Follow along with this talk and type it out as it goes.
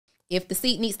If the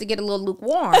seat needs to get a little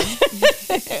lukewarm,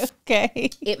 okay,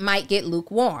 it might get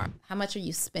lukewarm. How much are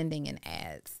you spending in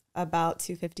ads? About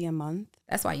 $250 a month.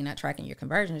 That's why you're not tracking your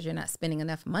conversions. You're not spending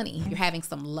enough money. You're having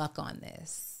some luck on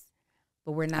this,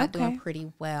 but we're not doing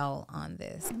pretty well on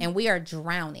this. And we are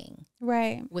drowning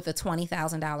with a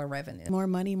 $20,000 revenue. More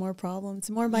money, more problems.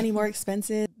 More money, more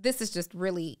expensive. This is just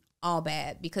really all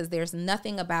bad because there's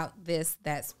nothing about this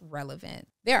that's relevant.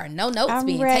 There are no notes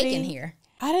being taken here.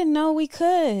 I didn't know we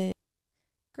could.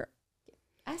 Girl,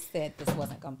 I said this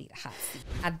wasn't going to be the hot seat.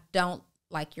 I don't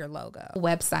like your logo. The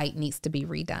website needs to be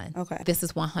redone. Okay. This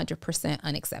is 100%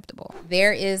 unacceptable.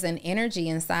 There is an energy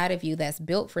inside of you that's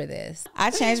built for this.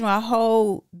 I changed my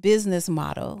whole business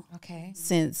model. Okay.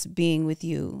 Since being with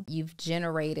you. You've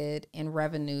generated in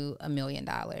revenue $1 million.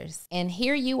 And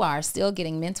here you are still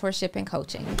getting mentorship and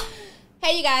coaching.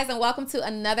 Hey, you guys, and welcome to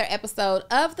another episode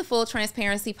of the Full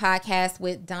Transparency Podcast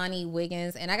with Donni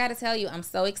Wiggins. And I got to tell you, I'm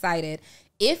so excited.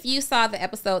 If you saw the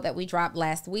episode that we dropped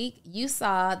last week, you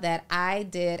saw that I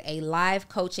did a live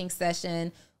coaching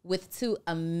session with two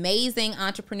amazing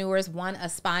entrepreneurs, one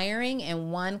aspiring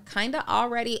and one kind of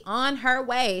already on her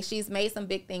way. She's made some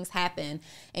big things happen.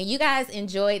 And you guys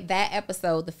enjoyed that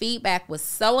episode. The feedback was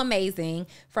so amazing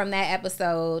from that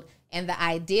episode and the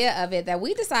idea of it that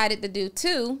we decided to do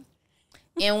two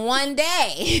in one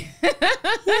day.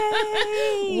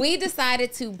 We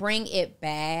decided to bring it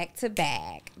back to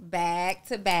back.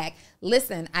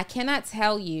 Listen, I cannot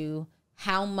tell you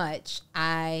how much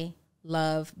I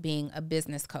love being a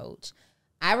business coach.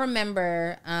 I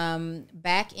remember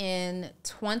back in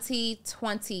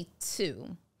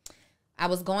 2022, I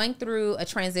was going through a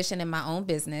transition in my own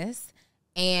business,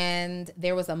 and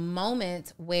there was a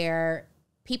moment where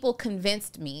people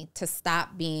convinced me to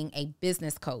stop being a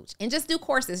business coach and just do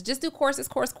courses. Just do courses,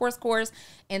 course,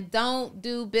 and don't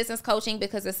do business coaching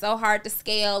because it's so hard to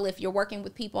scale if you're working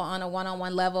with people on a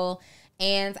one-on-one level.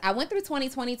 And I went through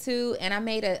 2022 and I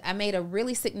made a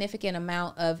really significant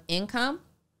amount of income.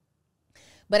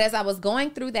 But as I was going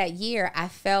through that year, I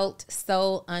felt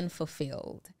so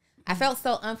unfulfilled. I felt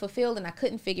so unfulfilled and I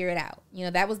couldn't figure it out. You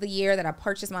know, that was the year that I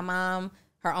purchased my mom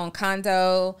her own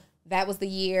condo. That was the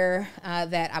year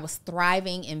that I was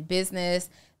thriving in business.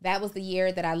 That was the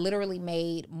year that I literally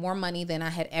made more money than I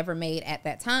had ever made at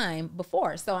that time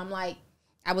before. So I'm like,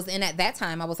 at that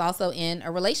time, I was also in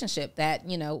a relationship that,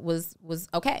 you know, was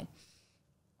okay.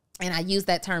 And I use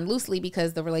that term loosely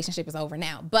because the relationship is over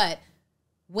now. But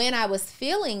when I was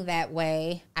feeling that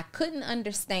way, I couldn't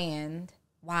understand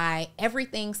why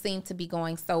everything seemed to be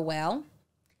going so well.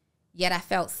 Yet I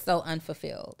felt so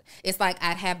unfulfilled. It's like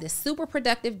I'd have this super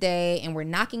productive day and we're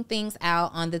knocking things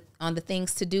out on the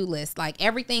things to do list. Like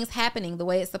everything's happening the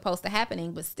way it's supposed to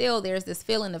happening, but still there's this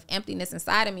feeling of emptiness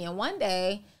inside of me. And one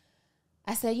day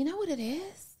I said, you know what it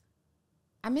is?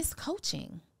 I miss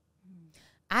coaching.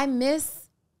 I miss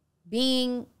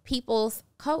being people's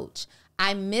coach.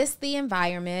 I miss the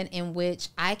environment in which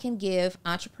I can give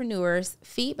entrepreneurs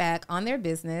feedback on their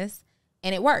business,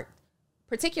 and it worked.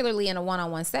 Particularly in a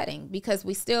one-on-one setting, because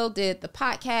we still did the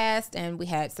podcast and we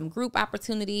had some group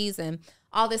opportunities and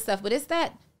all this stuff. But it's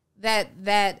that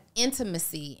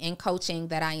intimacy in coaching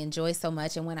that I enjoy so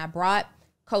much. And when I brought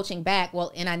coaching back,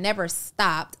 and I never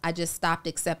stopped. I just stopped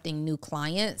accepting new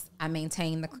clients. I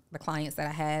maintained the clients that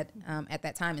I had at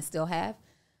that time and still have.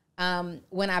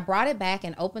 When I brought it back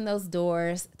and opened those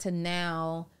doors to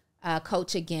now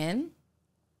coach again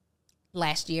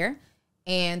last year,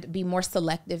 and be more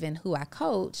selective in who I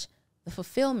coach, the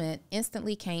fulfillment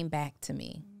instantly came back to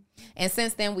me. And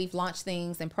since then, we've launched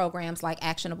things and programs like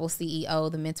Actionable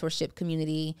CEO, the mentorship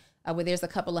community, where there's a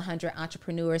couple of hundred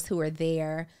entrepreneurs who are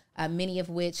there, many of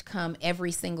which come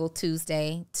every single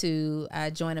Tuesday to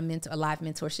join a live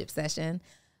mentorship session.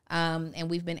 And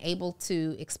we've been able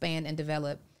to expand and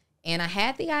develop. And I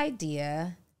had the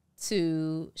idea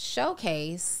to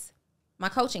showcase my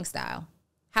coaching style,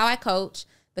 how I coach,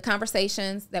 the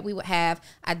conversations that we would have.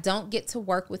 I don't get to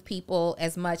work with people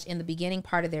as much in the beginning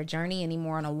part of their journey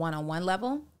anymore on a one-on-one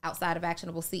level outside of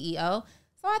Actionable CEO.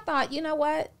 So I thought, you know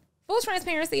what? Full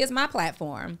transparency is my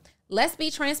platform. Let's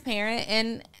be transparent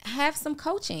and have some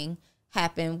coaching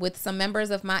happen with some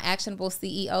members of my Actionable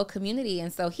CEO community.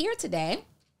 And so here today,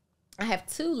 I have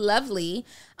two lovely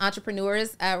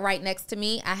entrepreneurs right next to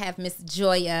me. I have Miss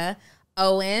Joya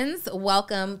Owens.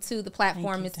 Welcome to the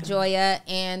platform, Miss Joya.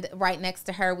 And right next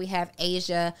to her, we have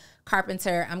Asia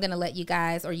Carpenter. I'm going to let you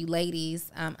guys, or you ladies,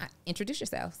 introduce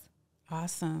yourselves.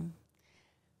 Awesome.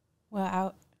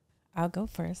 Well, I'll go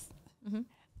first. Mm-hmm.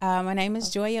 My name is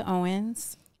Joya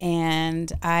Owens,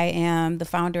 and I am the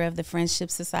founder of the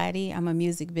Friendship Society. I'm a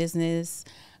music business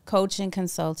coach and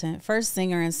consultant, first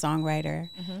singer and songwriter.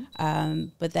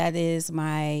 But that is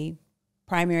my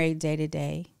primary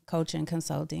day-to-day coach and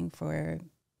consulting for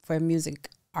music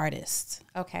artists.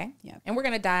 Okay. Yeah. And we're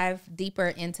going to dive deeper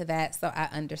into that so I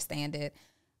understand it.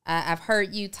 I've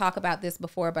heard you talk about this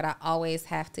before, but I always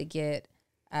have to get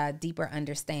a deeper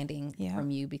understanding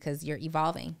from you because you're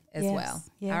evolving as well.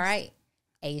 Yes. All right.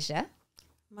 Asia.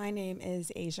 My name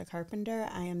is Asia Carpenter.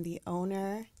 I am the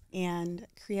owner and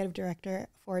creative director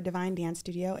for Divine Dance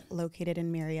Studio located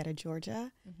in Marietta,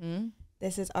 Georgia.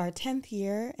 This is our 10th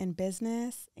year in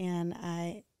business, and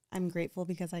I'm grateful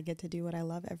because I get to do what I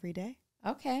love every day.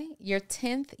 Okay. Your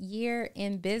 10th year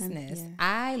in business. 10th year.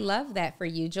 I love that for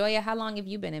you. Joya, how long have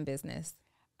you been in business?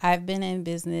 I've been in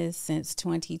business since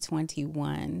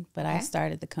 2021, but I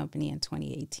started the company in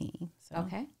 2018. So,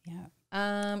 okay. Yeah.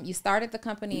 You started the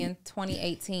company in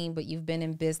 2018, but you've been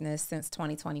in business since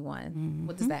 2021.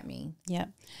 What does that mean? Yeah.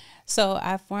 So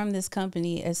I formed this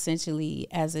company essentially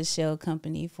as a shell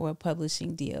company for a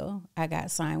publishing deal. I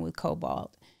got signed with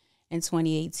Cobalt in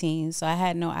 2018. So I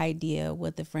had no idea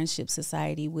what the Friendship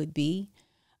Society would be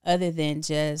other than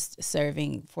just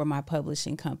serving for my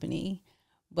publishing company.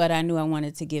 But I knew I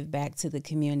wanted to give back to the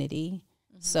community.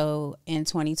 So in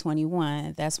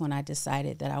 2021, that's when I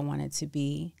decided that I wanted to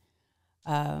be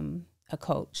a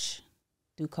coach,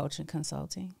 do coaching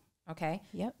consulting. Okay.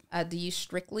 Yep. Do you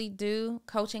strictly do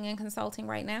coaching and consulting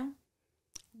right now?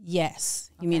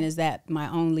 Yes. You mean, is that my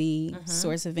only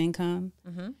source of income?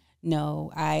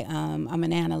 No, I'm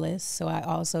an analyst, so I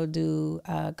also do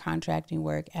contracting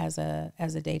work as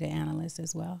a data analyst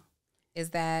as well. Is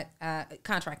that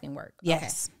contracting work?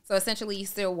 Yes. Okay. So essentially you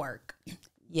still work.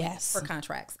 Yes. For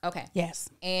contracts. Okay. Yes.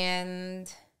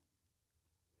 And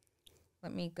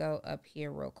let me go up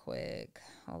here real quick.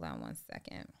 Hold on one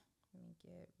second. Let me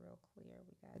get real clear.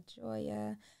 We got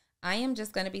Joya. I am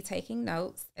just going to be taking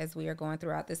notes as we are going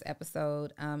throughout this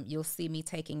episode. You'll see me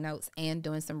taking notes and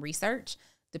doing some research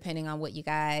depending on what you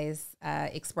guys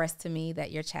express to me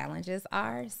that your challenges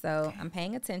are. So I'm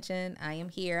paying attention. I am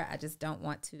here. I just don't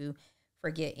want to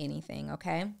forget anything,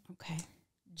 okay? Okay.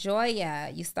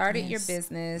 Joya, you started your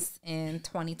business in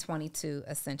 2022,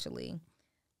 essentially.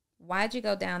 Why'd you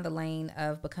go down the lane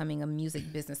of becoming a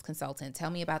music business consultant?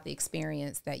 Tell me about the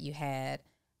experience that you had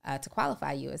to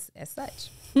qualify you as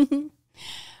such.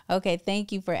 Okay,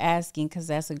 thank you for asking because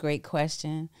that's a great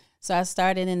question. So I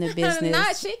started in the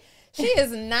business. She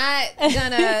is not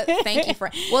gonna thank you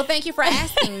for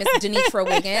asking, Miss Denitra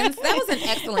Wiggins. That was an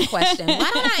excellent question.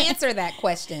 Why don't I answer that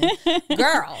question?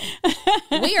 Girl,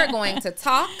 we are going to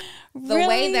talk the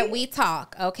way that we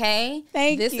talk, okay?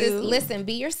 Thank you. Listen,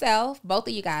 be yourself. Both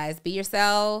of you guys, be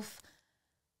yourself.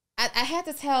 I had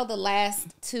to tell the last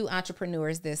two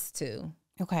entrepreneurs this too.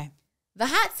 Okay. The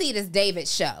hot seat is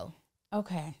David's show.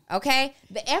 Okay. Okay.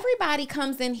 Everybody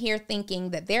comes in here thinking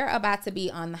that they're about to be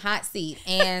on the hot seat.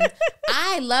 And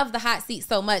I love the hot seat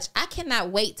so much. I cannot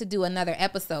wait to do another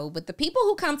episode. But the people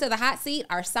who come to the hot seat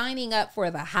are signing up for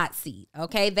the hot seat.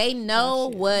 Okay. They know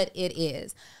what it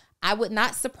is. I would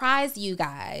not surprise you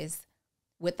guys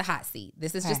with the hot seat.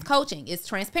 This is just coaching. It's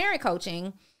transparent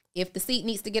coaching. If the seat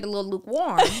needs to get a little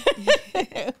lukewarm,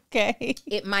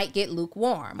 it might get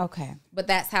lukewarm. Okay. But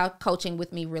that's how coaching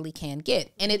with me really can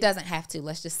get. And it doesn't have to.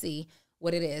 Let's just see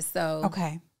what it is. So,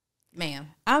 okay. Ma'am.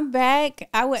 I'm back.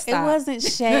 It wasn't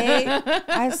shade.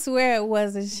 I swear it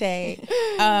wasn't shade.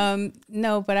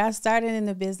 No, but I started in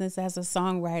the business as a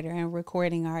songwriter and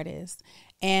recording artist.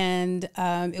 And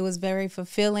it was very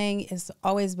fulfilling. It's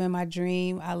always been my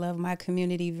dream. I love my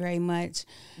community very much.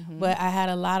 But I had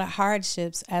a lot of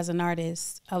hardships as an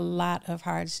artist, a lot of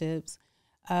hardships.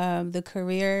 The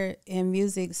career in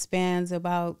music spans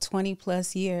about 20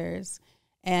 plus years.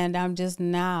 And I'm just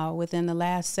now, within the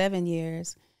last 7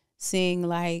 years, seeing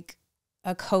like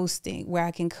a coasting where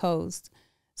I can coast.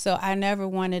 So I never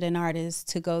wanted an artist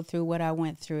to go through what I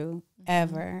went through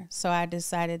ever. So I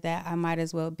decided that I might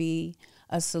as well be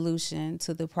a solution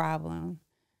to the problem.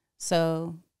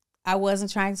 So I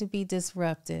wasn't trying to be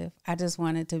disruptive. I just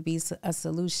wanted to be a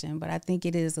solution, but I think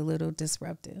it is a little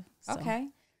disruptive. So. Okay.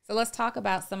 So let's talk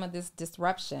about some of this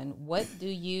disruption. What do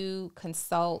you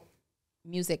consult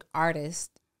music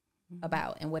artists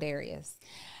about and what areas?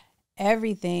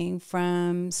 Everything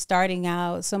from starting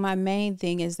out. So my main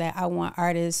thing is that I want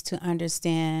artists to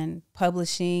understand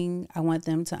publishing. I want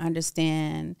them to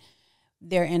understand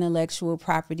their intellectual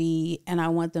property, and I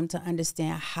want them to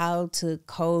understand how to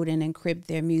code and encrypt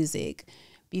their music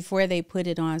before they put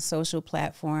it on social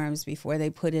platforms, before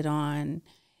they put it on,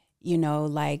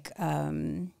 like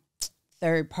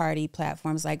third-party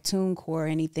platforms like TuneCore or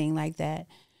anything like that.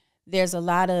 There's a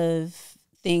lot of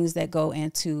things that go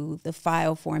into the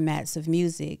file formats of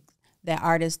music that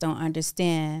artists don't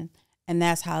understand. And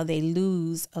that's how they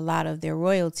lose a lot of their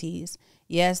royalties.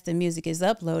 Yes, the music is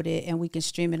uploaded and we can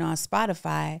stream it on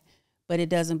Spotify, but it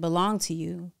doesn't belong to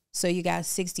you. So you got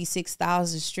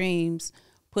 66,000 streams,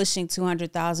 pushing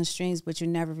 200,000 streams, but you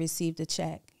never received a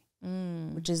check,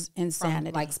 which is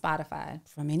insanity. From like Spotify.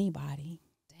 From anybody.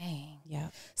 Dang. Yeah.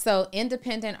 So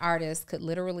independent artists could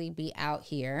literally be out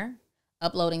here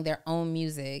uploading their own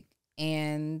music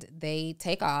and they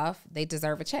take off. They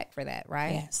deserve a check for that,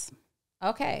 right? Yes.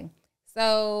 Okay.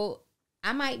 So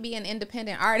I might be an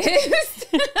independent artist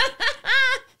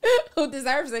who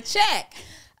deserves a check.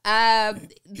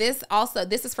 This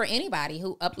is for anybody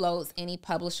who uploads any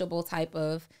publishable type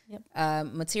of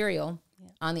material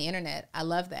on the internet. I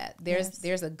love that.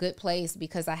 There's a good place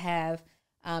because I have,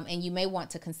 and you may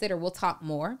want to consider, we'll talk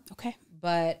more. Okay.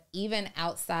 But even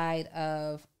outside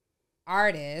of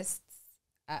artists,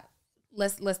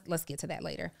 let's get to that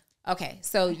later. Okay.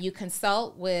 So you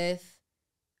consult with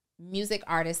music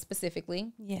artists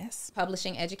specifically. Yes.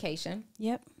 Publishing education.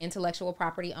 Yep. Intellectual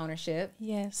property ownership.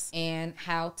 Yes. And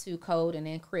how to code and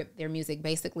encrypt their music.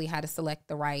 Basically, how to select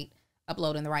the right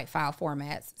upload in the right file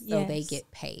formats so they get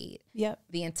paid. Yep.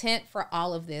 The intent for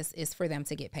all of this is for them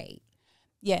to get paid.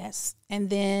 Yes.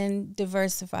 And then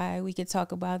diversify. We could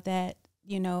talk about that.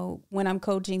 You know, when I'm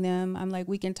coaching them, I'm like,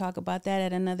 we can talk about that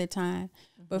at another time.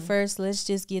 But first, let's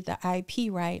just get the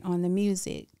IP right on the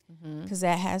music. Because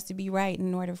that has to be right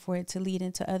in order for it to lead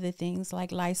into other things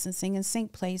like licensing and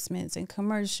sync placements and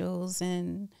commercials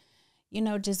and, you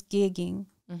know, just gigging.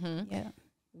 Yeah.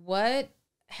 What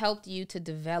helped you to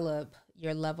develop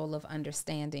your level of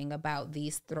understanding about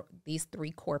these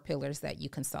three core pillars that you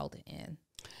consulted in?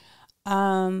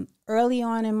 Early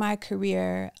on in my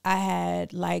career, I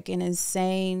had like an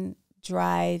insane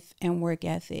drive and work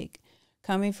ethic.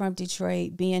 Coming from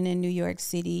Detroit, being in New York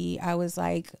City, I was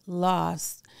like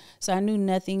lost. So I knew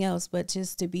nothing else but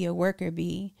just to be a worker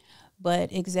bee.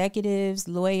 But executives,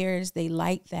 lawyers, they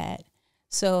like that.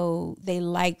 So they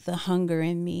liked the hunger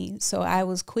in me. So I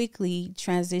was quickly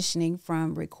transitioning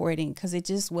from recording because it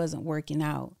just wasn't working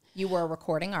out. You were a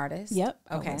recording artist? Yep.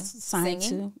 Okay. Signed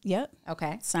Singing?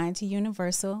 Okay. Signed to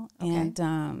Universal. Okay.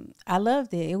 And I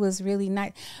loved it. It was really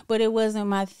nice. But it wasn't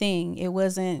my thing. It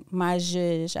wasn't my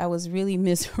zhuzh. I was really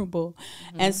miserable.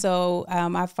 And so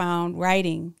I found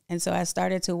writing. And so I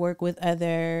started to work with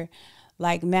other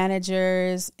like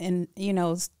managers and, you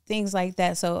know, things like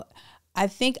that. So I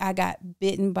think I got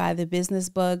bitten by the business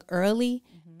bug early.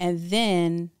 And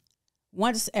then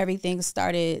once everything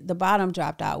started, the bottom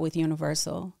dropped out with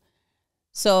Universal.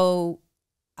 So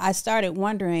I started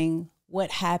wondering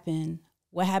what happened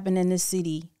in the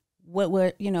city, what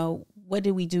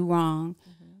did we do wrong?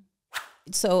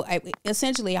 So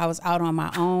essentially I was out on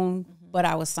my own, but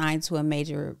I was signed to a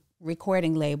major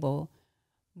recording label.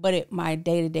 But my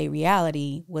day-to-day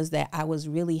reality was that I was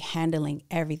really handling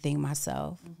everything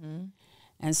myself.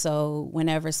 And so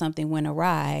whenever something went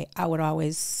awry, I would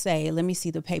always say, let me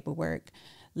see the paperwork.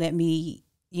 Let me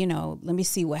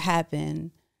see what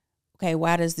happened. Okay,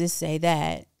 why does this say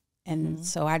that? And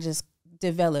so I just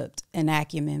developed an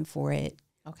acumen for it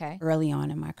early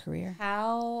on in my career.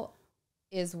 How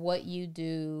is what you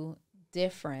do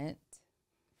different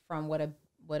from what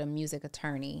a music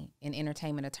attorney, an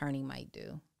entertainment attorney might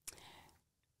do?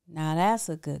 Now, that's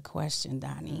a good question,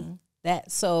 Donni.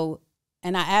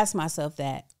 And I asked myself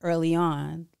that early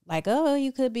on, like, oh,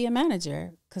 you could be a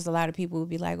manager. Because a lot of people would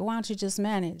be like, why don't you just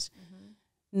manage?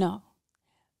 No,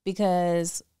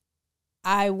 because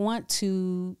I want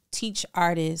to teach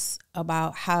artists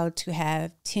about how to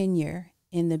have tenure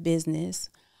in the business.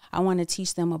 I want to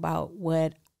teach them about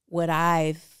what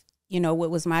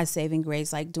was my saving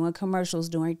grace, like doing commercials,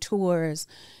 doing tours,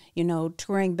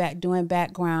 touring back, doing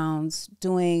backgrounds,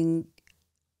 doing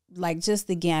like just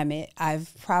the gamut.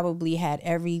 I've probably had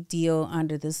every deal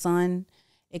under the sun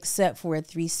except for a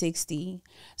 360.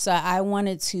 So I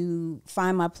wanted to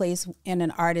find my place in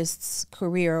an artist's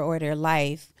career or their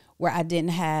life where I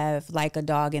didn't have like a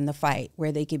dog in the fight,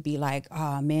 where they could be like,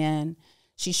 oh man,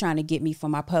 she's trying to get me for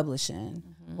my publishing,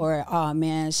 or oh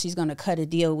man, she's going to cut a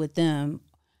deal with them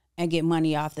and get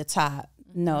money off the top.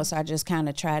 No, so I just kind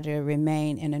of try to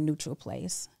remain in a neutral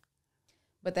place.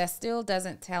 But that still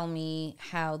doesn't tell me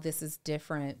how this is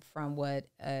different from what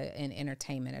an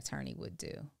entertainment attorney would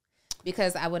do.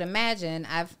 Because I would imagine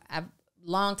I've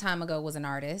long time ago was an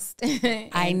artist.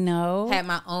 I know. Had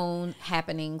my own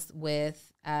happenings with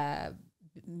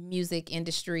music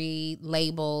industry,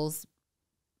 labels,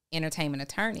 entertainment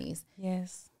attorneys.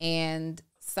 Yes. And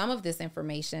some of this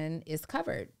information is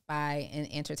covered by an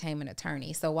entertainment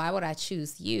attorney. So why would I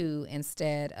choose you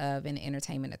instead of an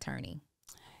entertainment attorney?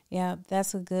 Yeah,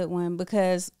 that's a good one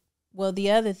because, well, the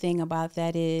other thing about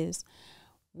that is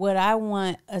what I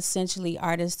want essentially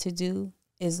artists to do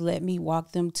is let me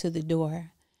walk them to the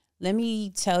door. Let me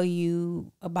tell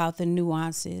you about the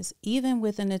nuances, even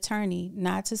with an attorney,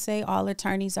 not to say all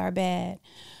attorneys are bad,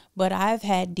 but I've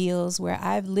had deals where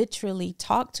I've literally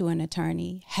talked to an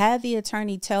attorney, had the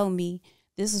attorney tell me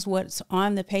this is what's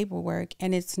on the paperwork,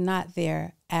 and it's not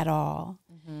there at all.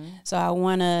 Mm-hmm. So I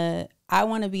want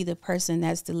to be the person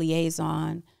that's the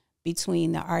liaison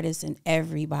between the artist and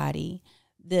everybody.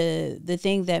 The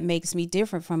thing that makes me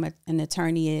different from an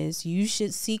attorney is you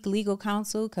should seek legal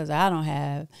counsel because I don't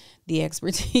have the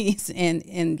expertise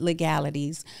in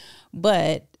legalities.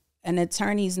 But an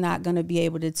attorney's not going to be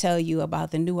able to tell you about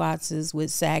the nuances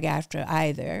with SAG-AFTRA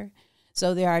either.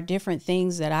 So there are different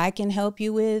things that I can help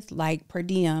you with, like per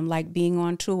diem, like being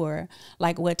on tour,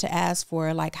 like what to ask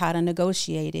for, like how to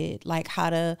negotiate it, like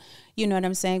how to, you know what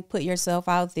I'm saying, put yourself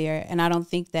out there. And I don't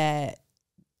think that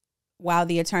while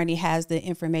the attorney has the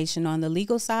information on the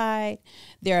legal side,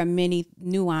 there are many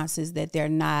nuances that they're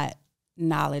not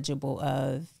knowledgeable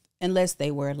of unless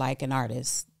they were like an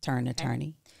artist turned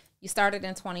attorney. You started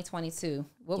in 2022.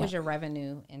 What was your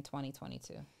revenue in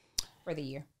 2022 for the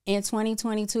year? In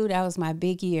 2022, that was my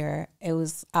big year. I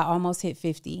almost hit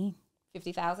 50.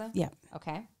 50,000? Yeah.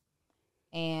 Okay.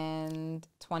 And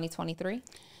 2023?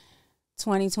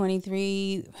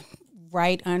 2023,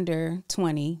 right under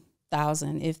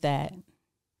 20,000, if that.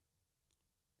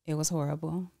 It was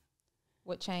horrible.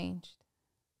 What changed?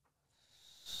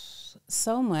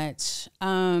 So much.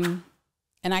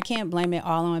 And I can't blame it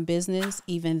all on business,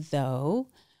 even though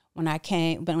when I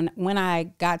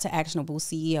got to Actionable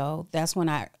CEO, that's when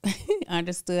I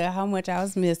understood how much I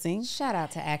was missing. Shout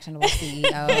out to Actionable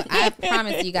CEO. I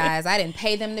promise you guys, I didn't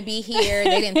pay them to be here.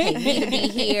 They didn't pay me to be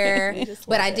here.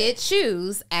 But I did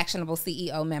choose Actionable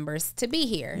CEO members to be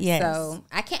here. Yes. So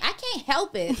I can't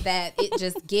help it that it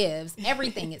just gives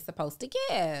everything it's supposed to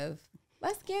give.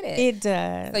 Let's get it. It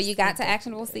does. So you got to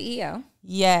Actionable CEO.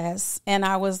 Yes. And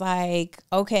I was like,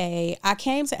 okay, I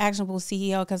came to Actionable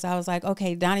CEO because I was like,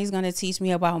 okay, Donnie's going to teach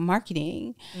me about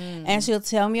marketing and she'll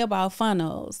tell me about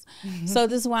funnels. Mm-hmm. So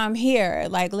this is why I'm here.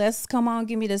 Like, let's come on,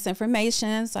 give me this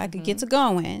information so I could get to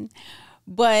going.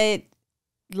 But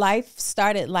life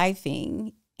started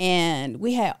lifing and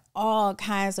we had all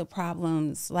kinds of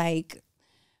problems, like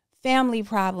family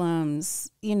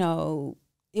problems, you know.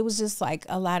 It was just like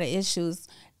a lot of issues,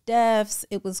 deaths.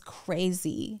 It was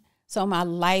crazy. So my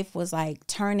life was like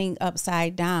turning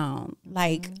upside down,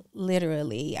 like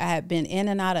literally. I had been in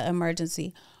and out of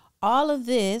emergency, all of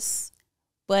this.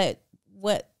 But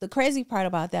what the crazy part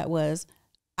about that was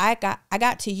I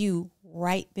got to you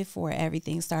right before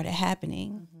everything started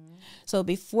happening. Mm-hmm. So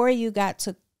before you got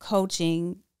to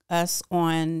coaching us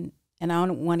on, and I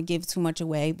don't want to give too much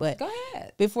away, but go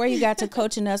ahead. Before you got to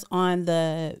coaching us on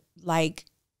the, like,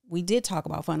 we did talk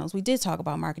about funnels. We did talk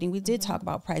about marketing. We did talk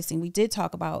about pricing. We did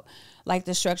talk about like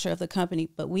the structure of the company,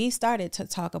 but we started to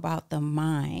talk about the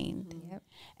mind. Yep.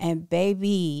 And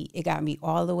baby, it got me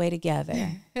all the way together.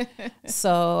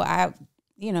 So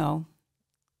yeah,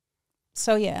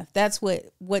 that's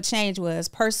what changed was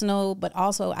personal, but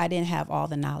also I didn't have all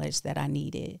the knowledge that I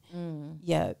needed.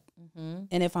 Yeah. Mm-hmm.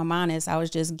 And if I'm honest, I was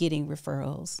just getting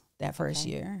referrals that first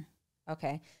year.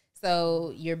 Okay.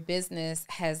 So your business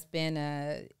has been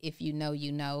a if you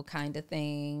know kind of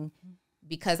thing.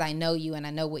 Because I know you and I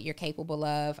know what you're capable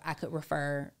of, I could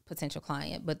refer potential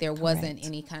client. But there wasn't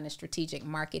any kind of strategic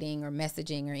marketing or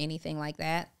messaging or anything like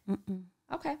that? Mm-mm.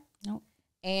 Okay. Nope.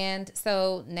 And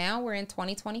so now we're in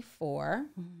 2024.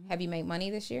 Mm-hmm. Have you made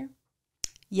money this year?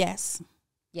 Yes.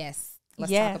 Yes.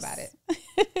 Let's talk about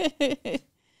it.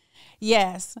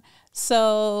 Yes.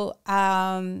 So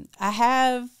I'm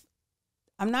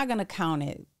not going to count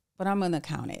it, but I'm going to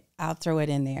count it. I'll throw it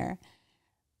in there.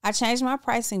 I changed my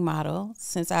pricing model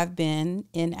since I've been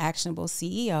in Actionable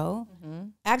CEO. Mm-hmm.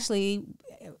 Actually,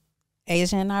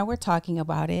 Asia and I were talking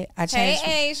about it.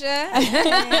 Hey, Asia.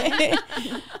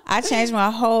 I changed my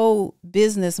whole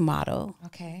business model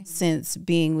since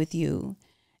being with you.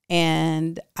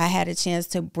 And I had a chance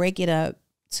to break it up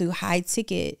to high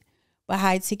ticket, but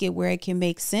high ticket where it can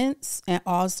make sense and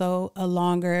also a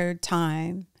longer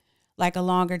time. Like a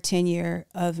longer tenure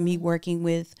of me working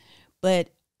with,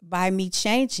 but by me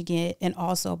changing it and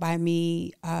also by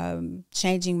me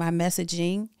changing my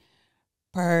messaging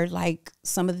per like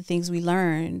some of the things we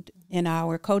learned in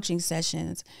our coaching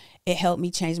sessions, it helped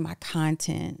me change my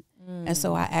content. And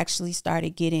so I actually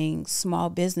started getting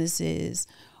small businesses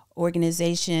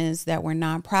organizations that were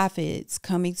nonprofits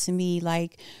coming to me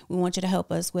like, we want you to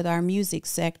help us with our music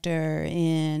sector,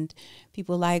 and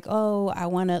people like, oh, I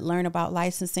want to learn about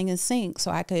licensing and sync.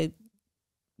 So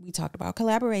we talked about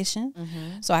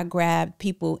collaboration. So I grabbed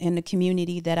people in the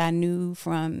community that I knew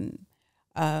from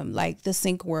like the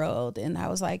sync world. And I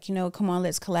was like, come on,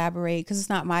 let's collaborate, because it's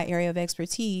not my area of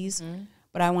expertise.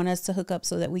 But I want us to hook up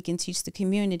so that we can teach the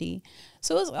community.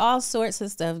 So it was all sorts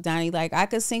of stuff, Donni. Like, I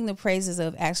could sing the praises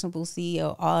of Actionable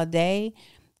CEO all day,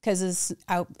 because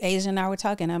Asia and I were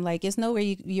talking. I'm like, it's nowhere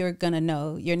you're going to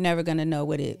know. You're never going to know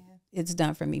what it's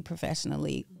done for me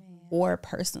professionally or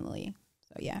personally.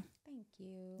 So, yeah. Thank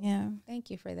you. Yeah.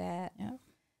 Thank you for that. Yeah.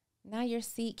 Now your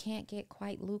seat can't get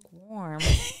quite lukewarm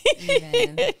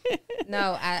even.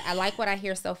 No, I like what I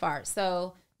hear so far.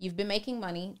 So you've been making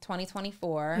money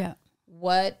 2024. Yeah.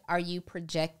 What are you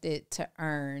projected to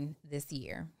earn this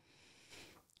year?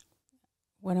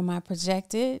 What am I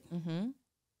projected?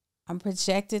 I'm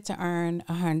projected to earn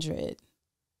 100.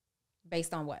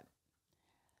 Based on what?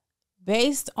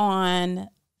 Based on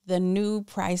the new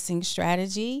pricing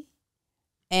strategy,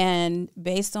 and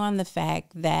based on the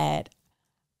fact that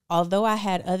although I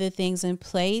had other things in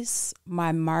place,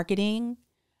 my marketing,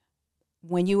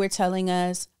 when you were telling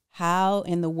us, how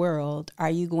in the world are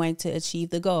you going to achieve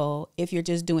the goal if you're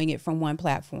just doing it from one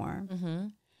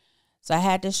platform? So I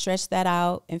had to stretch that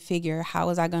out and figure, how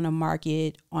was I going to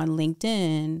market on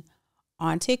LinkedIn,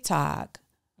 on TikTok,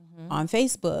 on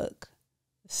Facebook,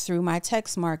 through my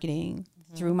text marketing,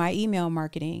 through my email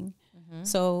marketing.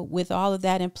 So with all of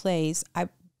that in place,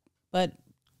 but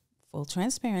full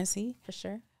transparency, for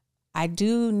sure, I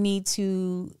do need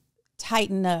to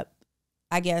tighten up,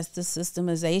 I guess, the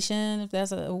systemization, if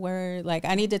that's a word. Like,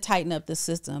 I need to tighten up the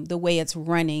system. The way it's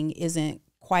running isn't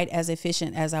quite as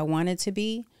efficient as I want it to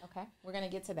be. Okay. We're going to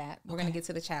get to that. We're going to get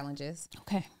to the challenges.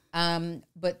 Okay.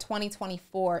 But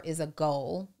 2024 is a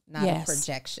goal, not a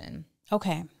projection.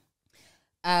 Okay.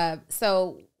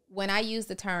 So when I use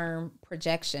the term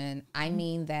projection, I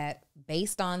mean that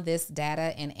based on this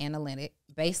data and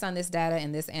based on this data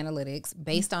and this analytics,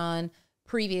 based on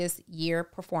previous year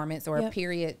performance or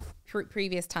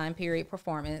previous time period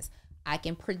performance, I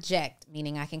can project,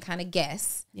 meaning I can kind of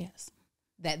guess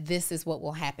that this is what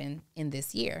will happen in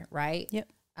this year, right? Yep.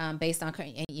 Based on,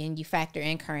 and you factor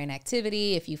in current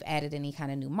activity, if you've added any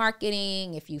kind of new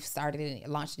marketing, if you've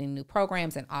launched any new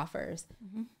programs and offers.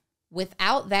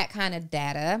 Without that kind of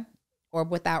data, or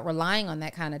without relying on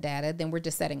that kind of data, then we're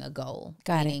just setting a goal.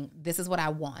 Meaning, this is what I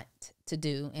want to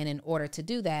do. And in order to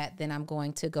do that, then I'm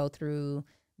going to go through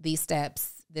these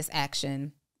steps, this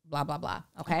action, blah, blah, blah.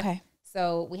 Okay.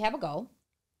 So we have a goal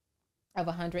of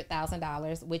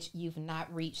 $100,000, which you've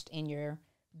not reached in your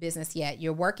business yet.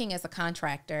 You're working as a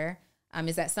contractor.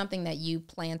 Is that something that you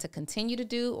plan to continue to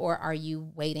do, or are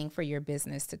you waiting for your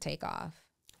business to take off?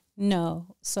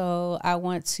 No. So I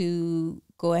want to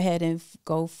go ahead and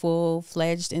go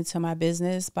full-fledged into my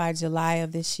business by July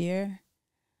of this year.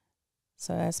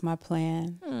 So that's my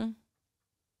plan.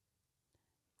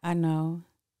 I know.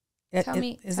 Tell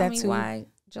me why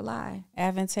July?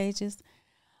 Advantageous?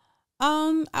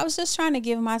 I was just trying to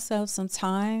give myself some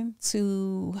time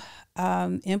to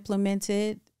implement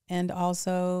it. And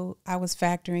also I was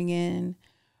factoring in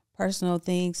personal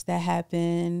things that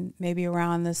happen maybe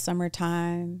around the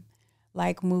summertime,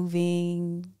 like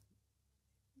moving.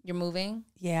 You're moving?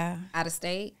 Yeah. Out of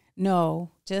state?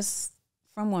 No, just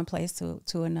from one place to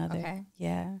another. Okay.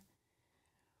 Yeah.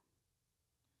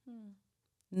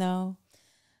 No.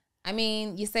 I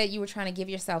mean, you said you were trying to give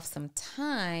yourself some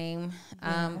time.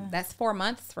 That's 4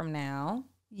 months from now.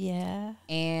 Yeah.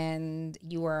 And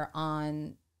you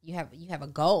have a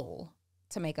goal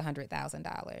to make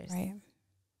 $100,000. Right.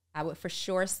 I would for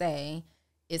sure say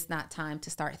it's not time to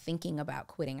start thinking about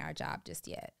quitting our job just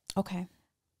yet. Okay.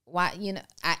 Why?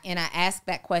 I asked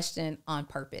that question on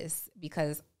purpose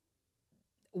because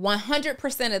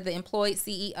 100% of the employed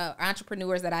CEO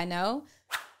entrepreneurs that I know,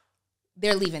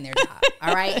 they're leaving their job.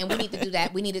 All right. And we need to do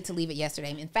that. We needed to leave it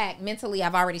yesterday. In fact, mentally,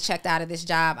 I've already checked out of this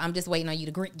job. I'm just waiting on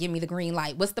you to give me the green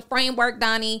light. What's the framework,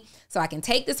 Donni? So I can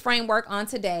take this framework on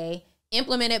today,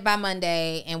 implement it by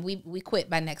Monday, and we quit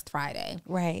by next Friday.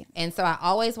 Right. And so I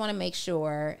always want to make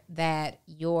sure that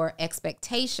your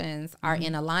expectations are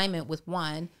in alignment with,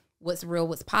 one, what's real,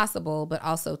 what's possible, but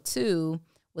also two,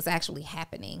 what's actually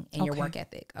happening in your work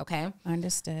ethic. Okay.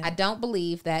 Understood. I don't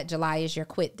believe that July is your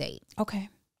quit date. Okay.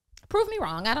 Prove me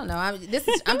wrong. I don't know. I'm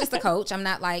just a coach. I'm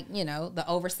not like, the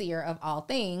overseer of all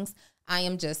things. I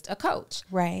am just a coach.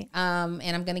 Right. And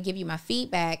I'm going to give you my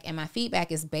feedback, and my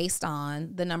feedback is based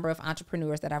on the number of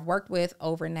entrepreneurs that I've worked with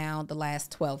over now the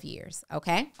last 12 years.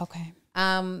 Okay. Okay.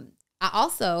 I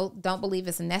also don't believe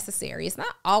it's necessary. It's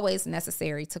not always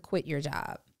necessary to quit your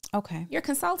job. Okay. You're a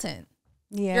consultant.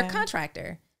 Yeah. You're a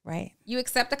contractor. Right. You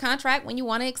accept a contract when you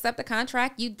want to accept a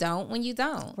contract. You don't when you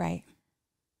don't. Right.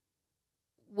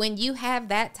 When you have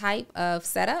that type of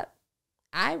setup,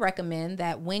 I recommend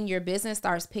that when your business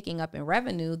starts picking up in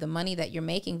revenue, the money that you're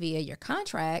making via your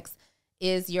contracts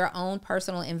is your own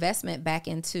personal investment back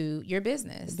into your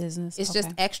business. The business. It's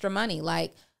just extra money.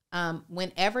 Like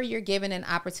whenever you're given an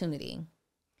opportunity,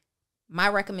 my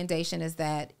recommendation is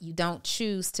that you don't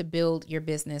choose to build your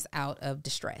business out of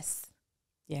distress.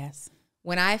 Yes.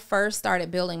 When I first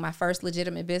started building my first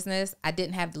legitimate business, I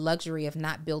didn't have the luxury of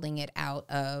not building it out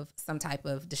of some type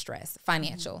of distress,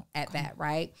 financial at that,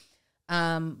 right?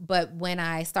 But when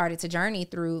I started to journey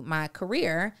through my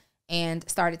career and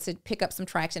started to pick up some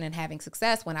traction and having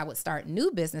success, when I would start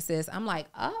new businesses, I'm like,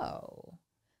 oh,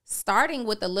 starting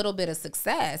with a little bit of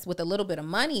success, with a little bit of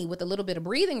money, with a little bit of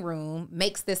breathing room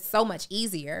makes this so much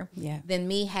easier than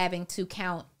me having to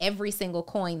count every single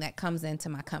coin that comes into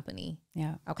my company.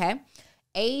 Yeah. Okay.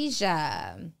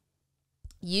 Asia,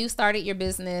 you started your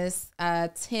business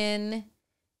 10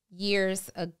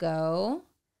 years ago.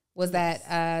 Was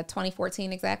that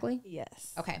 2014 exactly?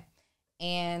 Yes. Okay.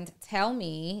 And tell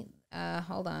me,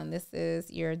 hold on, this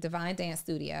is your Divine Dance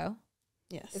Studio.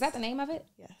 Yes. Is that the name of it?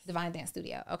 Yes. Divine Dance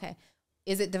Studio. Okay.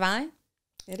 Is it divine?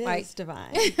 It is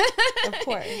divine. Of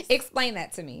course. Explain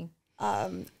that to me.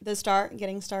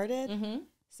 Getting started. Mm-hmm.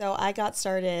 So I got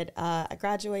started, I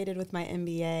graduated with my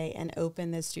MBA and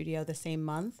opened the studio the same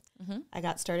month. Mm-hmm. I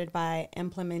got started by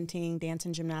implementing dance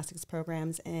and gymnastics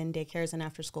programs in daycares and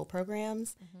after school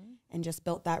programs, and just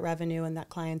built that revenue and that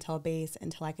clientele base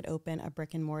until I could open a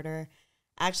brick and mortar.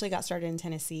 I actually got started in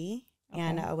Tennessee,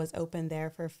 and I was open there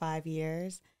for 5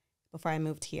 years before I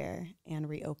moved here and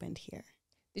reopened here.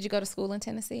 Did you go to school in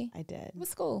Tennessee? I did. What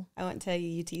school? I went to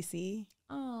UTC.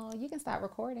 Oh, you can start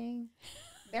recording.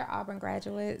 They're Auburn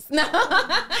graduates. No,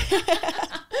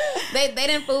 they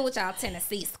didn't fool with y'all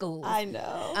Tennessee schools. I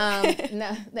know.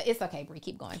 No, it's okay, Bree.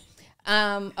 Keep going.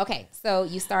 Okay, so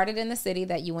you started in the city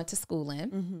that you went to school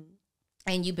in,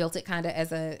 and you built it kind of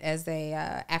as a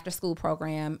after school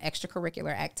program,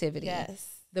 extracurricular activity.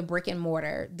 Yes. The brick and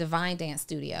mortar Divine Dance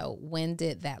Studio. When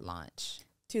did that launch?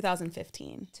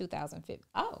 2015. 2015.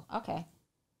 Oh, okay.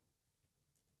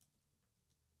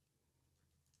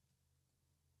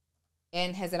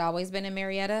 And has it always been in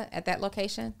Marietta at that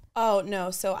location? Oh,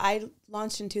 no. So I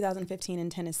launched in 2015 in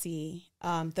Tennessee,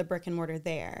 the brick and mortar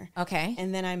there. Okay.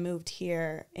 And then I moved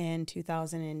here in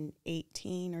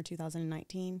 2018 or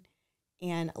 2019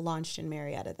 and launched in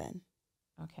Marietta then.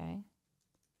 Okay.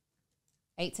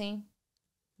 18?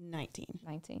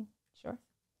 19. Sure.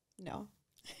 No.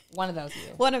 One of those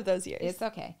years. One of those years. It's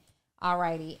okay. All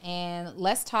righty. And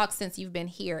let's talk since you've been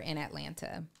here in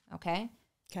Atlanta. Okay.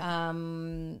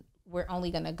 We're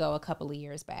only going to go a couple of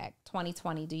years back.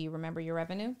 2020, do you remember your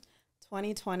revenue?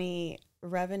 2020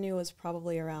 revenue was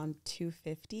probably around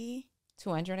 250.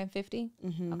 250?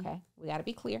 Mm-hmm. Okay. We got to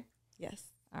be clear. Yes.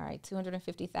 All right.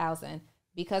 250,000.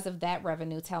 Because of that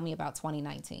revenue, tell me about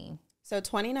 2019. So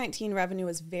 2019 revenue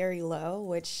was very low,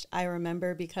 which I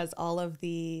remember because all of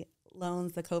the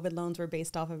loans, the COVID loans, were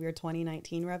based off of your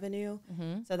 2019 revenue.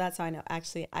 Mm-hmm. So that's how I know.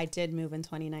 Actually, I did move in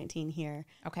 2019 here.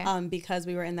 Okay. Because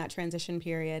we were in that transition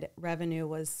period, revenue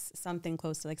was something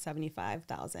close to like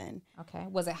 75,000. Okay.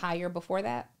 Was it higher before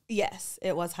that? Yes,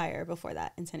 it was higher before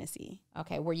that in Tennessee.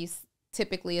 Okay. Were you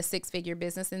typically a six-figure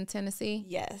business in Tennessee?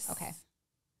 Yes. Okay.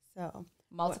 So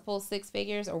multiple six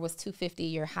figures, or was 250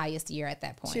 your highest year at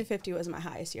that point? 250 was my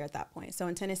highest year at that point. So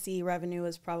in Tennessee, revenue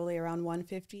was probably around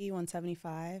 150,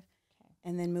 175.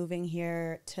 And then moving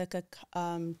here took a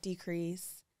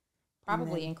decrease.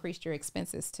 Probably increased your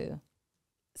expenses too.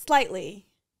 Slightly.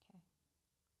 Okay.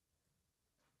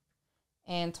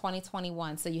 And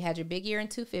 2021. So you had your big year in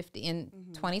 250 in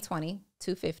 2020,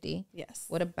 250. Yes.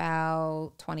 What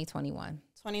about 2021?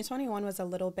 2021 was a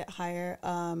little bit higher.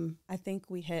 I think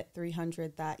we hit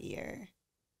 300 that year.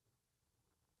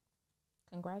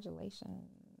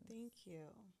 Congratulations. Thank you.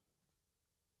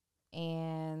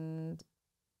 And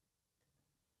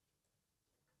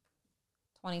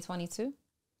 2022?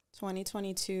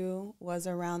 2022 was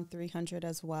around 300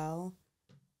 as well.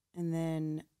 And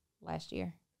then last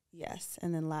year? Yes.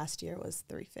 And then last year was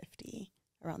 350,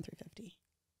 around 350.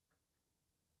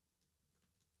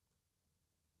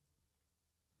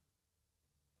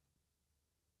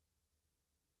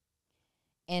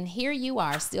 And here you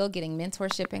are still getting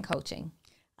mentorship and coaching.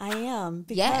 I am,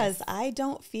 because I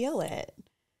don't feel it.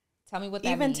 Tell me what that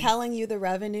means. Even telling you the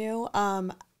revenue,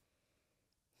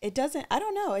 it doesn't, I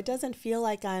don't know. It doesn't feel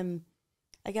like I'm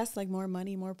I guess like more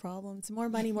money, more problems, more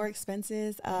money, more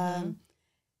expenses.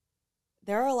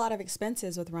 There are a lot of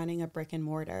expenses with running a brick and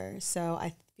mortar. So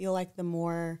I feel like the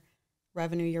more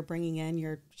revenue you're bringing in,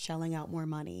 you're shelling out more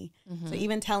money. So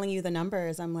even telling you the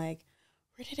numbers, I'm like,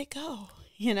 where did it go?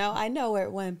 You know, I know where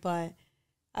it went, but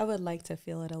I would like to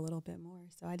feel it a little bit more.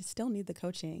 So I still need the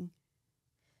coaching.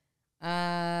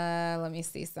 Let me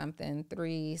see something.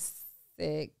 3,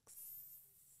 6,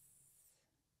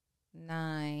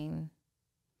 9.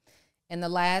 In the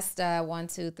last 1,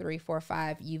 2, 3, 4,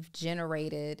 5, you've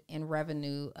generated in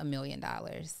revenue $1 million.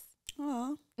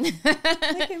 Oh, look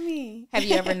at me. Have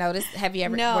you ever noticed?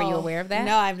 No, were you aware of that?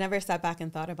 No, I've never sat back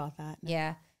and thought about that. No.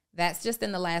 Yeah. That's just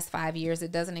in the last 5 years.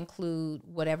 It doesn't include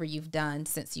whatever you've done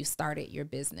since you started your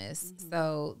business.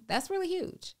 So that's really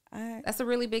huge. That's a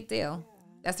really big deal. Yeah.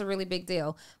 That's a really big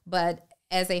deal. But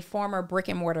as a former brick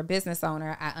and mortar business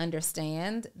owner, I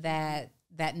understand that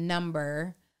that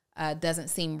number doesn't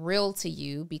seem real to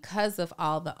you because of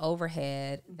all the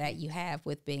overhead that you have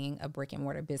with being a brick and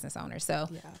mortar business owner. So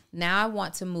now I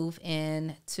want to move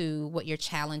in to what your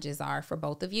challenges are for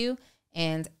both of you.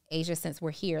 And Asia, since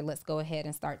we're here, let's go ahead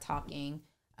and start talking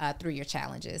through your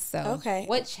challenges. So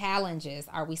what challenges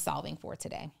are we solving for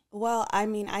today? Well, I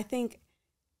mean, I think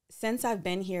since I've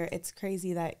been here, it's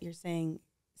crazy that you're saying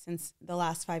since the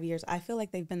last 5 years. I feel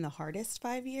like they've been the hardest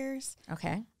 5 years.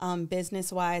 Okay.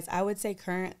 Business-wise, I would say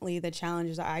currently the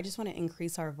challenges are I just want to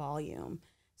increase our volume.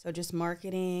 So just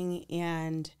marketing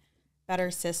and better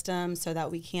systems so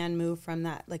that we can move from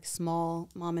that like small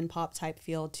mom and pop type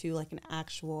field to like an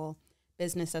actual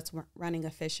business that's running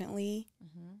efficiently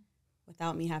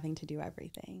without me having to do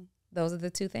everything. Those are the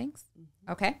two things?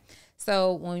 Okay.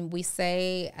 So when we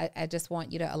say, I just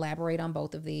want you to elaborate on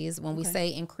both of these. When we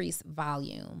say increase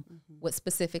volume, what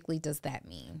specifically does that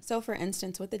mean? So for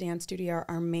instance, with the dance studio,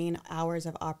 our main hours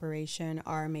of operation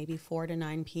are maybe 4 to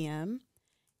 9 p.m.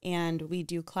 And we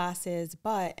do classes,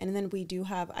 and then we do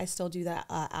have, I still do that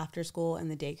after school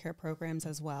and the daycare programs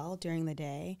as well during the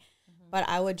day. But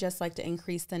I would just like to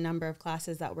increase the number of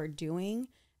classes that we're doing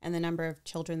and the number of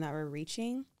children that we're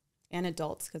reaching. And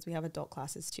adults, because we have adult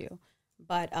classes too.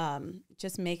 But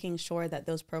just making sure that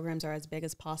those programs are as big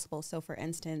as possible. So for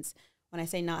instance, when I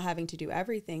say not having to do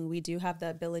everything, we do have the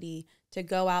ability to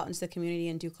go out into the community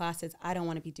and do classes. I don't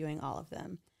want to be doing all of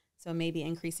them. So maybe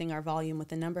increasing our volume with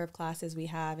the number of classes we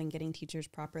have and getting teachers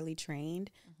properly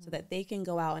trained so that they can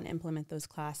go out and implement those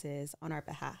classes on our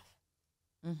behalf.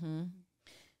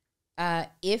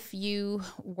 If you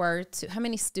were to, how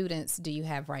many students do you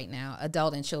have right now?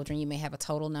 Adult and children, you may have a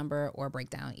total number or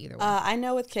breakdown either way. I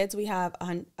know with kids, we have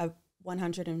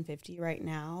 150 right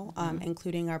now,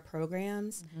 including our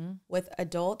programs. With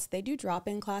adults, they do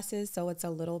drop-in classes, so it's a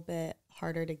little bit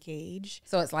harder to gauge.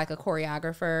 So it's like a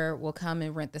choreographer will come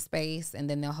and rent the space, and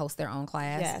then they'll host their own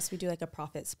class? Yes, we do like a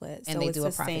profit split. And so they it's do a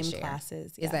the profit same share.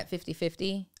 Classes. Is that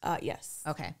 50-50? Yes.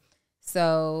 Okay.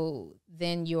 So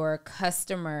then your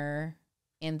customer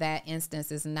in that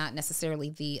instance is not necessarily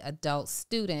the adult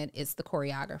student, it's the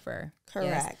choreographer. Correct.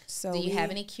 Yes. So do you have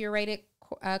any curated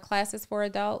classes for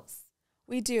adults?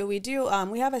 We do. We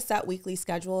have a set weekly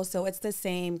schedule, so it's the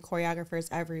same choreographers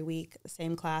every week, the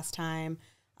same class time.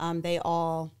 They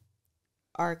all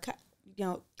are,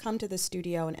 come to the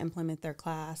studio and implement their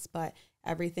class, but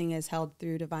everything is held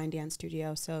through Divine Dance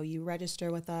Studio. So you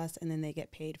register with us, and then they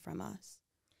get paid from us.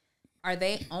 Are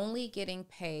they only getting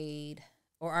paid,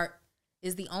 or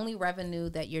is the only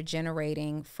revenue that you're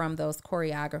generating from those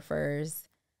choreographers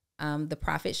the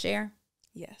profit share?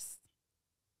 Yes.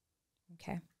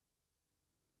 Okay.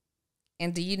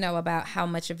 And do you know about how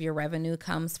much of your revenue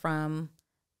comes from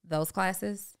those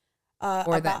classes?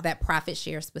 Or that profit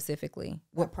share specifically?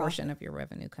 What portion of your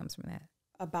revenue comes from that?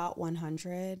 About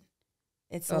 100.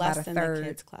 It's so less than the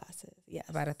kids' classes. Yes.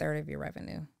 About a third of your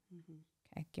revenue.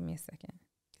 Okay, give me a second.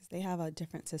 Because they have a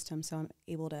different system, so I'm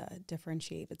able to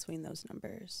differentiate between those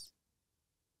numbers.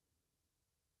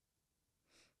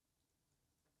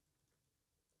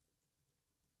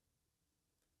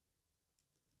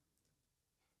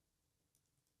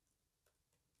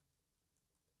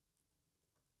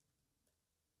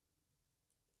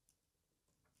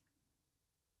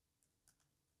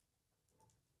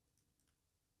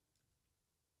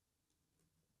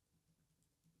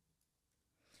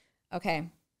 Okay.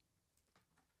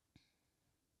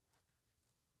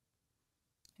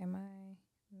 Am I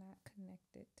not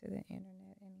connected to the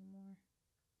internet anymore?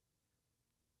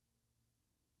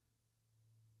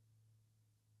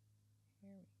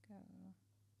 Here we go.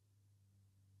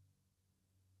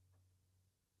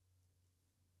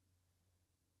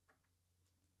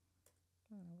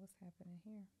 I don't know what's happening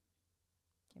here.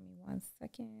 Give me 1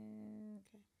 second.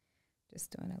 Okay.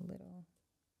 Just doing a little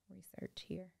research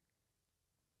here.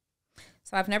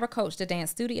 So I've never coached a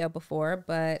dance studio before,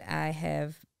 but I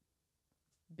have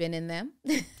been in them.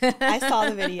 I saw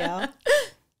the video.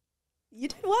 You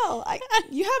did well.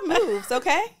 You have moves,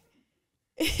 okay?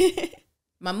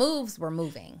 My moves were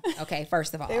moving. Okay,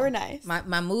 first of all. They were nice.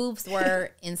 My moves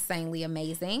were insanely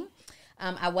amazing.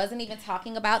 I wasn't even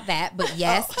talking about that, but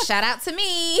yes, shout out to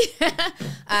me.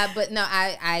 But no,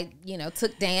 I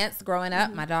took dance growing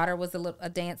up. My daughter was a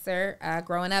dancer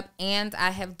growing up, and I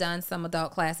have done some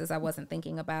adult classes. I wasn't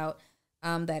thinking about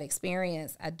that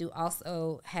experience. I do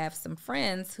also have some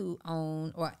friends who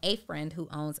own, or a friend who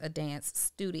owns a dance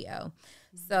studio.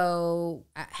 So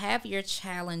I have your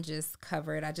challenges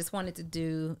covered. I just wanted to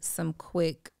do some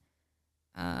quick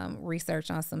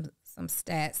research on some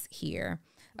stats here.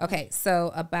 Okay,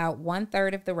 so about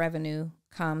 1/3 of the revenue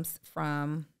comes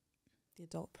from the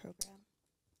adult program.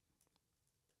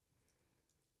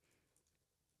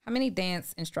 How many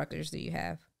dance instructors do you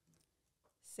have?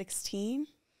 16.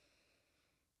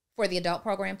 For the adult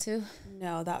program too?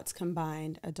 No, that's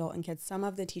combined, adult and kids. Some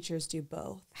of the teachers do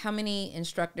both. How many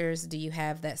instructors do you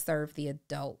have that serve the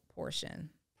adult portion?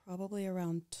 Probably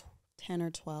around 10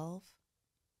 or 12.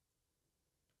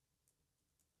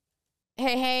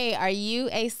 Hey, are you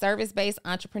a service-based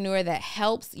entrepreneur that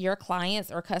helps your clients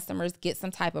or customers get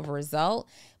some type of result,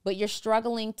 but you're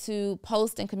struggling to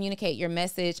post and communicate your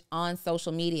message on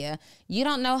social media? You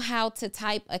don't know how to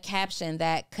type a caption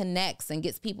that connects and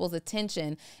gets people's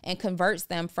attention and converts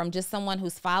them from just someone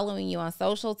who's following you on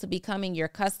social to becoming your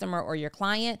customer or your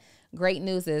client? Great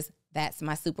news is that's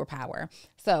my superpower.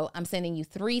 So I'm sending you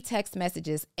 3 text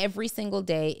messages every single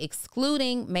day,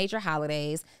 excluding major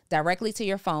holidays, directly to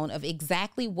your phone of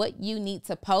exactly what you need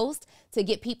to post to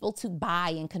get people to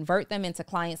buy and convert them into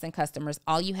clients and customers.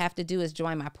 All you have to do is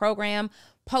join my program,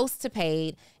 Post to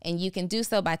Paid, and you can do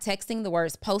so by texting the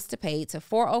words Post to Paid to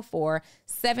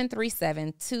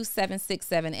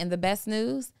 404-737-2767. And the best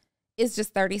news is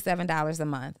just $37 a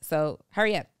month. So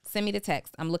hurry up, send me the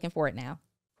text. I'm looking for it now.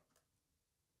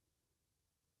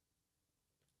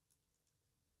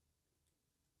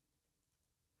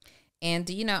 And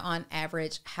do you know on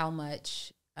average how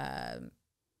much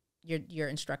your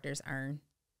instructors earn?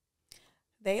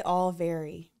 They all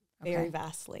vary very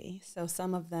vastly. So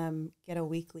some of them get a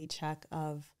weekly check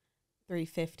of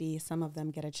 $350. Some of them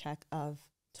get a check of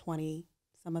 $20.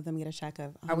 Some of them get a check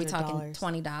of $100. Are we talking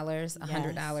 $20,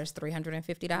 $100,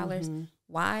 $350?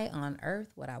 Why on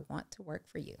earth would I want to work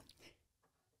for you?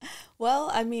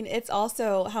 Well, I mean, it's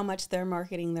also how much they're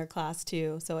marketing their class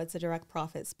too. So it's a direct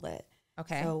profit split.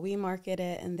 Okay. So we market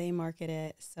it and they market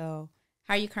it. So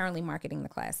how are you currently marketing the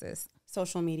classes?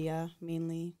 Social media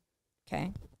mainly.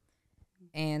 Okay.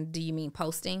 And do you mean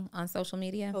posting on social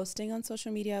media? Posting on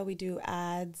social media. We do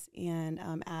ads and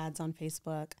ads on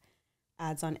Facebook,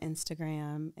 ads on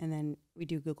Instagram, and then we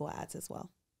do Google ads as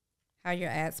well. How are your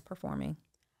ads performing?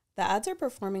 The ads are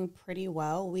performing pretty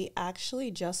well. We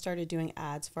actually just started doing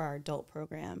ads for our adult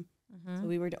program. So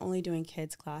we were only doing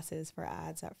kids classes for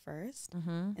ads at first,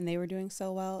 and they were doing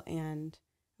so well. And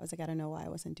I was like, I don't know why I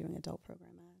wasn't doing adult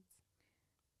program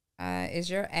ads. Is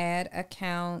your ad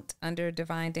account under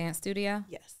Divine Dance Studio?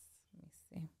 Yes. Let me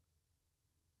see.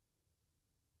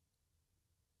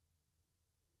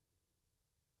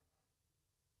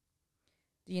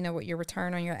 Do you know what your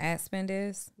return on your ad spend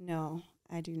is? No,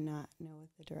 I do not know what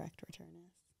the direct return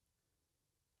is.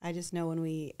 I just know when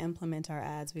we implement our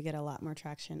ads, we get a lot more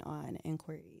traction on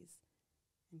inquiries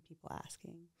and people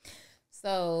asking.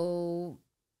 So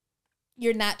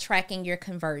you're not tracking your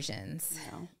conversions.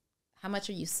 No. How much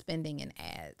are you spending in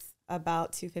ads?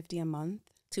 About $250 a month.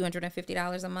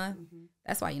 $250 a month?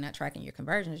 That's why you're not tracking your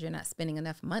conversions. You're not spending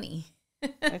enough money.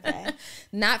 Okay.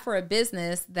 Not for a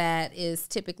business that is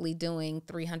typically doing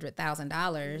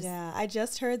 $300,000. Yeah, I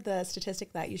just heard the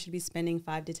statistic that you should be spending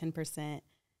 5 to 10%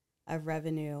 of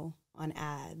revenue on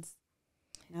ads.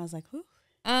 And I was like, whew.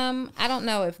 I don't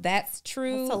know if that's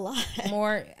true. That's a lot.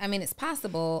 I mean, it's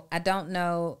possible. I don't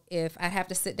know if I'd have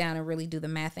to sit down and really do the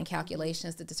math and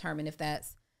calculations to determine if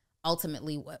that's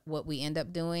ultimately what we end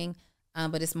up doing.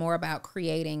 But it's more about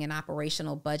creating an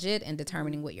operational budget and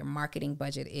determining what your marketing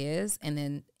budget is, and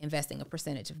then investing a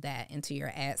percentage of that into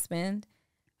your ad spend.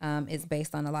 It's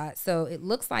based on a lot. So it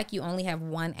looks like you only have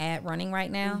one ad running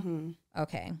right now.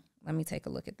 Okay. Let me take a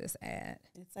look at this ad.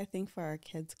 It's, I think, for our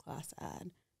kids class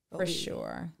ad. For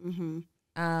sure.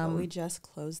 But we just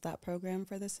closed that program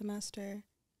for the semester.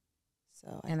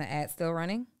 So and the ad's still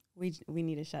running? We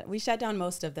need to we shut down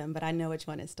most of them, but I know which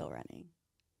one is still running.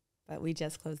 But we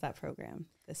just closed that program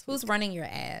this week. Who's running your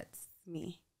ads?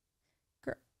 Me.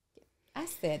 Girl. I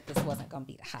said this wasn't going to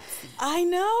be the hot seat. I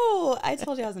know. I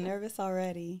told you I was nervous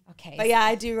already. Okay. But yeah,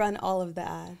 I do run all of the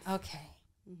ads. Okay.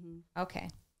 Okay.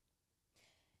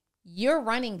 You're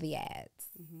running the ads.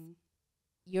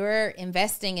 You're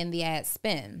investing in the ad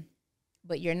spend,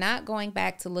 but you're not going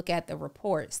back to look at the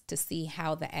reports to see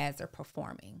how the ads are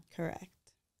performing. Correct.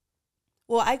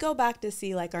 Well, I go back to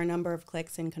see like our number of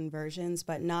clicks and conversions,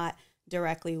 but not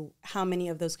directly how many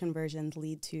of those conversions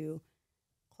lead to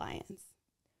clients.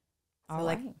 So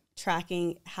like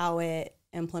tracking how it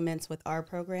implements with our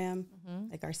program,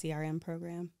 like our CRM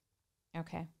program.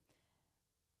 Okay.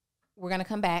 We're going to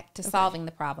come back to solving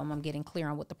the problem. I'm getting clear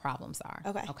on what the problems are.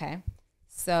 Okay.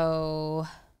 So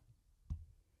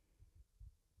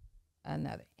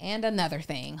another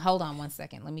thing. Hold on one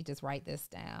second. Let me just write this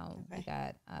down. We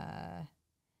got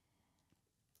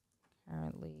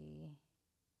currently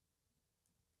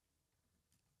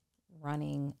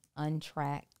running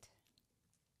untracked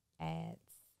ads.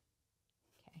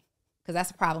 Okay. Because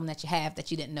that's a problem that you have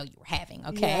that you didn't know you were having.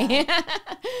 Okay. Yeah.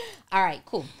 All right,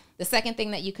 cool. The second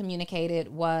thing that you communicated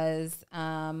was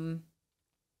better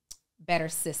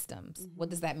systems. What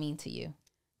does that mean to you?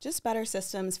 Just better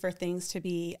systems for things to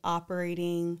be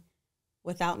operating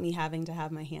without me having to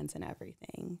have my hands in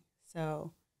everything.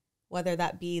 So whether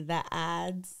that be the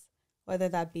ads, whether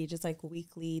that be just like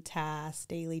weekly tasks,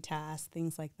 daily tasks,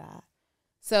 things like that.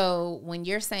 So when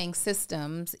you're saying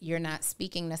systems, you're not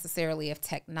speaking necessarily of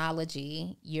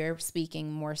technology. You're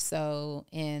speaking more so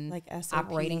in like SOP,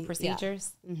 operating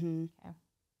procedures. Yeah. Okay.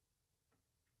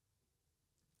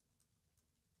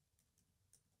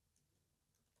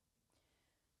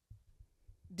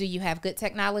 Do you have good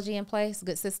technology in place,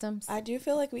 good systems? I do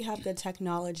feel like we have good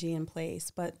technology in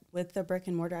place, but with the brick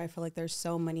and mortar, I feel like there's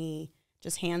so many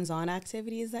just hands-on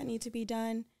activities that need to be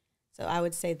done. So I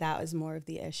would say that was more of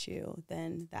the issue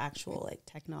than the actual like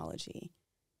technology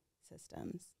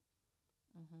systems.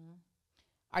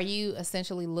 Are you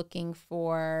essentially looking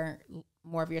for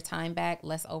more of your time back,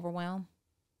 less overwhelm?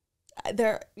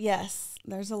 Yes,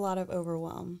 there's a lot of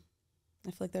overwhelm.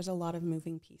 I feel like there's a lot of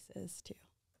moving pieces too.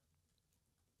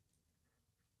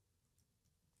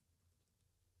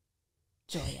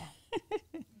 Joya.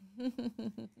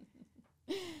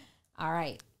 All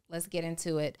right, let's get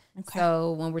into it. Okay.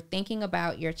 So when we're thinking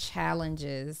about your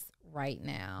challenges right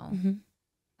now,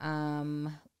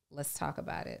 let's talk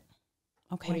about it.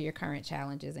 Okay. What are your current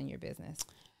challenges in your business?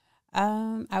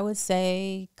 I would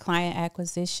say client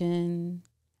acquisition,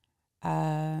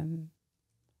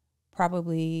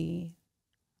 probably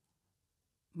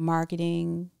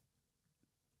marketing,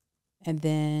 and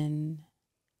then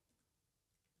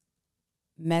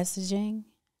messaging.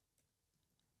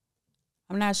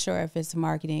 I'm not sure if it's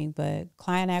marketing, but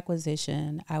client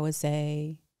acquisition, I would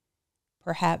say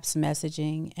perhaps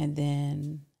messaging, and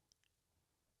then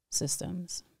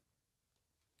systems.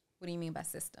 What do you mean by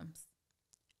systems?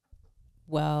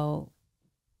 Well,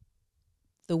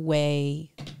 the way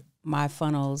my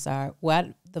funnels are,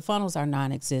 the funnels are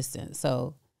non-existent.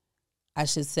 So I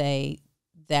should say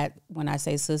that when I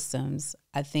say systems,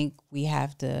 I think we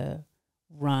have to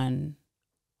run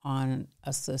on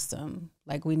a system.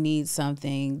 Like we need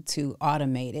something to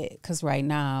automate it, because right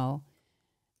now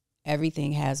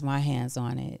everything has my hands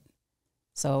on it.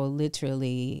 So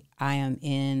literally I am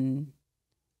in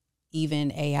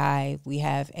even AI. We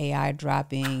have AI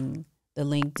dropping the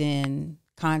LinkedIn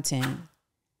content,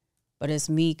 but it's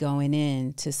me going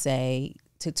in to say,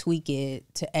 to tweak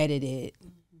it, to edit it,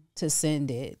 to send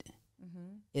it.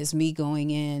 It's me going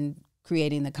in,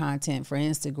 creating the content for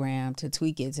Instagram, to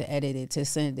tweak it, to edit it, to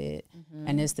send it.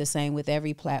 And it's the same with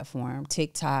every platform,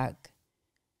 TikTok.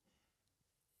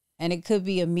 And it could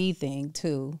be a me thing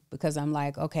too, because I'm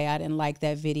like, okay, I didn't like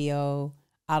that video.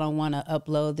 I don't want to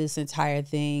upload this entire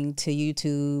thing to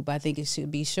YouTube. I think it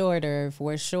should be shorter. If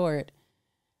we're short,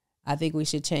 I think we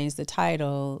should change the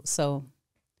title. So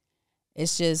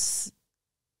it's just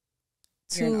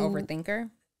You're an overthinker?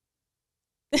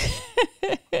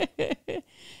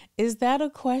 Is that a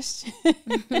question?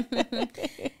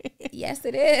 Yes,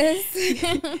 it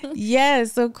is.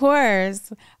 Yes, of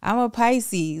course. I'm a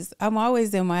Pisces. I'm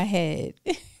always in my head.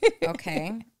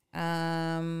 Okay.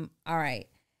 All right.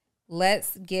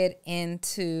 Let's get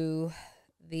into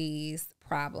these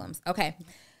problems. Okay.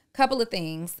 Couple of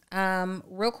things.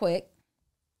 Real quick.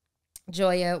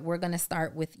 Joya, we're going to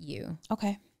start with you.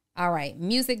 Okay. All right.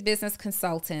 Music business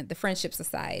consultant, the Friendship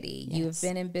Society. Yes. You've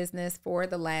been in business for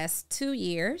the last 2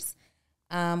 years.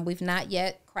 We've not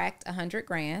yet cracked 100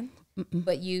 grand,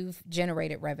 but you've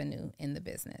generated revenue in the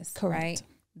business. Correct. Right?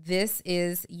 This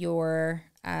is your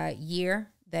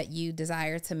year that you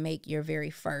desire to make your very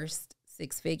first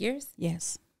 6 figures.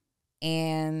 Yes.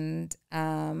 and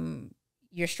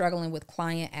you're struggling with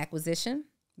client acquisition.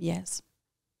 Yes.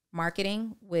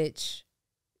 Marketing, which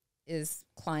is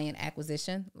client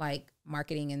acquisition, like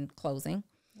marketing and closing.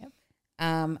 Yep.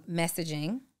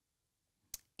 Messaging,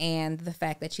 and the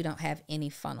fact that you don't have any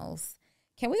funnels.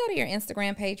 Can we go to your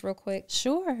Instagram page real quick?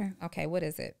 Sure. Okay, what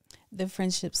is it? The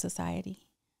Friendship Society.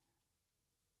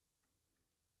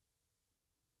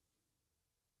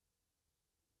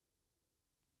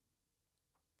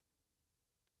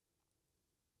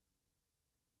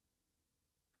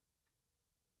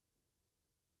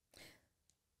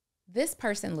 This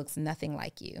person looks nothing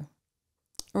like you.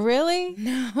 Really?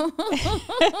 No.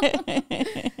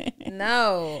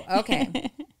 No. Okay.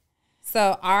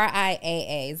 So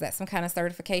RIAA, is that some kind of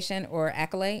certification or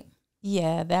accolade?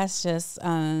 Yeah, that's just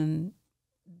telling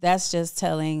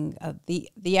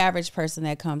the average person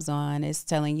that comes on is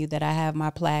telling you that I have my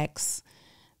plaques,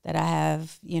 that I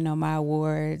have, my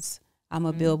awards. I'm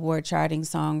a Billboard charting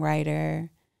songwriter.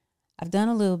 I've done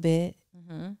a little bit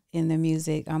in the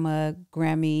music. I'm a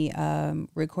Grammy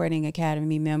Recording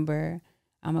Academy member.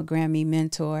 I'm a Grammy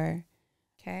mentor.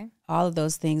 Okay. All of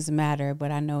those things matter,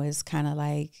 but I know it's kind of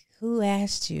like, who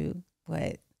asked you?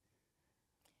 But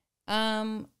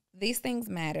these things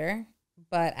matter,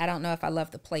 but I don't know if I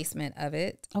love the placement of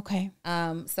it. Okay.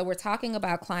 So we're talking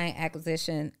about client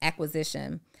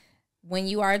acquisition. When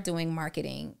you are doing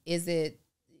marketing, you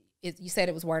said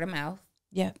it was word of mouth?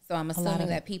 Yeah. So I'm assuming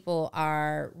that people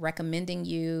are recommending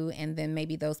you, and then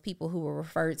maybe those people who were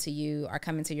referred to you are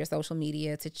coming to your social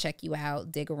media to check you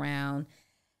out, dig around.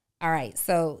 All right.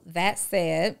 So that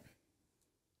said,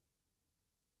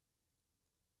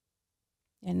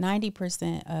 and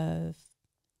 90% of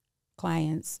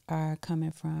clients are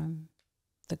coming from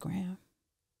the gram.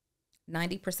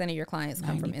 90% of your clients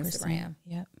come from Instagram.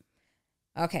 Yep.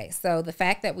 Okay, so the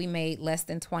fact that we made less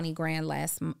than 20 grand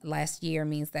last year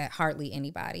means that hardly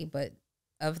anybody, but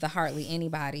of the hardly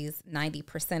anybody's,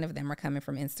 90% of them are coming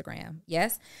from Instagram.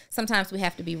 Yes, sometimes we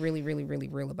have to be really, really, really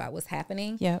real about what's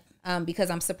happening. Yep. Because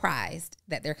I'm surprised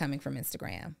that they're coming from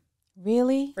Instagram.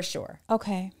 Really? For sure.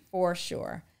 Okay. For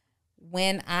sure.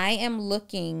 When I am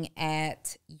looking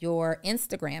at your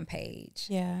Instagram page,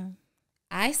 yeah,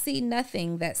 I see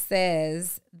nothing that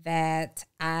says that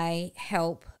I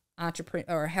help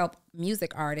help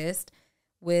music artists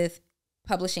with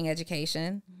publishing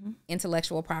education,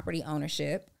 intellectual property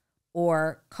ownership,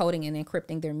 or coding and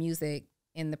encrypting their music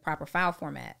in the proper file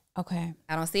format. Okay.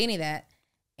 I don't see any of that.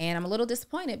 And I'm a little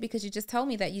disappointed because you just told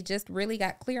me that you just really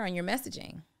got clear on your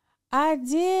messaging. I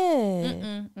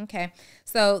did. Okay.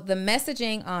 So the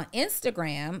messaging on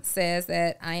Instagram says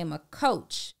that I am a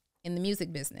coach in the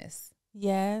music business.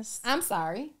 Yes. I'm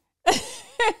sorry.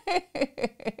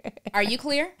 Are you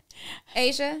clear,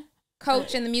 Asia?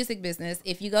 Coach in the music business.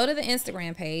 If you go to the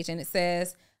Instagram page and it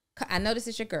says, I know this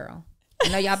is your girl. I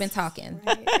know y'all been talking.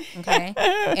 Right. Okay.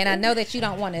 And I know that you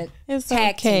don't want to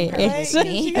tag team her with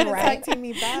me. You're gonna tag team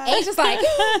me back. Asia's like,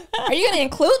 are you going to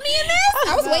include me in this?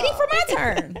 I was waiting for my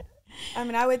turn. I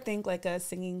mean, I would think like a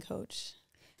singing coach.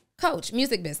 Coach,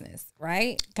 music business,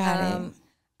 right? Got it.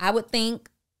 I would think,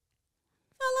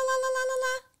 la, la, la, la, la, la,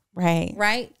 la. Right.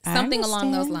 Right? Something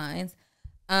along those lines.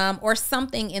 Or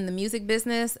something in the music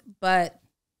business, but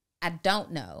I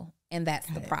don't know. And that's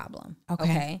the problem.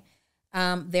 Okay.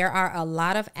 There are a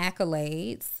lot of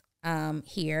accolades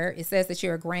here. It says that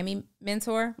you're a Grammy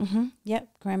mentor. Yep.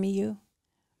 Grammy U.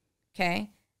 Okay.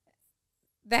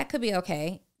 That could be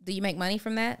okay. Do you make money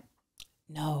from that?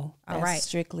 No. All right.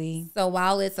 Strictly. So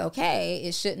while it's okay,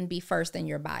 it shouldn't be first in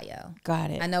your bio. Got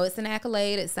it. I know it's an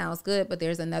accolade. It sounds good, but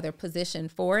there's another position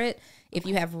for it if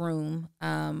you have room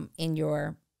in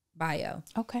your bio.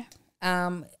 Okay.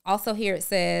 Also here it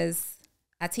says,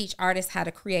 I teach artists how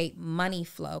to create money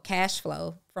flow, cash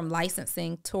flow from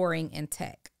licensing, touring, and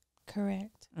tech.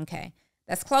 Correct. Okay.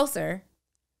 That's closer.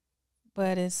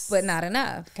 But not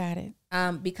enough. Got it.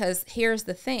 Because here's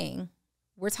the thing.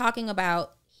 We're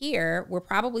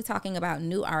probably talking about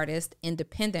new artists,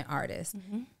 independent artists.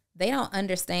 They don't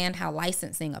understand how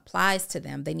licensing applies to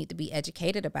them. They need to be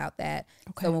educated about that.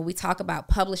 Okay. So when we talk about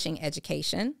publishing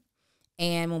education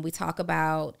and when we talk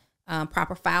about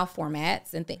proper file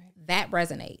formats and that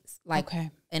resonates. Like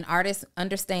an artist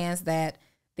understands that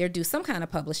they're due some kind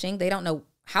of publishing. They don't know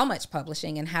how much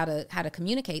publishing and how to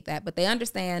communicate that, but they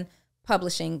understand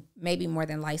publishing maybe more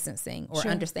than licensing or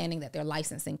understanding that they're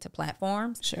licensing to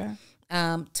platforms. Sure.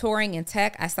 Touring and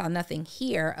tech, I saw nothing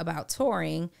here about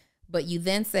touring, but you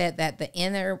then said that the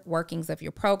inner workings of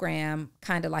your program,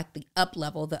 kind of like the up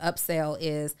level, the upsell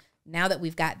is, now that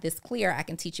we've got this clear, I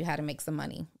can teach you how to make some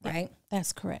money, right?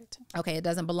 That's correct. Okay, it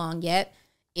doesn't belong yet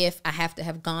if I have to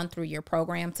have gone through your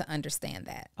program to understand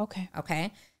that. Okay.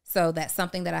 Okay. So that's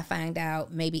something that I find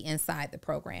out maybe inside the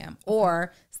program,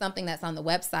 or something that's on the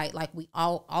website. Like, we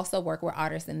all also work with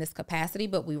artists in this capacity,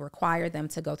 but we require them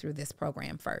to go through this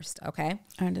program first. Okay.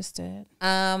 Understood.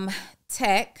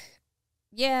 Tech.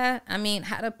 Yeah. I mean,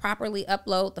 how to properly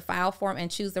upload the file form and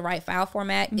choose the right file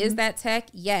format. Is that tech?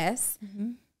 Yes.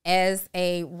 As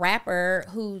a rapper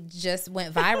who just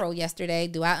went viral yesterday,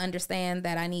 do I understand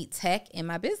that I need tech in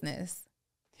my business?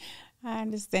 I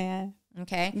understand.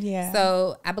 Okay. Yeah.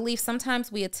 So I believe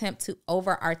sometimes we attempt to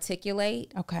over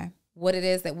articulate what it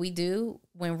is that we do,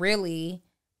 when really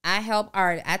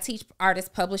I teach artists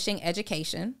publishing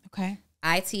education. Okay.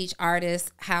 I teach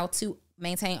artists how to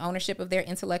maintain ownership of their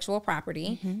intellectual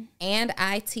property. And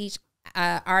I teach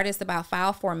artists about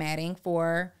file formatting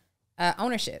for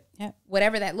ownership,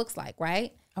 whatever that looks like.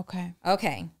 Right.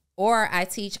 Okay. Or I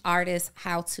teach artists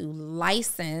how to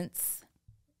license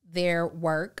their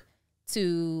work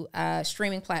to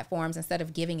streaming platforms instead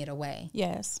of giving it away.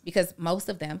 Yes. Because most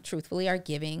of them, truthfully, are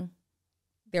giving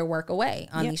their work away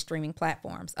on these streaming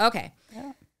platforms. Okay.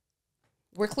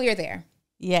 We're clear there.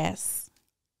 Yes.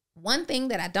 One thing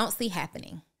that I don't see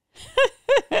happening.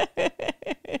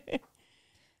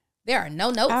 There are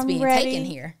no notes being taken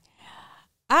here.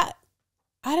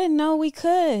 I didn't know we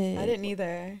could. I didn't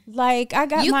either. Like, I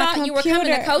got you my thought computer. You were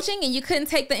coming to coaching and you couldn't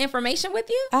take the information with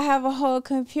you? I have a whole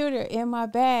computer in my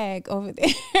bag over there.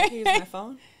 Can you use my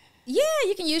phone? Yeah,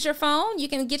 you can use your phone. You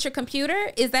can get your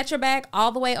computer. Is that your bag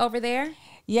all the way over there?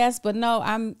 Yes, but no,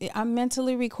 I'm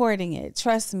mentally recording it.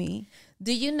 Trust me.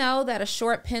 Do you know that a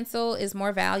short pencil is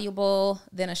more valuable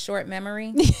than a short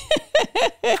memory?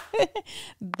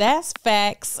 That's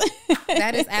facts.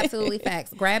 That is absolutely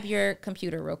facts. Grab your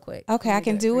computer real quick. Okay, I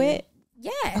can do it?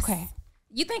 Yes. Okay.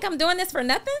 You think I'm doing this for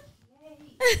nothing?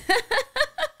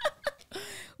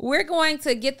 We're going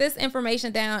to get this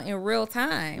information down in real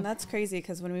time. And that's crazy,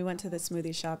 because when we went to the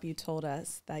smoothie shop, you told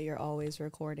us that you're always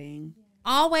recording.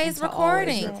 Always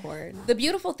recording. Always record. The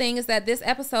beautiful thing is that this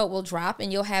episode will drop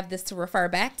and you'll have this to refer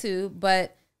back to,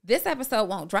 but this episode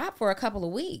won't drop for a couple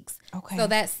of weeks. Okay. So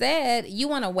that said, you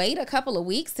want to wait a couple of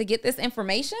weeks to get this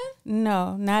information?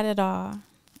 No, not at all.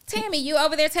 Tammy, you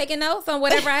over there taking notes on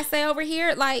whatever I say over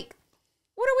here? Like,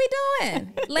 what are we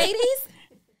doing, ladies?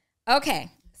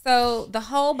 Okay. So the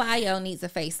whole bio needs a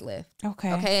facelift.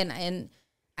 Okay. Okay. And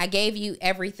I gave you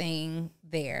everything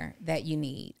there that you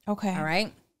need. Okay. All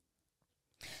right.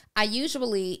 I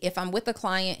usually, if I'm with a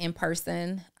client in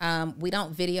person, we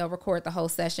don't video record the whole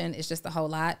session. It's just a whole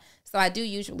lot. So I do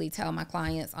usually tell my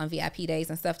clients on VIP days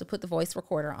and stuff to put the voice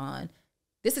recorder on.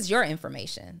 This is your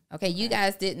information. Okay. You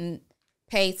guys didn't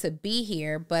pay to be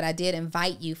here, but I did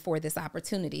invite you for this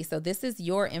opportunity. So this is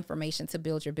your information to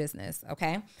build your business.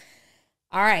 Okay.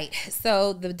 All right.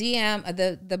 So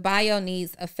the bio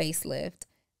needs a facelift.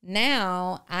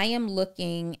 Now I am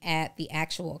looking at the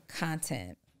actual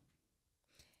content.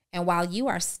 And while you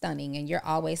are stunning and you're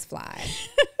always fly,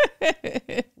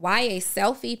 why a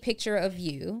selfie picture of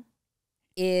you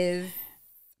is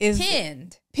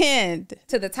pinned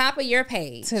to the top of your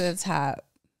page. To the top.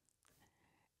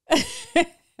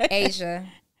 Asia.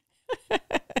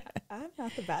 I'm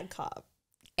not the bad cop.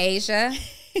 Asia.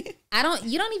 You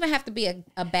don't even have to be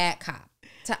a bad cop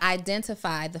to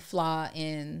identify the flaw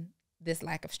in this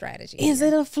lack of strategy. Is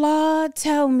it a flaw?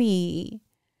 Tell me.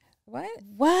 What?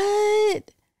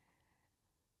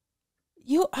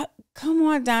 Come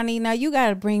on, Donni. Now you got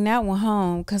to bring that one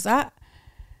home, because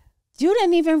you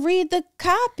didn't even read the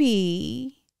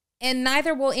copy. And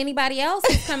neither will anybody else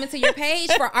who's coming to your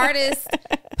page for artists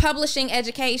publishing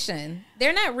education.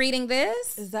 They're not reading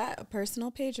this. Is that a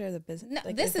personal page or the business?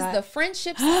 No, this is the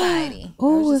Friendship Society.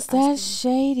 Oh, is that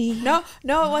shady? No,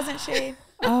 it wasn't shade.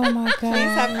 Oh my God. Please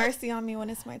have mercy on me when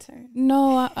it's my turn.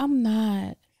 No, I'm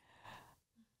not.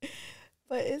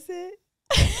 But is it?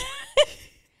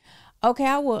 Okay,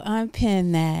 I will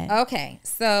unpin that. Okay,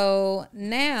 so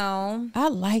now I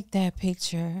like that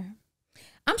picture.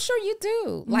 I'm sure you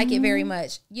do like it very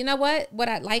much. You know what? What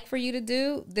I'd like for you to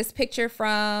do, this picture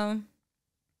from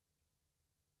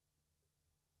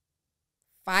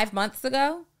 5 months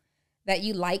ago that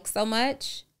you like so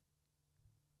much,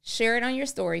 share it on your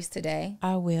stories today.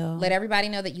 I will. Let everybody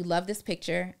know that you love this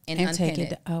picture and unpin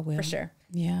it. I will. For sure.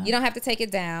 Yeah. You don't have to take it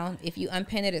down. If you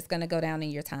unpin it, it's going to go down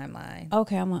in your timeline.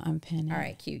 Okay, I'm going to unpin it. All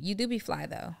right, cute. You do be fly,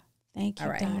 though. Thank you,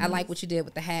 All right. Donni. I like what you did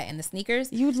with the hat and the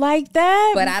sneakers. You like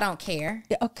that? But I don't care.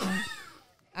 Okay.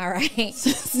 All right.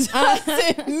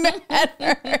 Doesn't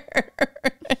matter.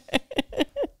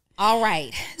 All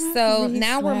right. So He's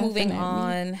now we're laughing moving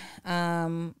at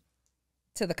on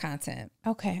to the content.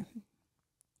 Okay.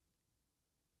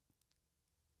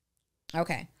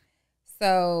 Okay.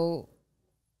 So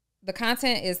the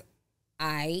content is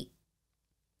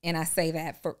and I say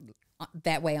that for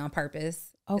that way on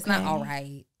purpose. Okay. It's not all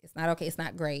right. It's not okay. It's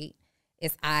not great.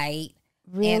 It's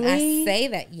Really? And I say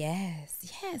that, yes,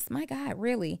 my God,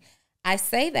 really. I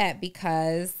say that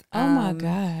because oh my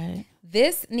God,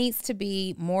 this needs to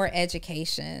be more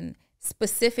education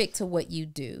specific to what you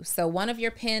do. So one of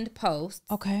your pinned posts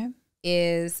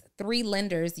is 3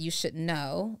 lenders you should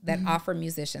know that offer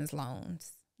musicians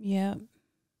loans. Yep.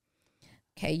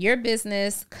 Okay, your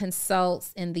business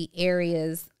consults in the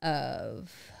areas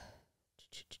of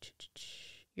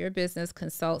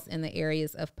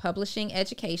publishing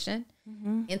education,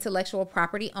 intellectual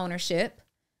property ownership,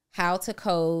 how to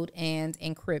code and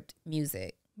encrypt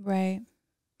music. Right.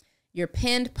 Your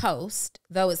pinned post,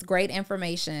 though it's great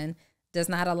information, does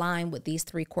not align with these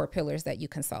 3 core pillars that you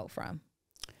consult from.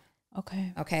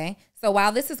 Okay. So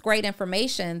while this is great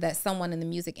information that someone in the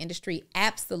music industry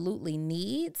absolutely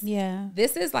needs,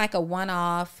 this is like a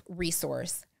one-off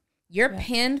resource. Your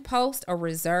pinned posts are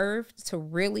reserved to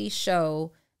really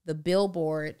show the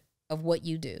billboard of what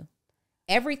you do.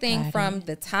 Everything from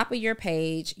the top of your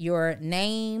page, your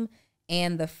name,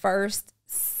 and the first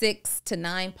 6 to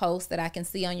 9 posts that I can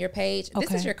see on your page.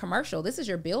 This is your commercial. This is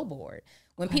your billboard.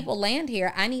 When people land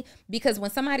here, because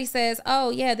when somebody says, oh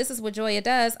yeah, this is what Joya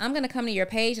does, I'm going to come to your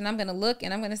page and I'm going to look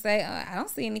and I'm going to say, I don't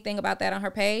see anything about that on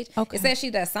her page. It says she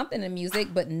does something in music,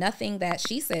 but nothing that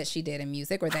she said she did in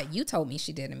music or that you told me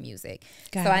she did in music.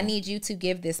 I need you to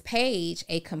give this page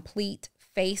a complete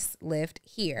facelift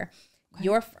here.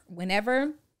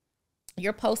 Whenever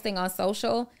you're posting on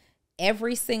social,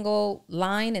 every single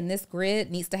line in this grid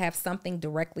needs to have something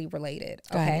directly related.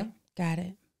 Got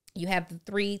it. You have the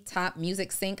 3 top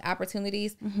music sync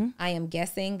opportunities. I am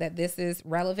guessing that this is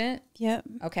relevant. Yep.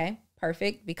 Okay,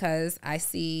 perfect, because I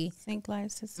see sync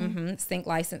licensing. Sync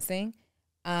licensing.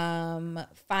 5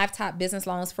 top business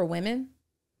loans for women.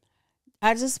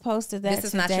 I just posted that. This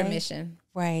is not your mission.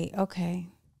 Right.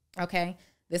 Okay.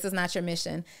 This is not your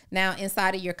mission. Now,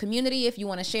 inside of your community, if you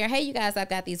want to share, hey, you guys, I've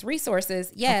got these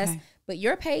resources. Yes, but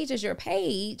your page is your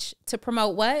page to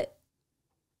promote what?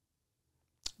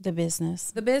 The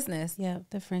business. Yeah,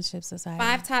 the Friendship Society.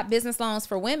 5 top business loans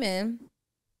for women.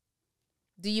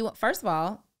 First of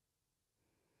all,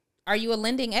 are you a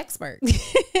lending expert?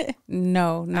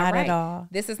 No, not at all.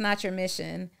 This is not your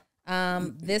mission.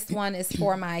 This one is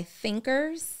for my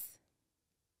thinkers.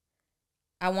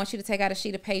 I want you to take out a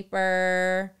sheet of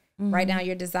paper, write down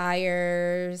your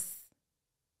desires.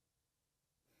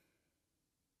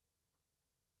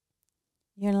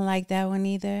 You don't like that one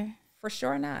either? For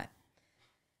sure not.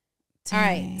 Dang. All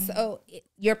right. So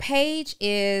your page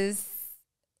is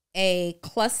a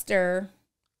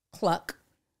cluck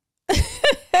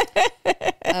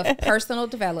of personal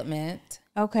development.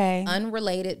 Okay.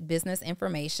 Unrelated business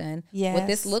information. Yes. What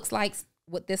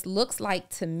this looks like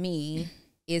to me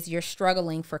is you're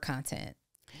struggling for content.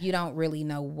 You don't really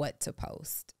know what to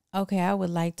post. Okay. I would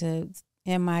like to,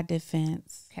 in my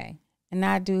defense. Okay. And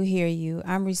I do hear you.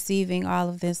 I'm receiving all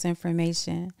of this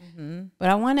information. But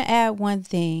I want to add one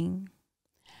thing.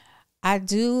 I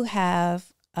do have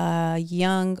a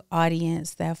young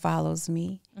audience that follows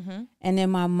me. And in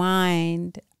my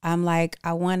mind, I'm like,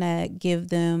 I want to give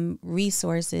them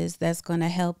resources that's going to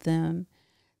help them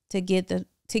to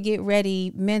get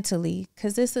ready mentally,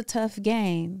 because it's a tough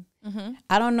game.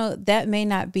 I don't know. That may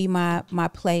not be my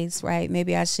place, right?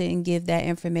 Maybe I shouldn't give that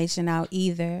information out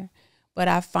either. But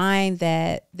I find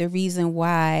that the reason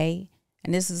why,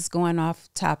 and this is going off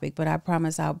topic, but I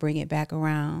promise I'll bring it back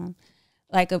around.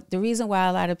 The reason why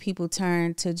a lot of people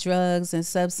turn to drugs and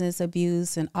substance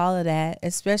abuse and all of that,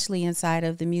 especially inside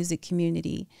of the music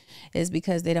community, is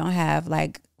because they don't have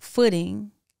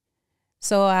footing.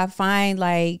 So I find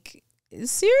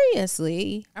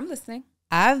seriously, I'm listening.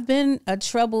 I've been a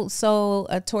troubled soul,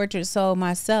 a tortured soul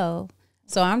myself.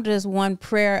 So I'm just one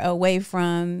prayer away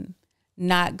from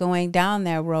not going down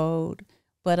that road.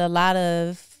 But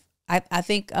I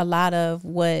think a lot of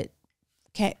what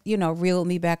reeled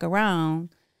me back around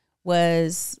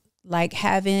was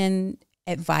having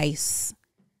advice.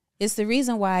 It's the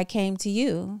reason why I came to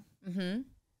you,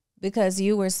 because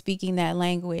you were speaking that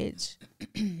language.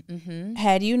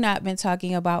 Had you not been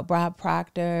talking about Bob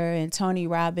Proctor and Tony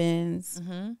Robbins,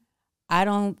 I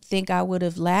don't think I would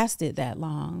have lasted that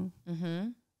long.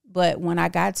 But when I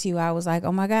got to you, I was like,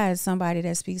 oh my God, it's somebody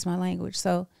that speaks my language.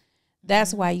 So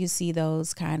that's why you see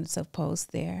those kinds of posts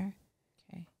there.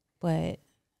 Okay. But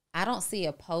I don't see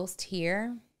a post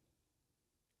here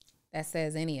that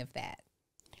says any of that.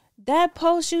 That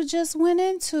post you just went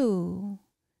into,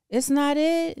 it's not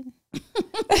it.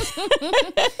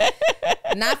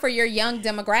 Not for your young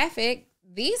demographic.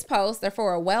 These posts are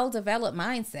for a well-developed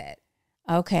mindset.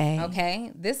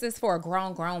 Okay. This is for a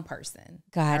grown person.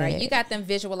 Got it. You got them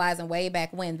visualizing way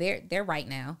back when. They're right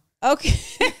now. Okay.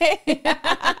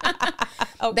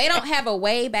 They don't have a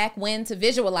way back when to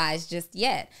visualize just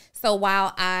yet. So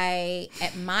while I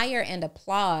admire and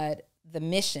applaud the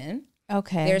mission,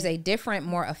 there's a different,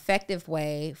 more effective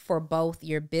way for both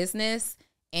your business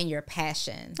and your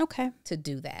passion to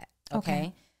do that.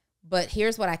 Okay. But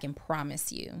here's what I can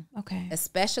promise you.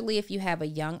 Especially if you have a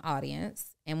young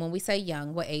audience. And when we say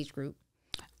young, what age group?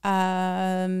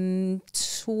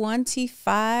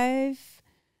 25.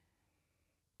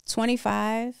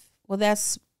 Well,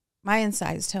 that's my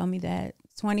insights tell me that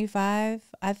 25.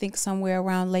 I think somewhere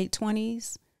around late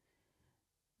 20s.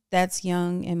 That's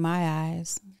young in my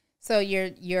eyes. So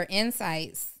your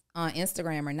insights on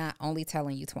Instagram are not only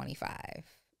telling you 25,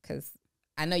 because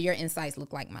I know your insights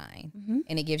look like mine,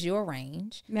 and it gives you a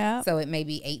range. Yeah. So it may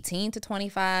be 18 to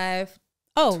 25,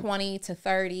 20 to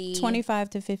 30, 25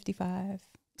 to 55,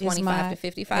 25 to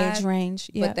 55 age range.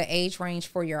 Yeah. But the age range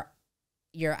for your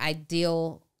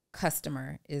ideal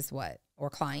customer is what,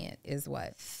 or client is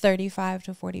what? 35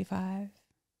 to 45.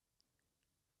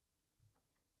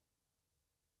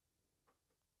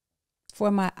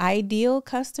 For my ideal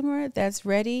customer that's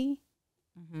ready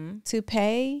to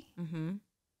pay.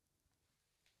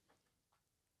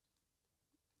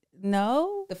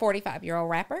 No. The 45-year-old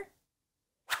rapper?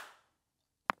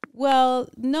 Well,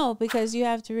 no, because you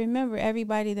have to remember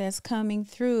everybody that's coming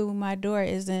through my door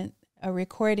isn't a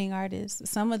recording artist.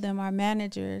 Some of them are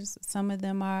managers. Some of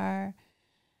them are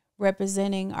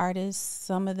representing artists.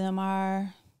 Some of them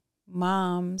are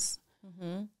moms.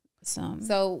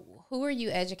 So who are you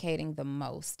educating the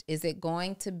most? Is it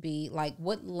going to be like,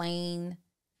 what lane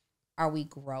are we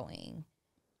growing?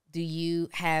 Do you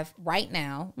have right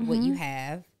now what you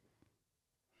have?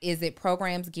 Is it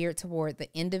programs geared toward the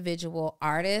individual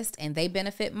artist and they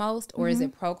benefit most? Or is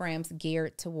it programs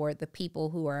geared toward the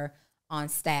people who are on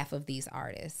staff of these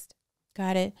artists?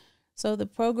 Got it. So the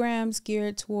programs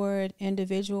geared toward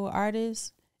individual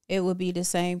artists, it would be the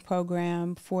same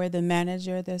program for the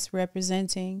manager that's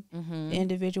representing the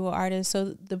individual artist. So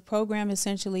the program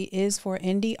essentially is for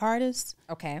indie artists.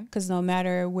 Okay. Because no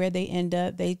matter where they end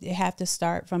up, they have to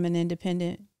start from an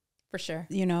independent, for sure,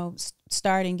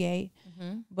 starting gate.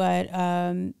 But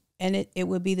and it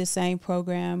would be the same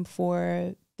program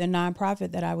for the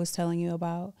nonprofit that I was telling you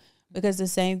about, because the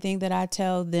same thing that I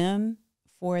tell them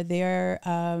for their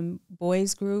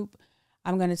boys group,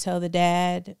 I'm going to tell the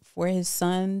dad for his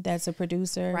son that's a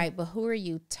producer. Right, but who are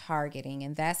you targeting?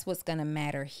 And that's what's going to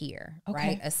matter here,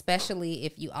 right? Especially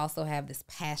if you also have this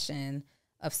passion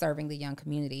of serving the young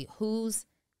community. Who's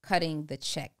cutting the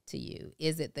check to you?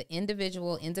 Is it the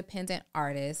individual independent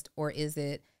artist, or is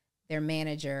it their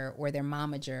manager or their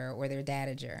momager or their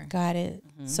dadager? Got it.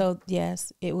 So,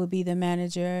 yes, it would be the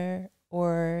manager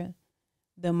or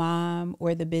the mom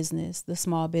or the business, the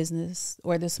small business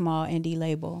or the small indie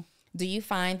label. Do you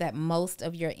find that most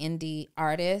of your indie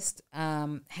artists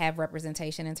have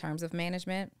representation in terms of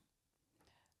management?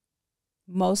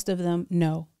 Most of them,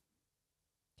 no.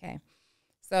 Okay.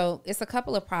 So it's a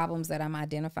couple of problems that I'm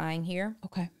identifying here.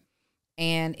 Okay.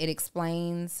 And it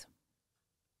explains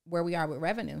where we are with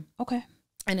revenue. Okay.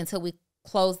 And until we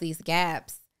close these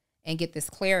gaps and get this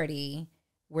clarity,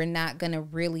 we're not going to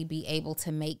really be able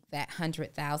to make that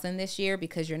 100,000 this year,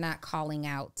 because you're not calling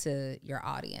out to your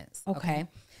audience. Okay.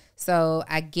 So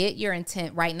I get your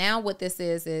intent. Right now, what this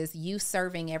is you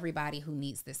serving everybody who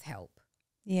needs this help.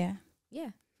 Yeah. Yeah,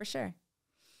 for sure.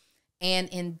 And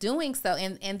in doing so,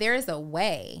 and there is a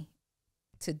way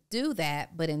to do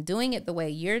that, but in doing it the way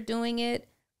you're doing it,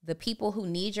 the people who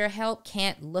need your help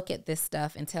can't look at this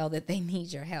stuff and tell that they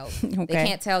need your help. They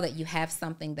can't tell that you have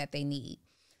something that they need.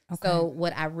 So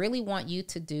what I really want you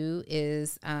to do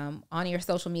is on your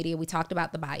social media, we talked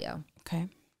about the bio. Okay.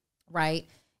 Right.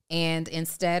 And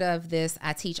instead of this,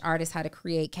 I teach artists how to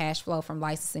create cash flow from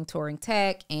licensing, touring,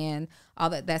 tech, and all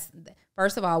that. That's,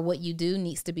 first of all, what you do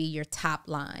needs to be your top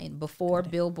line. Before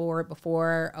Billboard,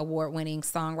 before award-winning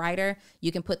songwriter,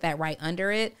 you can put that right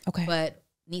under it. Okay. But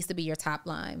needs to be your top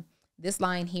line. This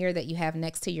line here that you have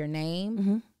next to your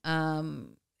name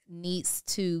needs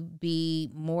to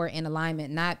be more in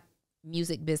alignment, not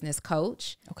music business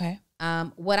coach. Okay.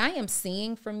 What I am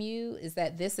seeing from you is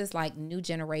that this is like new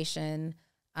generation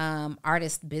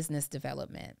artist business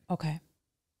development. Okay.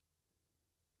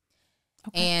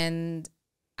 And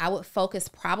I would focus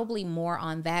probably more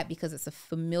on that because it's a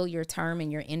familiar term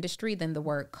in your industry than the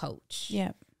word coach.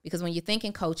 Yeah. Because when you're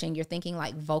thinking coaching, you're thinking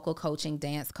like vocal coaching,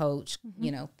 dance coach,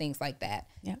 you know, things like that.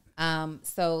 Yeah.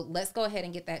 So let's go ahead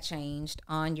and get that changed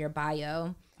on your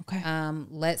bio. Okay.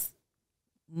 Let's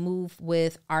move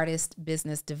with artist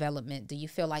business development. Do you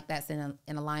feel like that's in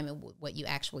alignment with what you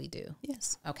actually do?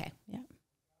 Yes. Okay. Yeah.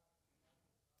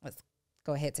 Let's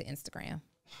go ahead to Instagram.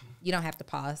 You don't have to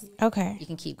pause. Okay. You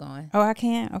can keep going. Oh, I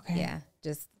can? Okay. Yeah.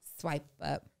 Just swipe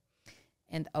up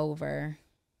and over.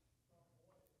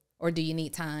 Or do you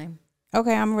need time?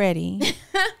 Okay, I'm ready.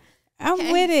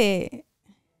 I'm with it.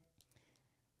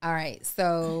 All right.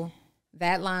 So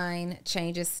that line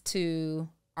changes to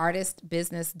artist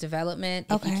business development.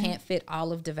 If you can't fit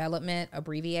all of development,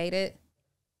 abbreviate it.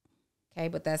 Okay.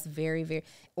 But that's very, very,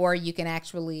 or you can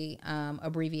actually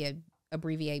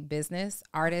abbreviate business,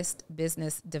 artist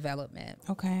business development.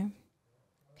 Okay.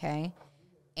 Okay.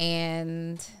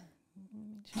 And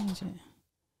change it.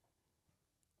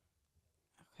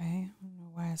 Okay. I don't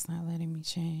know why it's not letting me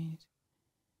change.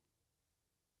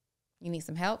 you need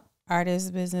some help?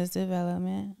 Artist business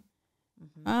development.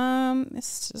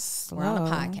 It's just slow. We're on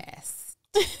a podcast.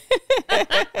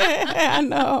 I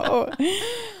know.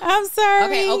 I'm sorry.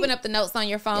 Okay, open up the notes on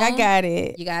your phone. I got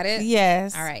it. You got it?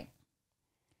 Yes. All right.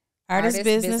 Artist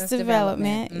business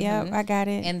development. Yep, I got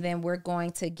it. And then we're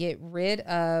going to get rid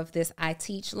of this I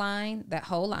teach line, that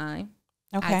whole line.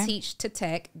 Okay. I teach to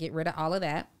tech. Get rid of all of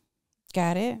that.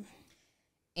 Got it.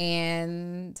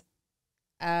 And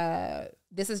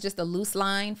this is just a loose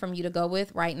line from you to go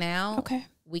with right now. Okay.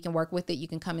 We can work with it. You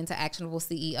can come into Actionable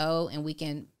CEO and we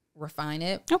can refine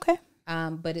it. Okay.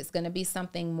 But it's going to be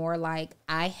something more like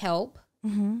I help.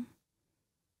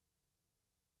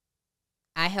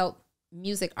 I help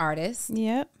music artists.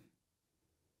 Yep.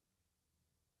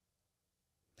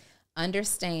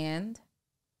 Understand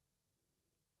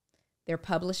their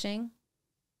publishing,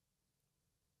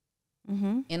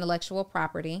 intellectual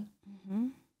property,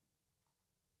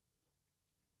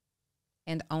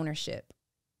 and ownership.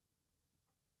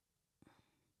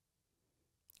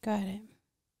 Got it.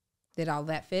 Did all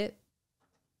that fit?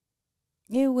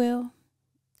 It will.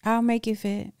 I'll make it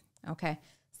fit. Okay.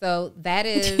 So that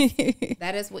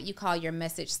is what you call your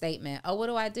message statement. Oh,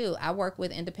 what do? I work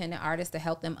with independent artists to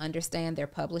help them understand their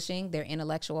publishing, their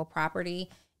intellectual property,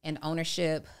 and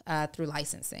ownership through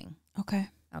licensing. Okay.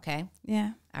 Okay.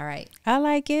 Yeah. All right. I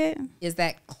like it. Is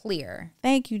that clear?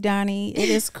 Thank you, Donni. It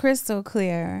is crystal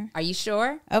clear. Are you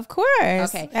sure? Of course.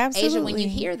 Okay. Absolutely. Asia, when you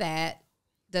hear that,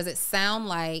 does it sound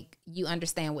like you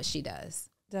understand what she does?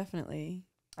 Definitely.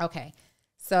 Okay.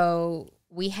 So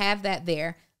we have that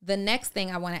there. The next thing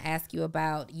I want to ask you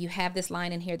about, you have this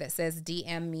line in here that says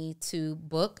DM me to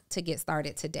book to get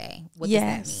started today. What does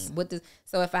that mean?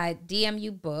 So if I DM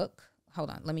you book, hold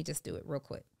on, let me just do it real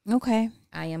quick. Okay.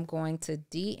 I am going to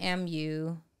DM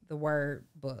you the word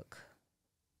book.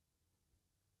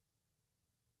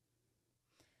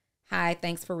 Hi,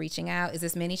 thanks for reaching out. Is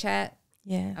this mini chat?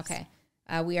 Yes. Okay.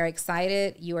 We are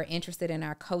excited you are interested in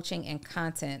our coaching and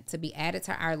content. To be added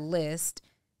to our list,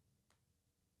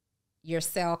 your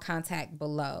cell contact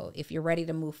below. If you're ready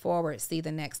to move forward, see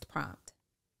the next prompt.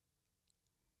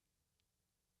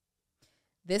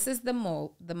 This is the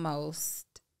most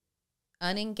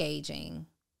unengaging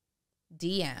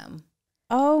DM.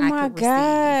 Oh my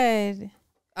God.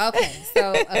 Okay,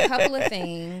 so a couple of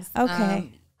things.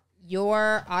 Okay.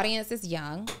 Your audience is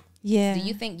young. Yeah. Do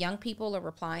you think young people are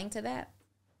replying to that?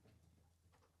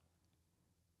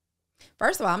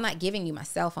 First of all, I'm not giving you my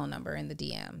cell phone number in the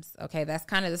DMs. Okay, that's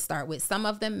kind of the start with. Some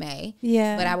of them may,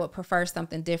 yeah, but I would prefer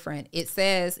something different. It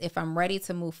says, if I'm ready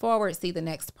to move forward, see the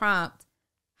next prompt.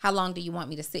 How long do you want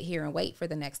me to sit here and wait for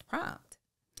the next prompt?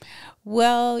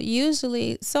 Well,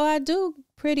 usually, so I do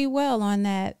pretty well on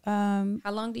that.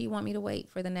 How long do you want me to wait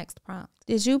for the next prompt?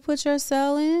 Did you put your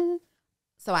cell in?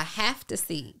 So I have to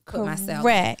put my cell in.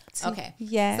 Correct. Okay.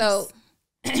 Yes. So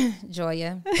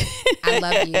Joya, I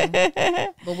love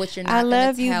you. But what you're not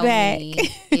going to tell me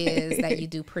is that you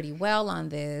do pretty well on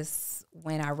this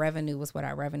when our revenue was what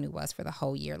our revenue was for the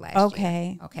whole year last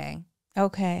year. Okay.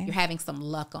 Okay. You're having some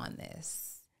luck on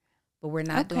this, but we're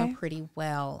not doing pretty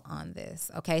well on this.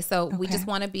 Okay. So we just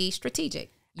want to be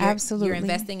strategic. Absolutely. You're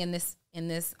investing in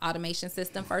this automation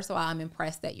system. First of all, I'm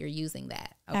impressed that you're using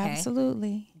that. Okay.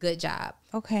 Absolutely. Good job.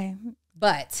 Okay.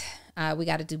 But we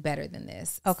got to do better than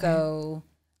this. Okay. So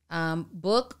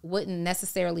book wouldn't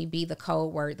necessarily be the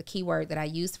code word, the keyword that I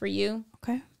use for you.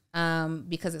 Okay.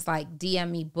 Because it's like DM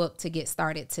me book to get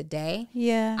started today.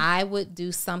 Yeah. I would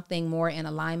do something more in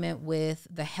alignment with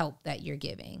the help that you're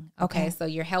giving. Okay. So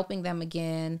you're helping them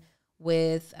again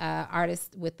with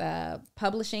artists, with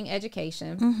publishing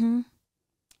education,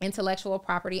 intellectual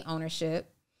property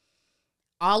ownership,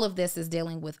 all of this is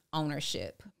dealing with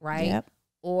ownership, right? Yep.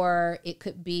 Or it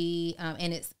could be,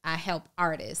 and I help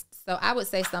artists. So I would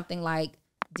say something like,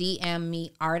 DM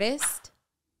me artist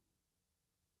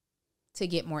to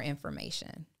get more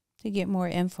information. To get more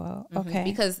info. Okay.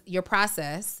 Because your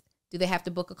process, do they have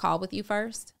to book a call with you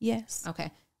first? Yes.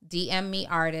 Okay. DM me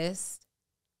artist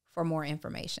for more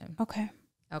information. Okay.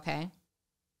 Okay.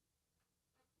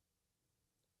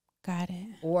 Got it.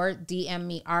 Or DM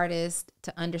me artist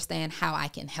to understand how I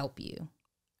can help you.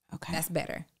 Okay. That's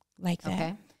better. Like that.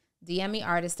 Okay. DM me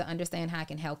artist to understand how I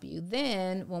can help you.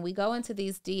 Then when we go into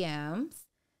these DMs,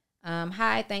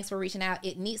 hi, thanks for reaching out.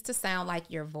 It needs to sound like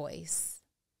your voice.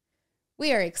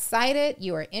 We are excited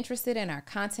you are interested in our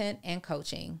content and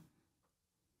coaching.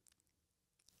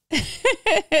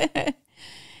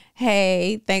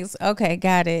 Hey, thanks. Okay,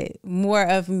 got it. More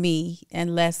of me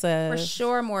and less of... For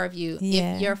sure, more of you.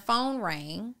 Yeah. If your phone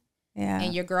rang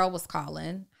and your girl was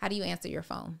calling, how do you answer your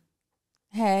phone?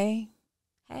 Hey.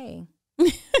 Hey.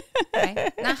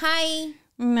 Okay. Now, hi.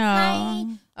 No. Hi.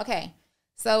 Okay.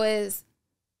 So is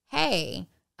hey.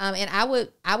 And I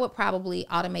would probably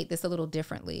automate this a little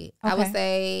differently. Okay. I would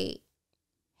say,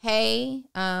 hey,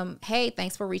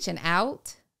 thanks for reaching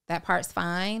out. That part's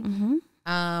fine.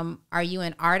 Mm-hmm. Are you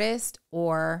an artist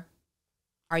or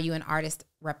are you an artist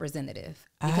representative?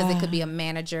 Because it could be a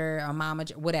manager, a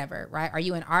momager, whatever, right? Are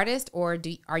you an artist or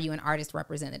are you an artist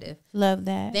representative? Love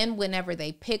that. Then whenever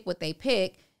they pick what they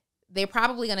pick, they're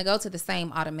probably going to go to the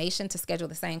same automation to schedule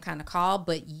the same kind of call,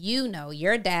 but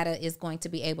your data is going to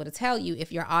be able to tell you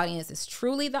if your audience is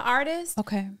truly the artist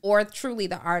or truly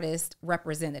the artist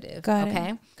representative. Got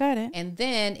it. And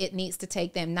then it needs to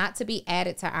take them not to be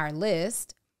added to our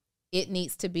list. It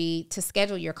needs to be to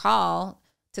schedule your call,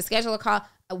 to schedule a call.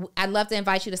 I'd love to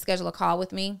invite you to schedule a call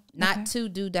with me, not to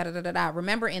do da-da-da-da-da.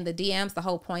 Remember, in the DMs, the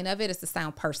whole point of it is to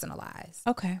sound personalized.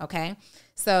 Okay.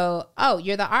 So,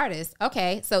 you're the artist.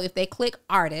 Okay. So if they click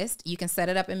artist, you can set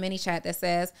it up in ManyChat that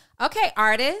says, okay,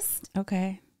 artist.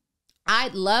 Okay.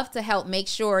 I'd love to help make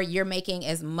sure you're making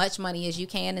as much money as you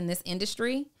can in this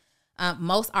industry.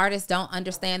 Most artists don't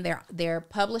understand their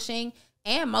publishing,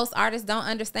 and most artists don't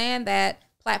understand that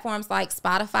platforms like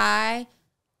Spotify,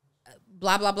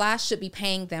 blah, blah, blah, should be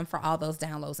paying them for all those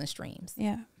downloads and streams.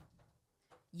 Yeah.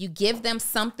 You give them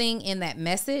something in that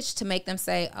message to make them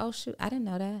say, oh, shoot, I didn't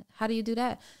know that. How do you do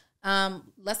that?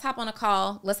 Let's hop on a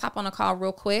call. Let's hop on a call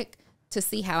real quick to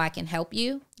see how I can help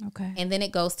you. Okay. And then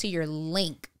it goes to your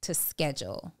link to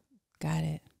schedule. Got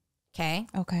it. Okay.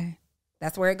 Okay.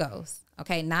 That's where it goes.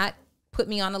 Okay. Not put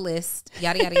me on a list,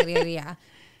 yada, yada, yada, yada, yada.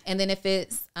 And then if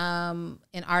it's an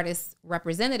artist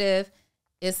representative,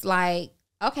 it's like,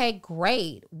 okay,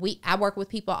 great. I work with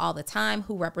people all the time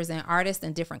who represent artists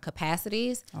in different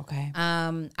capacities. Okay.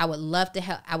 I would love to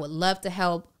help. I would love to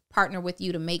help partner with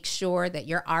you to make sure that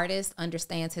your artist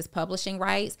understands his publishing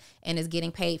rights and is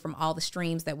getting paid from all the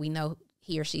streams that we know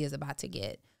he or she is about to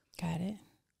get. Got it.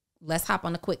 Let's hop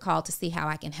on a quick call to see how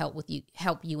I can help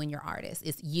you and your artist.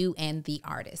 It's you and the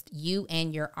artist, you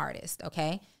and your artist.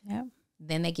 Okay. Yep.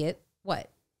 Then they get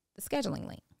what? The scheduling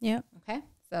link. Yep. Okay.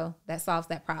 So that solves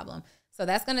that problem. So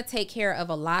that's going to take care of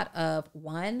a lot of,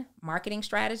 one, marketing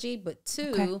strategy, but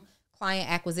two, client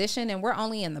acquisition. And we're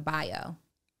only in the bio.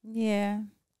 Yeah.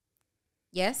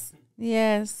 Yes?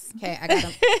 Yes. Okay, I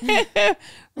got them.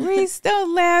 Reese,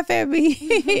 don't laugh at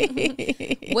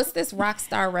me. What's this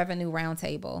Rockstar Revenue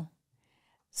Roundtable?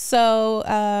 So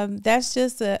that's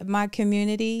just my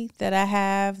community that I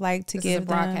have, like to give them. This is a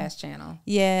broadcast channel.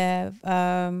 Yeah,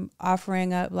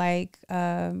 offering up like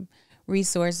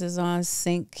resources on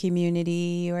sync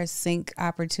community or sync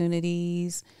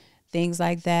opportunities, things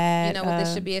like that. You know what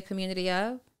this should be a community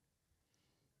of?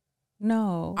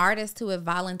 No. Artists who have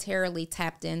voluntarily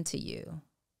tapped into you.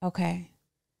 Okay.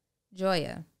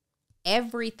 Joya,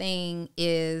 everything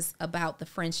is about the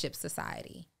Friendship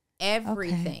Society.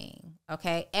 Everything.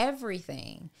 Okay?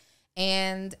 Everything.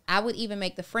 And I would even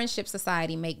make the Friendship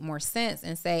Society make more sense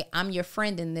and say, I'm your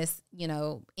friend in this,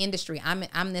 industry.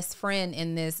 I'm this friend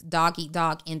in this dog eat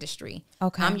dog industry.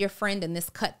 Okay. I'm your friend in this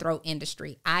cutthroat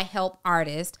industry. I help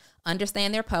artists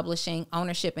understand their publishing,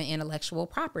 ownership, and intellectual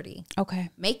property. Okay.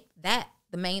 Make that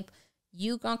the main.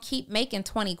 You gonna keep making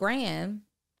 20 grand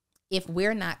if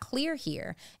we're not clear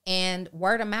here. And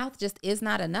word of mouth just is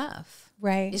not enough.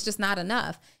 Right. It's just not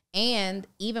enough. And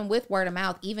even with word of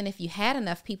mouth, even if you had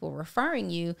enough people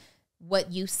referring you, what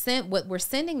we're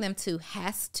sending them to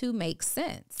has to make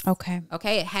sense. Okay.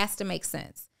 Okay. It has to make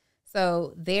sense.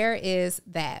 So there is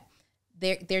that.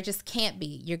 There just can't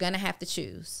be. You're going to have to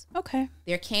choose. Okay.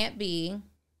 There can't be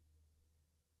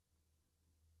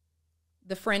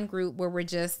the friend group where we're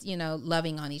just, you know,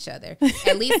 loving on each other.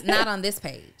 At least not on this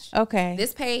page. Okay.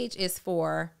 This page is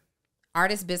for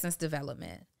artist business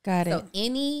development. Got it. So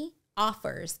any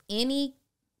offers, any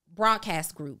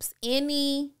broadcast groups,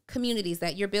 any communities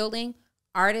that you're building,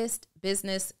 artist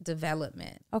business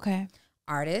development. Okay.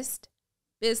 Artist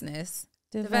business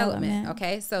development.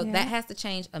 Okay. So that has to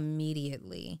change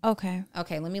immediately. Okay.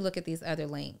 Okay. Let me look at these other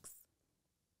links.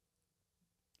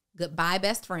 Goodbye,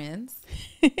 best friends.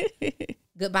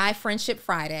 Goodbye, Friendship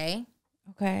Friday.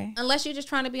 Okay. Unless you're just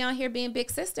trying to be on here being big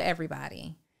sis to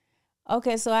everybody.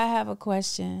 Okay. So I have a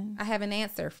question. I have an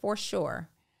answer for sure.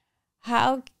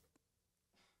 Tell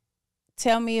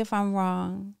me if I'm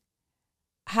wrong.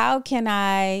 How can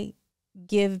I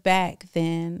give back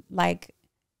then? Like,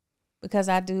 because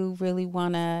I do really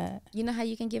want to. You know how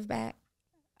you can give back?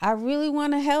 I really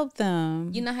want to help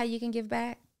them. You know how you can give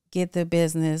back? Get the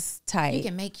business tight. You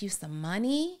can make you some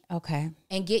money. Okay.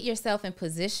 And get yourself in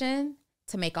position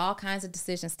to make all kinds of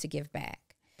decisions to give back.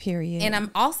 Period. And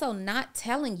I'm also not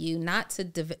telling you not to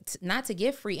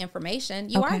give free information.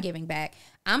 You are giving back.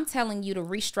 I'm telling you to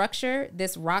restructure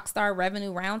this Rockstar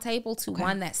Revenue Roundtable to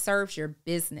one that serves your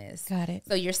business. Got it.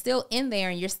 So you're still in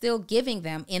there and you're still giving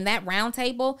them in that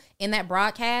roundtable, in that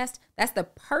broadcast. That's the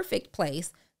perfect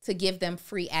place to give them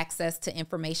free access to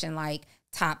information like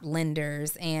top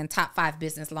lenders and top 5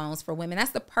 business loans for women. That's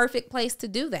the perfect place to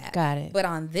do that. Got it. But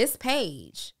on this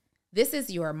page, this is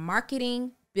your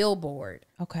marketing billboard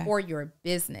for your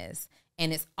business.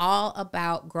 And it's all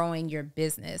about growing your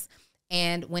business.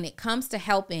 And when it comes to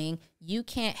helping, you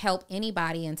can't help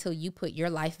anybody until you put your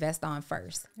life vest on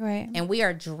first. Right. And we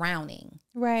are drowning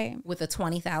with a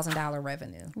 $20,000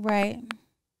 revenue. Right.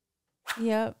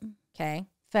 Yep. Okay.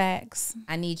 Facts.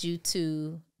 I need you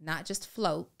to not just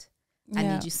float. I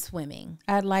need you swimming.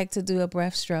 I'd like to do a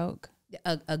breaststroke.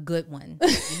 A good one.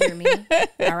 You hear me?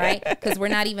 All right? Because we're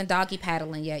not even doggy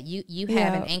paddling yet. You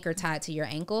have an anchor tied to your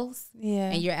ankles.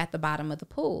 Yeah. And you're at the bottom of the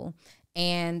pool.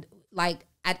 And like,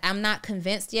 I'm not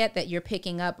convinced yet that you're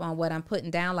picking up on what I'm putting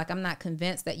down. Like, I'm not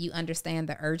convinced that you understand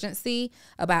the urgency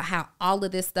about how all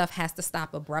of this stuff has to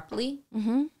stop abruptly.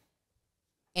 Mm-hmm.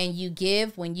 And you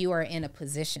give when you are in a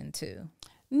position to.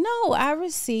 No, I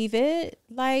receive it.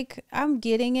 Like, I'm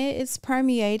getting it. It's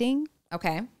permeating.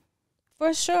 Okay.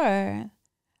 For sure.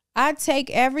 I take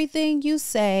everything you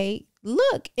say.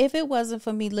 Look, if it wasn't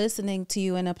for me listening to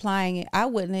you and applying it, I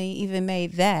wouldn't have even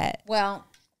made that. Well,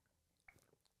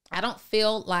 I don't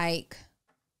feel like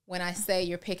when I say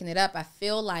you're picking it up, I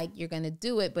feel like you're going to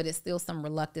do it, but it's still some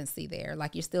reluctancy there.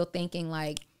 Like, you're still thinking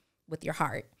like with your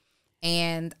heart.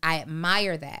 And I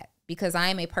admire that because I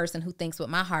am a person who thinks with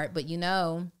my heart. But, you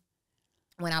know,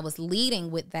 when I was leading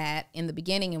with that in the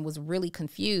beginning and was really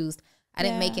confused, I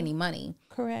didn't make any money.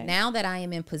 Correct. Now that I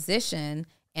am in position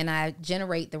and I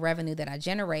generate the revenue that I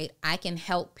generate, I can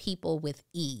help people with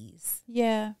ease.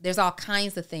 Yeah. There's all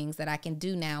kinds of things that I can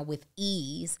do now with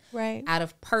ease. Right. Out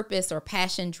of purpose or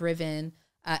passion-driven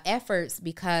efforts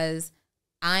because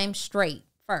I'm straight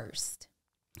first.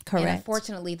 Correct. And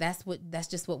unfortunately, that's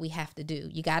just what we have to do.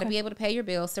 You got to be able to pay your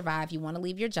bills, survive. You want to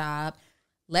leave your job.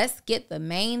 Let's get the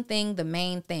main thing, the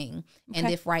main thing. And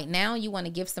if right now you want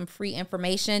to give some free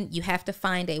information, you have to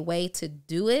find a way to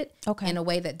do it in a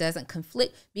way that doesn't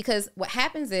conflict. Because what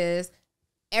happens is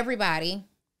everybody,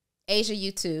 Asia,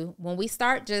 you too, when we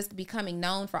start just becoming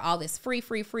known for all this free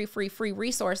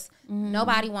resource,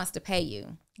 nobody wants to pay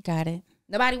you. Got it.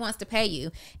 Nobody wants to pay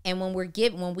you. And when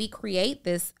we create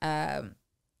this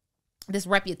this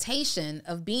reputation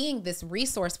of being this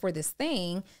resource for this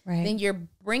thing, then you're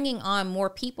bringing on more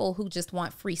people who just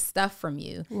want free stuff from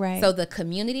you. Right. So the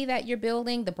community that you're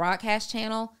building, the broadcast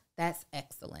channel, that's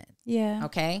excellent. Yeah.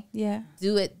 Okay. Yeah.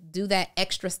 Do that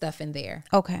extra stuff in there.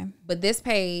 Okay. But this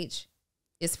page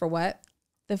is for what?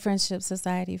 The Friendship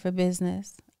Society for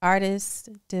Business, Artist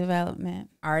Development.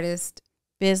 Artist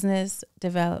Business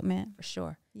Development. For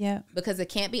sure. Yeah. Because it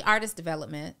can't be artist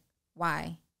development.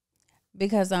 Why?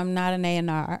 Because I'm not an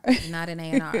A&R. You're not an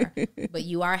A&R, but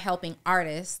you are helping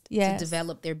artists to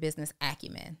develop their business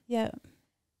acumen. Yeah.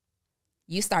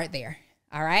 You start there.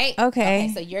 All right. Okay.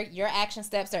 So your action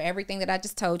steps are everything that I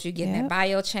just told you. Getting that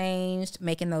bio changed,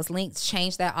 making those links,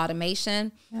 change that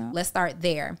automation. Yep. Let's start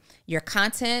there. Your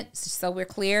content, so we're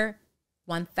clear,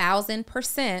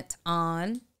 1000%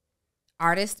 on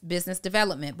artist business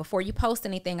development. Before you post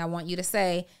anything, I want you to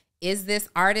say, is this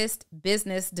artist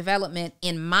business development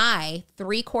in my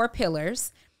 3 core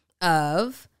pillars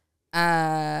of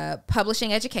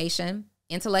publishing education,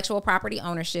 intellectual property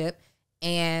ownership,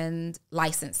 and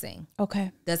licensing?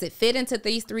 Okay. Does it fit into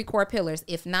these 3 core pillars?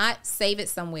 If not, save it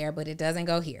somewhere, but it doesn't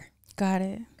go here. Got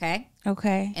it. Okay.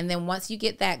 Okay. And then once you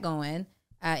get that going,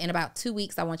 in about 2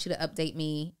 weeks, I want you to update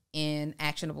me in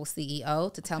Actionable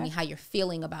CEO to tell me how you're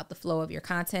feeling about the flow of your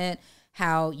content,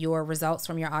 how your results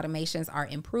from your automations are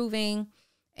improving,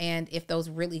 and if those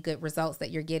really good results that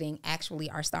you're getting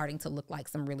actually are starting to look like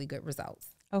some really good results.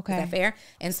 Okay. Is that fair?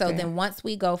 And so then once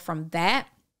we go from that,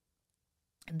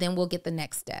 then we'll get the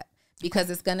next step,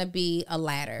 because it's going to be a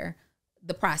ladder,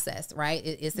 the process, right?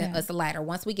 It's a ladder.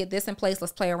 Once we get this in place,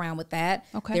 let's play around with that.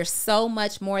 Okay. There's so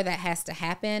much more that has to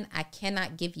happen. I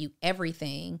cannot give you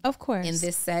everything, of course, in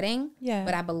this setting. Yeah.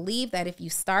 But I believe that if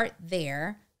you start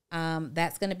there,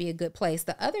 that's going to be a good place.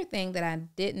 The other thing that I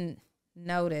didn't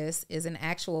notice is an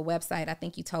actual website. I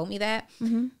think you told me that.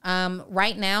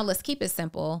 Right now, let's keep it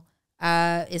simple.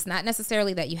 It's not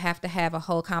necessarily that you have to have a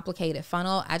whole complicated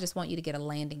funnel. I just want you to get a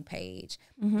landing page.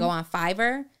 Go on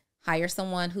Fiverr, hire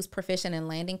someone who's proficient in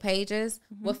landing pages.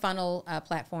 What funnel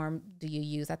platform do you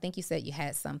use? I think you said you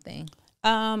had something.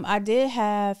 I did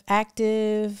have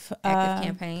Active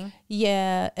Campaign.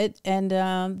 Yeah.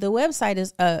 The website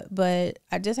is up, but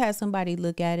I just had somebody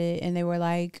look at it and they were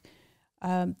like,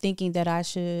 thinking that I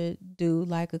should do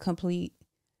like a complete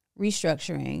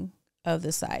restructuring of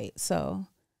the site. So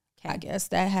I guess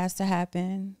that has to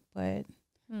happen, but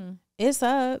it's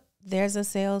up. There's a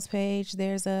sales page.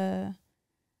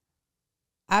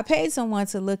 I paid someone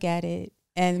to look at it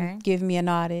and give me an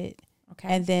audit. Okay.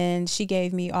 And then she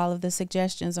gave me all of the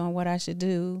suggestions on what I should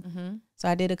do. So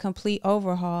I did a complete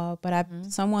overhaul, but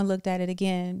someone looked at it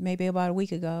again, maybe about a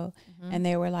week ago, and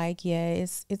they were like, yeah,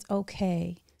 it's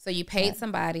okay. So you paid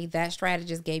somebody, that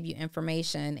strategist gave you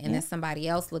information, and then somebody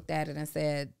else looked at it and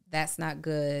said, that's not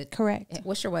good. Correct.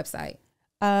 What's your website?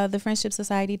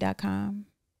 thefriendshipsociety.com.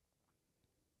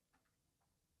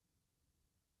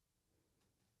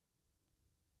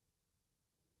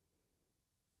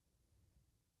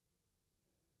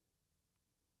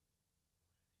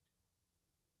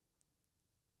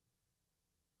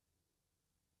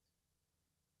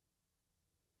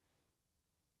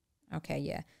 Okay,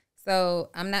 yeah. So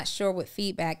I'm not sure what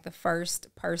feedback the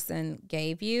first person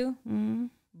gave you,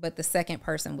 but the second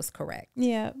person was correct.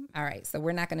 Yeah. All right. So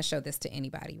we're not going to show this to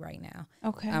anybody right now.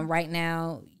 Okay. Right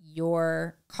now,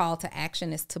 your call to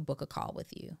action is to book a call with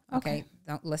you. Okay.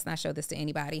 Let's not show this to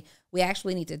anybody. We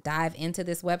actually need to dive into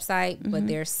this website, but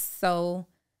there's so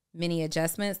many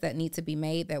adjustments that need to be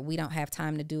made that we don't have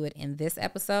time to do it in this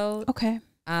episode. Okay.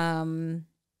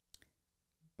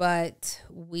 But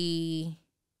we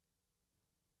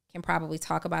can probably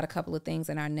talk about a couple of things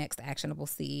in our next Actionable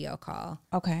CEO call.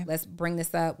 Okay. Let's bring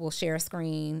this up. We'll share a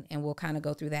screen and we'll kind of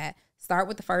go through that. Start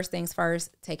with the first things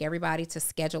first. Take everybody to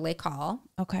schedule a call.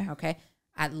 Okay. Okay.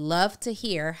 I'd love to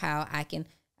hear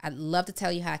I'd love to tell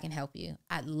you how I can help you.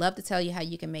 I'd love to tell you how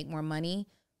you can make more money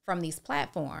from these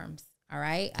platforms. All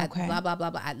right. Okay. Blah, blah,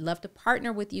 blah, blah. I'd love to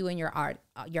partner with you and your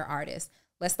artist.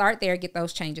 Let's start there. Get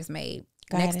those changes made.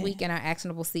 Next week in our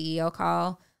Actionable CEO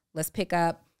call, let's pick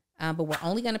up. But we're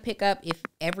only going to pick up if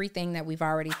everything that we've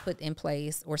already put in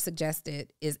place or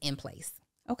suggested is in place.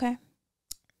 Okay.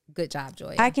 Good job,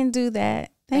 Joya. I can do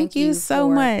that. Thank you so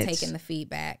much. Taking the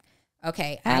feedback.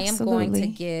 Okay. Absolutely. I am going to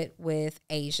get with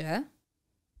Asia.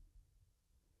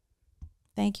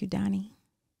 Thank you, Donni.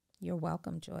 You're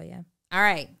welcome, Joya. All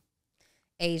right.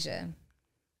 Asia.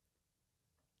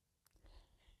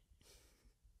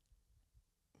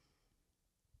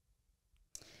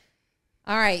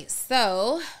 All right,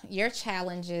 so your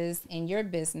challenges in your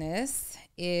business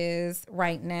is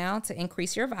right now to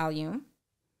increase your volume,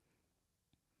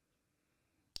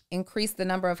 increase the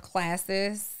number of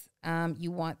classes.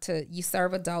 You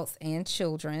serve adults and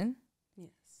children.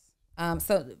 Yes.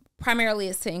 So primarily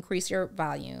it's to increase your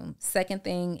volume. Second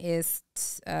thing is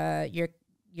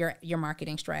your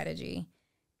marketing strategy,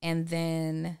 and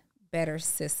then better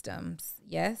systems.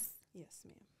 Yes? Yes,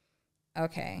 ma'am.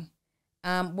 Okay.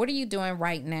 What are you doing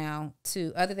right now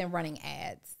other than running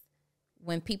ads?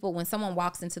 When someone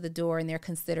walks into the door and they're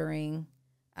considering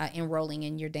enrolling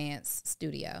in your dance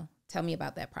studio, tell me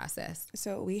about that process.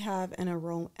 So we have an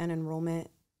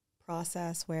enrollment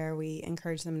process where we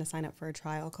encourage them to sign up for a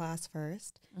trial class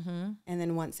first. And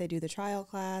then once they do the trial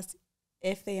class,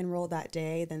 if they enroll that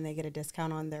day, then they get a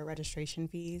discount on their registration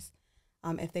fees.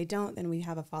 If they don't, then we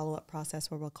have a follow-up process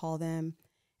where we'll call them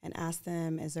and ask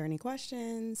them, is there any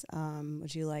questions?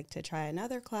 Would you like to try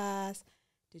another class?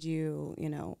 Did you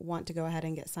want to go ahead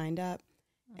and get signed up?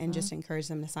 And just encourage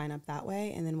them to sign up that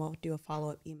way. And then we'll do a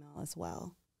follow-up email as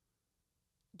well.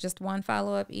 Just one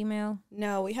follow-up email?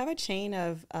 No, we have a chain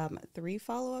of 3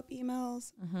 follow-up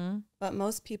emails. But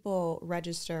most people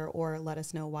register or let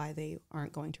us know why they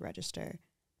aren't going to register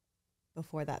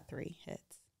before that 3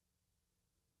 hits.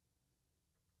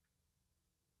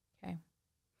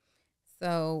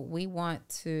 So we want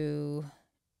to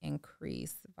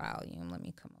increase volume. Let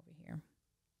me come over here.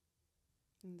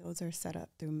 And those are set up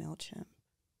through MailChimp.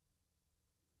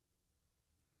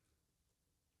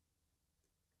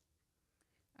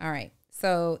 All right.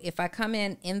 So if I come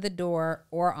in the door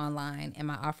or online,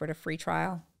 am I offered a free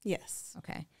trial? Yes.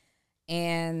 Okay.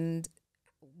 And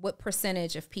what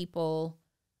percentage of people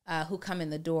who come in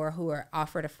the door who are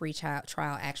offered a free trial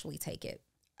actually take it?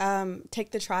 Take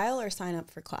the trial or sign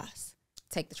up for class?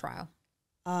 Take the trial.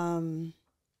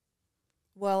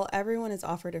 Well, everyone is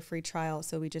offered a free trial,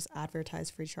 so we just advertise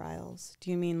free trials.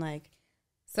 Do you mean like...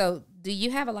 So do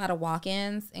you have a lot of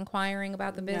walk-ins inquiring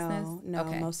about the business? No,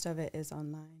 okay. Most of it is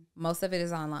online. Most of it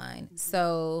is online. Mm-hmm.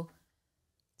 So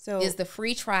is the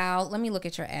free trial... Let me look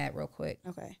at your ad real quick.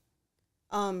 Okay.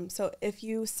 So if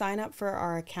you sign up for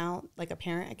our account, like a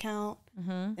parent account,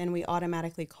 then we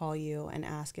automatically call you and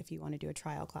ask if you want to do a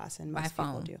trial class, and most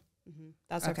people do.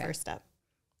 That's our first step.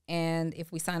 And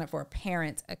if we sign up for a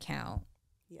parent account,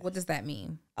 what does that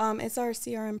mean? It's our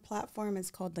CRM platform.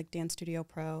 It's called like Dance Studio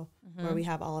Pro, where we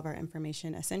have all of our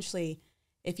information. Essentially,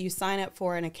 if you sign up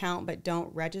for an account but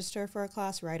don't register for a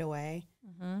class right away,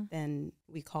 then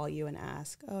we call you and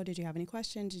ask, oh, did you have any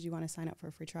questions? Did you want to sign up for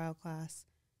a free trial class?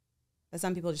 But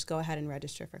some people just go ahead and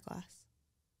register for class.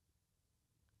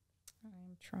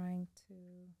 I'm trying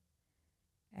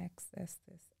to access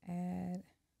this ad.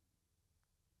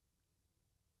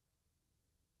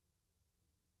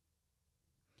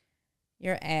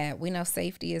 Your ad. We know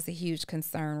safety is a huge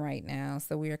concern right now,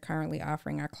 so we are currently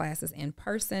offering our classes in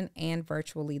person and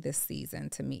virtually this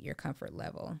season to meet your comfort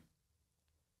level.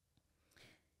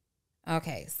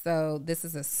 Okay, so this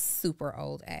is a super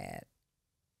old ad.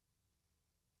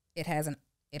 It has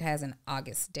an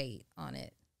August date on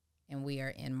it, and we are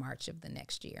in March of the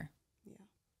next year. Yeah.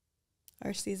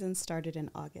 Our season started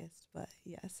in August, but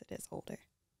yes, it is older.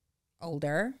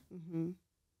 Older?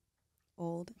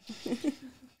 Old.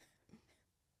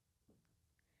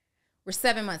 We're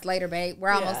 7 months later, babe.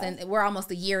 We're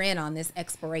almost a year in on this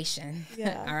expiration.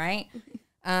 Yeah. All right.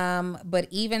 But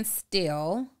even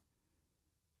still,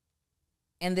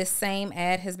 and this same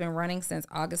ad has been running since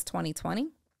August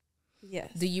 2020.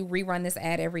 Yes. Do you rerun this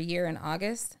ad every year in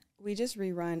August? We just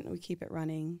rerun. We keep it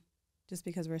running just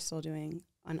because we're still doing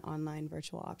an online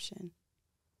virtual option.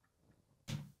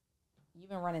 You've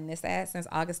been running this ad since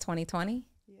August 2020?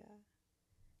 Yeah.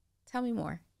 Tell me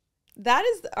more. That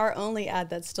is our only ad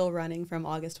that's still running from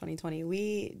August 2020.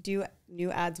 We do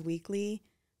new ads weekly,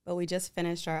 but we just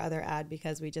finished our other ad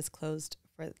because we just closed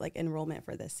for like enrollment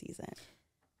for this season.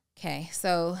 Okay,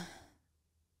 so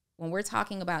when we're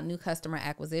talking about new customer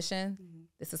acquisition,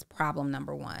 this is problem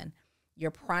number one.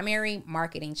 Your primary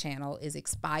marketing channel is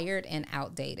expired and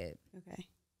outdated. Okay.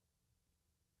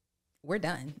 We're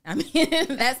done. I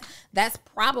mean, that's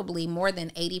probably more than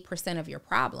 80% of your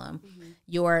problem.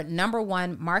 Your number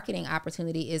one marketing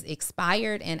opportunity is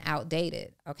expired and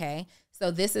outdated, okay?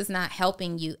 So this is not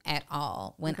helping you at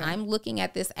all. When I'm looking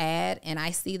at this ad and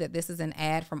I see that this is an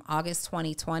ad from August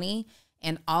 2020,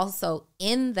 and also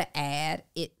in the ad,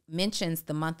 it mentions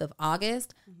the month of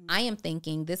August, I am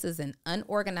thinking this is an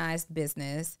unorganized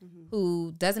business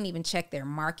who doesn't even check their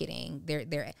marketing.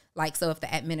 They're like, so if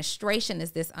the administration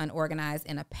is this unorganized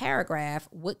in a paragraph,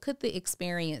 what could the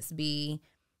experience be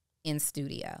in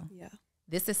studio? Yeah.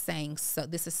 This is saying, so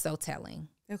this is so telling.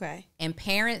 Okay. And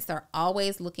parents are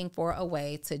always looking for a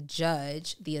way to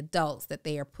judge the adults that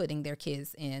they are putting their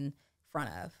kids in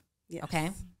front of. Yes. Okay.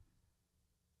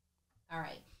 All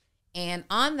right. And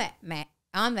on the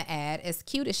ad, as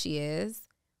cute as she is,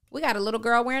 we got a little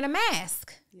girl wearing a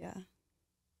mask. Yeah.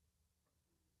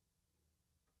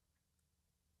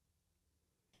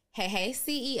 Hey,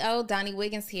 CEO, Donni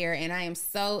Wiggins here, and I am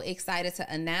so excited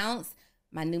to announce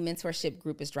my new mentorship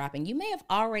group is dropping. You may have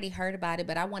already heard about it,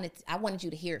 but I wanted you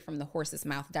to hear it from the horse's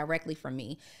mouth directly from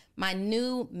me. My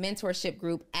new mentorship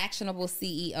group, Actionable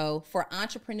CEO, for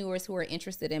entrepreneurs who are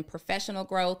interested in professional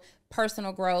growth,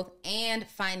 personal growth, and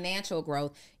financial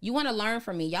growth. You want to learn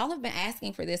from me. Y'all have been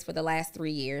asking for this for the last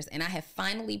 3 years, and I have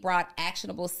finally brought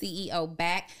Actionable CEO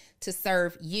back to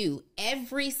serve you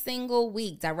every single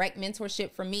week. Direct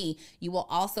mentorship from me. You will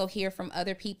also hear from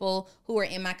other people who are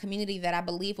in my community that I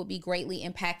believe will be greatly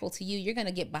impactful to you. You're going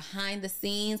to get behind the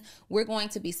scenes. We're going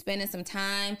to be spending some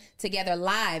time together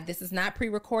live. This is not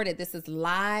pre-recorded. This is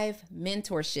live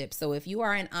mentorship. So if you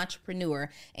are an entrepreneur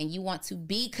and you want to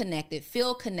be connected,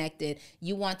 feel connected,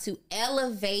 you want to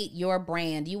elevate your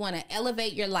brand, you want to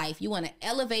elevate your life, you want to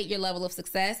elevate your level of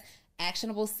success,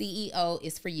 Actionable CEO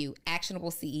is for you.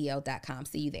 ActionableCEO.com.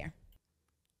 See you there.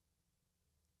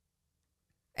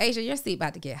 Asia, your seat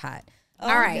about to get hot.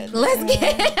 All right, let's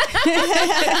get.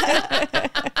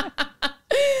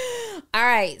 All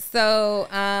right, so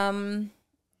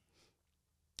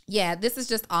yeah, this is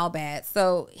just all bad.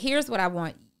 So here's what I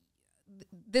want.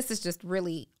 This is just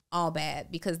really all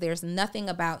bad because there's nothing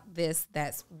about this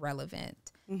that's relevant.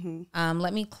 Mm-hmm.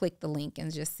 Let me click the link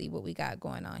and just see what we got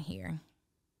going on here.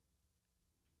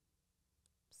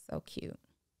 So cute.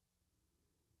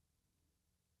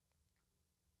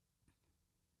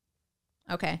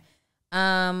 Okay.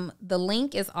 The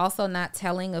link is also not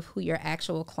telling of who your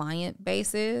actual client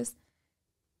base is.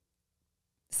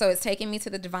 So it's taking me to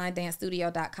the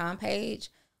divinedancestudio.com page.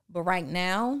 But right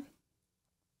now,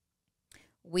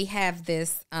 we have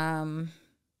this, I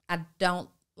don't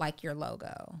like your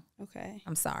logo. Okay.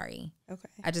 I'm sorry. Okay.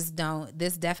 I just don't.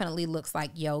 This definitely looks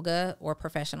like yoga or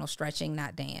professional stretching,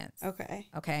 not dance. Okay.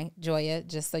 Okay. Joya,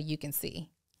 just so you can see.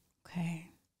 Okay.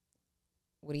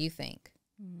 What do you think?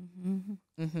 Mm-hmm.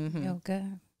 Mm-hmm.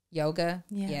 Yoga.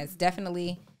 Yeah, it's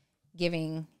definitely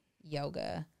giving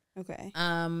yoga. Okay.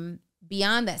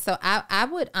 Beyond that, so I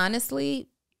would honestly,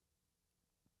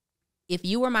 if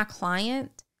you were my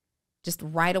client, just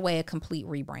right away a complete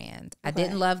rebrand. Okay. I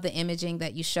didn't love the imaging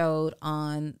that you showed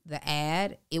on the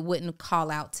ad. It wouldn't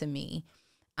call out to me.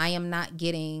 I am not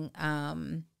getting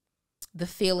the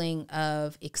feeling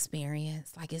of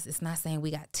experience. Like it's not saying we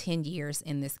got 10 years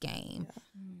in this game.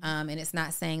 Yeah. And it's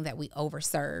not saying that we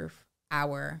overserve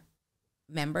our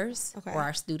members or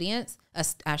our students.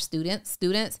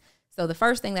 So the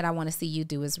first thing that I want to see you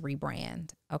do is rebrand.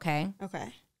 Okay.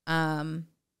 Okay.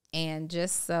 And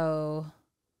just so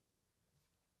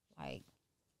like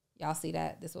y'all see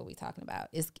that, this is what we talking about.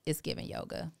 It's giving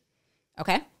yoga.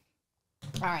 Okay.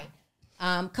 All right.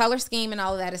 Color scheme and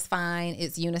all of that is fine.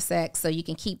 It's unisex, so you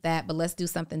can keep that, but let's do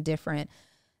something different.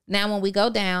 Now, when we go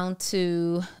down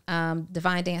to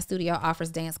Divine Dance Studio offers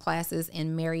dance classes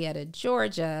in Marietta,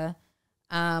 Georgia.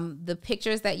 The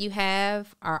pictures that you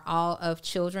have are all of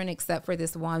children except for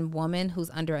this one woman who's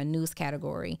under a news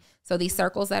category. So these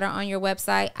circles that are on your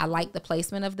website, I like the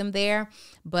placement of them there,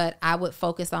 but I would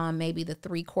focus on maybe the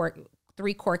three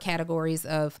core categories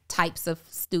of types of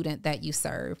student that you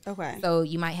serve. Okay. So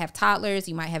you might have toddlers,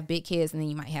 you might have big kids, and then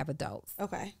you might have adults.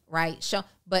 Okay. Right?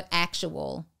 But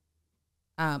actual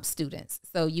students.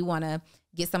 So you want to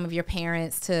get some of your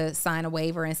parents to sign a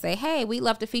waiver and say, hey, we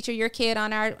love to feature your kid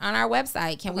on our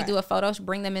website. Can we do a photo,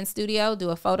 bring them in studio, do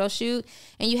a photo shoot?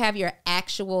 And you have your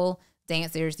actual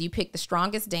dancers. You pick the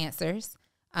strongest dancers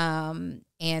and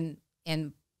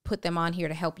put them on here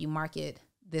to help you market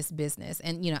this business.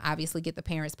 And, obviously get the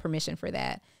parents' permission for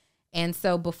that. And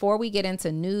so before we get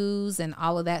into news and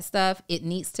all of that stuff, it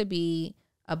needs to be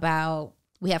about,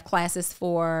 we have classes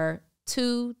for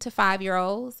 2 to 5 year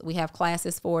olds. We have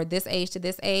classes for this age to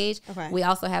this age. Okay. We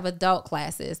also have adult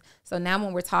classes. So now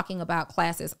when we're talking about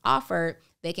classes offered,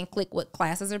 they can click what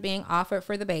classes are being offered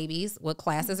for the babies, what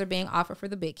classes are being offered for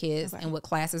the big kids, and what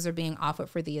classes are being offered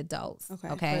for the adults.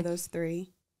 Okay. For those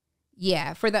 3.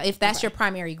 Yeah. If that's your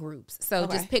primary groups. So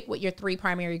just pick what your 3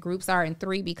 primary groups are, and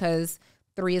 3 because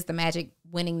 3 is the magic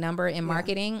winning number in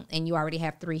marketing, and you already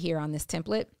have 3 here on this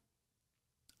template.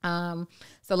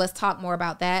 So let's talk more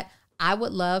about that. I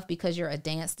would love, because you're a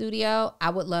dance studio,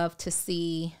 I would love to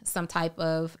see some type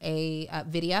of a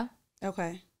video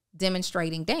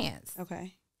demonstrating dance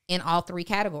in all 3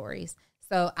 categories.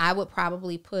 So I would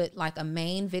probably put like a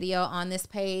main video on this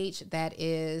page that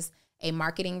is a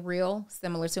marketing reel,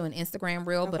 similar to an Instagram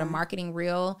reel, but a marketing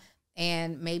reel.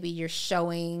 And maybe you're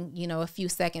showing, a few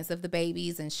seconds of the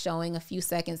babies and showing a few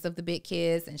seconds of the big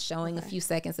kids and showing a few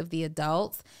seconds of the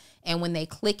adults. And when they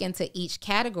click into each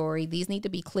category, these need to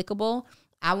be clickable.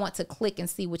 I want to click and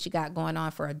see what you got going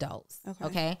on for adults.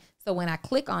 Okay. So when I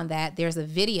click on that, there's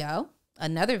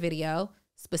another video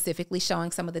specifically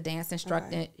showing some of the dance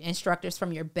instructors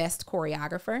from your best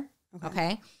choreographer.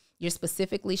 Okay. You're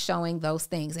specifically showing those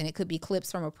things, and it could be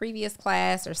clips from a previous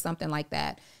class or something like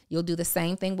that. You'll do the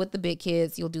same thing with the big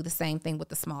kids. You'll do the same thing with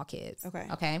the small kids.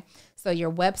 Okay. So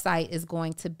your website is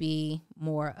going to be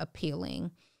more appealing.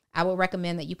 I would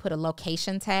recommend that you put a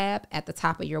location tab at the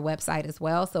top of your website as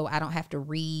well, so I don't have to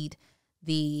read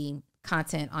the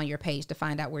content on your page to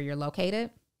find out where you're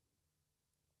located.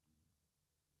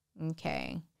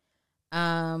 Okay.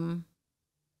 On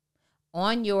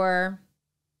your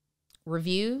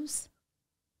reviews,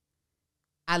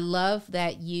 I love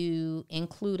that you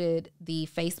included the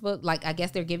Facebook. Like, I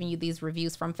guess they're giving you these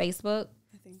reviews from Facebook.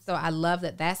 So I love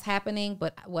that that's happening.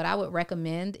 But what I would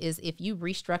recommend is if you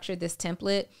restructure this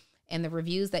template and the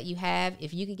reviews that you have,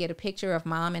 if you could get a picture of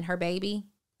mom and her baby.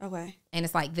 And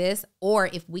it's like this, or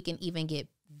if we can even get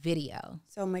video.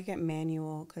 So make it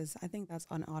manual, because I think that's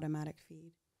on automatic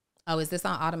feed. Oh, is this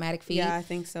on automatic feed? Yeah, I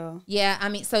think so. Yeah, I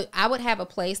mean, so I would have a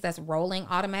place that's rolling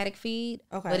automatic feed.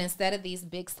 Okay. But instead of these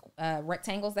big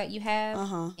rectangles that you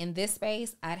have in this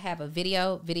space, I'd have a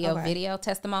video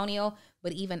testimonial.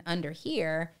 But even under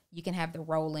here, you can have the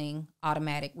rolling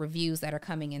automatic reviews that are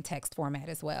coming in text format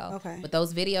as well. Okay. But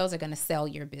those videos are going to sell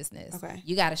your business. Okay.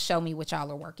 You got to show me what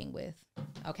y'all are working with.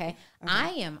 Okay. I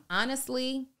am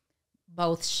honestly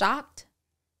both shocked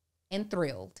and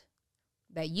thrilled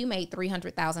that you made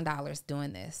 $300,000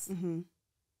 doing this. Mm-hmm.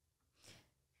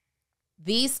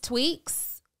 These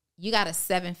tweaks, you got a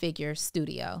 7-figure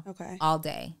studio all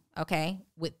day, okay,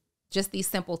 with just these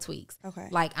simple tweaks. Okay.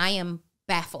 Like, I am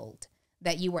baffled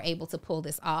that you were able to pull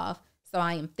this off. So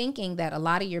I am thinking that a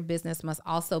lot of your business must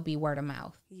also be word of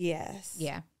mouth. Yes.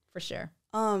 Yeah, for sure.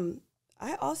 I'm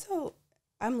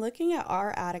looking at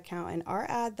our ad account, and our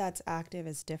ad that's active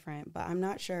is different, but I'm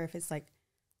not sure if it's like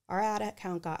our ad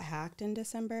account got hacked in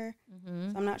December. So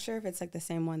I'm not sure if it's like the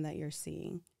same one that you're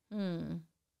seeing.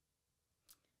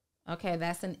 Okay,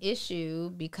 that's an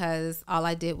issue because all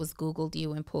I did was Googled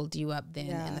you and pulled you up then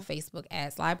in the Facebook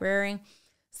ads library.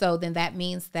 So then that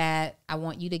means that I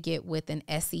want you to get with an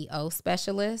SEO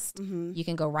specialist. You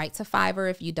can go right to Fiverr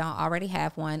if you don't already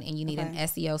have one and you need an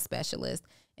SEO specialist.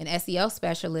 An SEO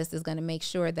specialist is going to make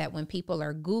sure that when people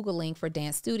are Googling for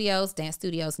dance studios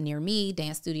near me,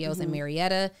 dance studios in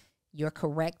Marietta, your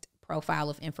correct profile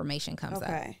of information comes up.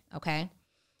 Okay.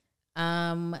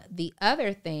 The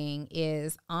other thing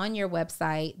is on your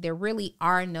website, there really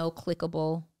are no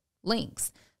clickable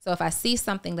links. So if I see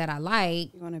something that I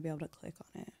like, you want to be able to click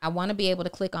on it. I want to be able to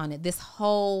click on it. This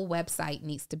whole website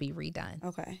needs to be redone.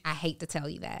 Okay. I hate to tell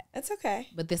you that. That's okay.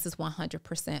 But this is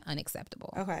 100%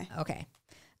 unacceptable. Okay. Okay.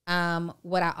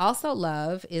 What I also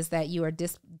love is that you are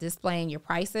displaying your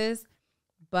prices,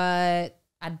 but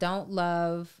I don't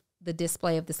love the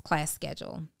display of this class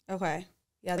schedule. Okay.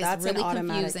 Yeah, It's that's really an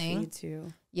automatic confusing. feed too.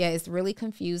 Yeah, it's really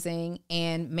confusing.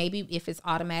 And maybe if it's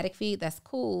automatic feed, that's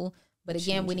cool. But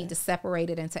again, we need to separate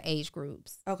it into age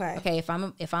groups. Okay. Okay. If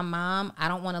I'm mom, I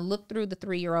don't want to look through the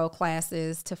 3-year-old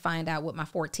classes to find out what my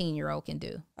 14-year-old can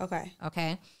do. Okay.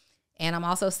 Okay. And I'm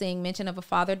also seeing mention of a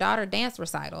father-daughter dance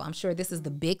recital. I'm sure this is the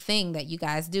big thing that you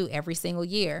guys do every single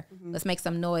year. Let's make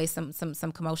some noise,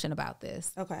 some commotion about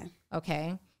this. Okay.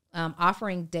 Okay.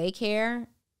 Offering daycare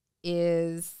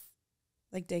is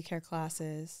like daycare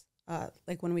classes,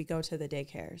 like when we go to the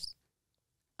daycares.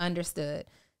 Understood.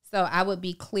 So I would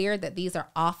be clear that these are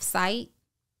off-site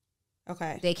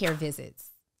daycare visits.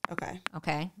 Okay.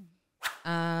 Okay.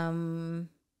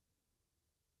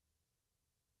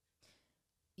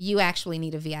 You actually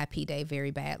need a VIP day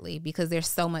very badly because there's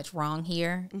so much wrong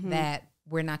here that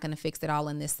we're not going to fix it all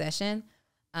in this session.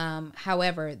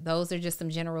 However, those are just some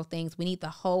general things. We need the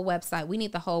whole website. We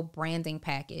need the whole branding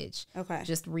package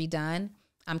just redone.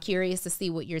 I'm curious to see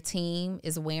what your team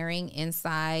is wearing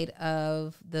inside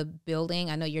of the building.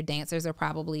 I know your dancers are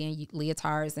probably in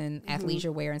leotards and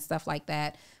athleisure wear and stuff like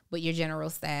that, but your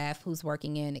general staff who's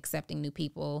working in accepting new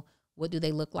people, what do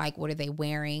they look like? What are they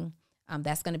wearing?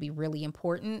 That's going to be really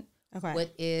important. Okay.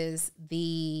 What is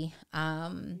the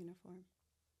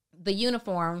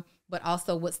uniform, but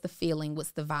also what's the feeling?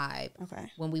 What's the vibe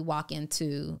when we walk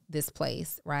into this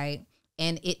place, right?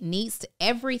 And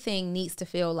everything needs to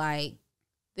feel like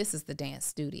this is the dance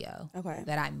studio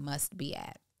that I must be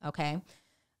at, okay?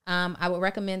 I would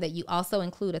recommend that you also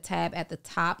include a tab at the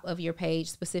top of your page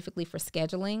specifically for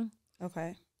scheduling.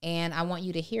 Okay. And I want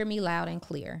you to hear me loud and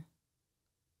clear.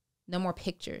 No more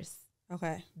pictures.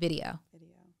 Okay. Video.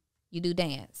 You do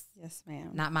dance. Yes,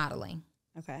 ma'am. Not modeling.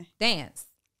 Okay. Dance.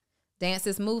 Dance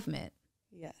is movement.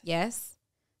 Yes. Yes?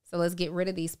 So let's get rid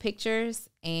of these pictures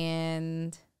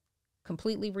and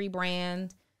completely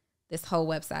rebrand this whole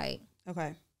website.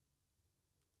 Okay.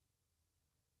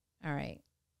 All right.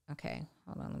 Okay.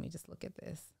 Hold on. Let me just look at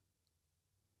this.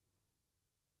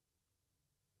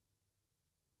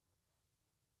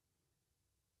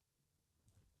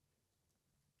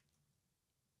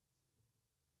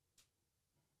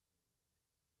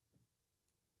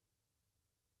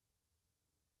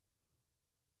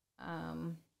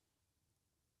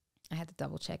 I had to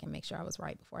double check and make sure I was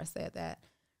right before I said that.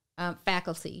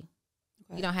 Faculty.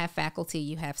 Okay. You don't have faculty,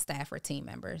 you have staff or team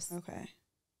members. Okay.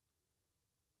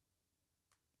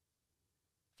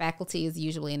 Faculty is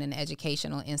usually in an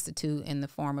educational institute in the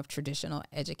form of traditional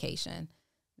education,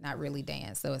 not really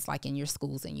dance. So it's like in your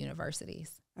schools and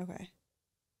universities. Okay.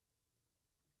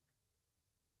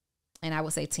 And I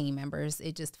would say team members.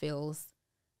 It just feels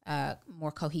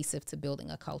more cohesive to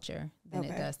building a culture than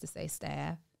it does to say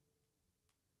staff.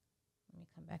 Let me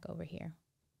come back over here.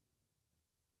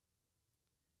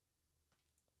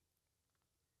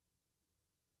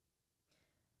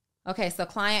 Okay, so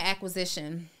client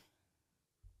acquisition.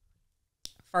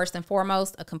 First and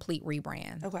foremost, a complete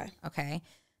rebrand. Okay. Okay.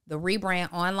 The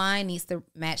rebrand online needs to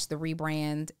match the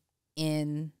rebrand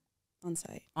on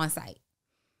site.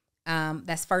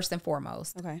 That's first and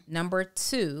foremost. Okay. Number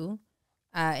 2,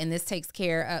 and this takes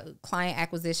care of client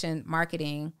acquisition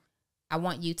marketing. I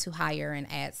want you to hire an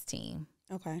ads team.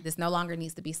 Okay. This no longer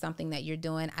needs to be something that you're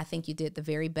doing. I think you did the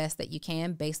very best that you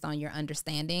can based on your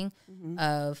understanding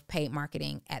of paid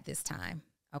marketing at this time.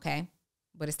 Okay.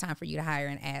 But it's time for you to hire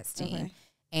an ads team. Okay.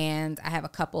 And I have a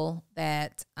couple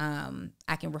that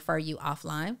I can refer you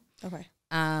offline. Okay.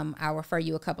 I'll refer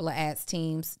you a couple of ads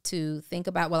teams to think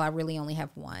about. Well, I really only have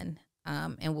one,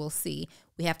 and we'll see.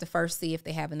 We have to first see if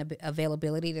they have an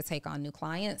availability to take on new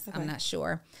clients. Okay. I'm not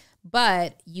sure.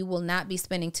 But you will not be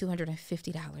spending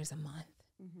 $250 a month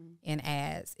in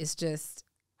ads. It's just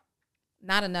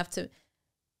not enough to...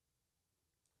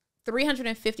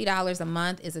 $350 a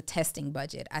month is a testing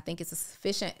budget. I think it's a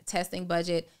sufficient testing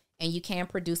budget, and you can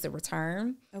produce a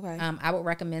return. Okay. I would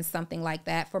recommend something like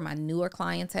that for my newer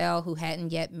clientele who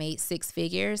hadn't yet made 6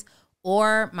 figures,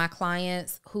 or my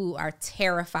clients who are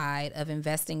terrified of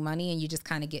investing money and you just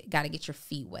kind of got to get your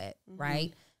feet wet,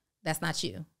 right? That's not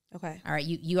you. Okay. All right.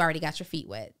 You already got your feet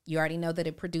wet. You already know that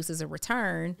it produces a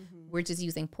return. We're just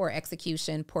using poor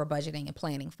execution, poor budgeting, and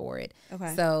planning for it.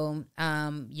 Okay. So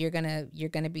you're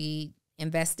gonna be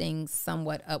investing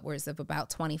somewhat upwards of about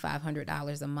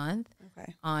 $2,500 a month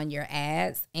on your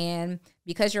ads. And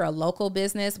because you're a local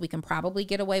business, we can probably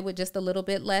get away with just a little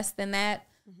bit less than that.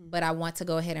 But I want to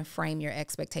go ahead and frame your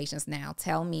expectations now.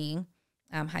 Tell me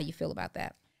how you feel about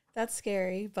that. That's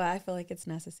scary, but I feel like it's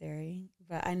necessary.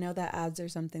 But I know that ads are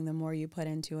something, the more you put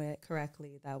into it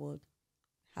correctly, that will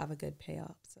have a good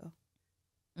payoff. So,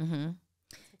 okay.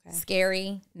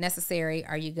 Scary, necessary.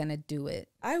 Are you going to do it?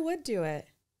 I would do it.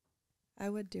 I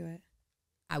would do it.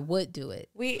 I would do it.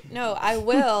 I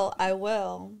will. I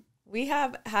will. We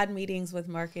have had meetings with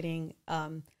marketing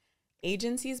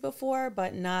agencies before,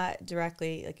 but not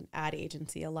directly like an ad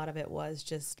agency. A lot of it was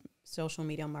just social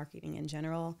media marketing in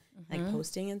general, like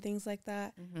posting and things like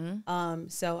that.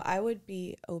 So I would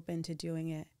be open to doing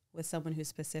it with someone who's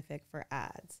specific for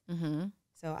ads.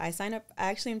 So I sign up. I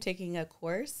actually am taking a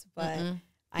course, but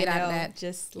Get out of that.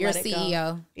 Just You're let it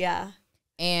CEO. Go. Yeah.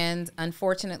 And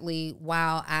unfortunately,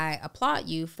 while I applaud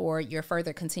you for your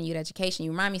further continued education,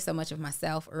 you remind me so much of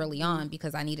myself early on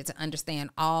because I needed to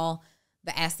understand all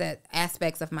the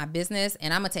aspects of my business,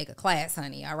 and I'm gonna take a class,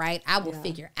 honey. All right, I will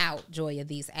figure out, Joya,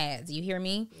 these ads. You hear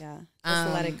me? Yeah,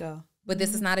 just let it go. But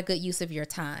this is not a good use of your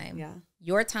time. Yeah,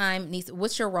 your time needs.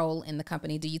 What's your role in the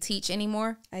company? Do you teach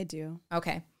anymore? I do.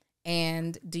 Okay,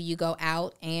 and do you go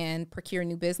out and procure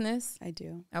new business? I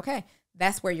do. Okay,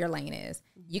 that's where your lane is.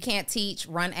 You can't teach,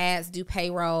 run ads, do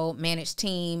payroll, manage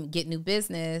team, get new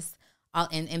business,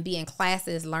 and be in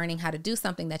classes learning how to do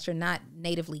something that you're not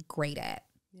natively great at.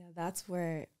 Yeah, that's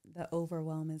where the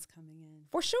overwhelm is coming in.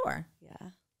 For sure.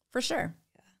 Yeah. For sure.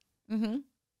 Yeah.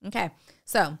 Okay.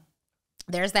 So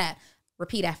there's that.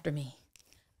 Repeat after me.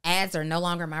 Ads are no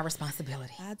longer my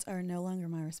responsibility. Ads are no longer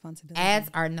my responsibility. Ads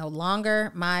are no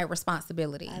longer my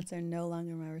responsibility. Ads are no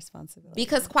longer my responsibility.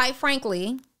 Because quite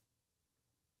frankly,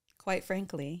 I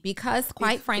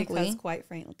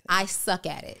suck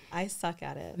at it. I suck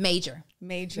at it. Major.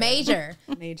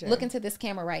 Look into this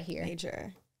camera right here.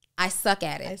 Major. I suck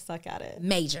at it. I suck at it.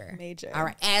 Major. All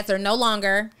right. Ads are no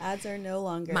longer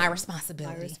my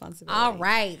responsibility. All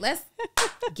right. Let's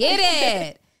get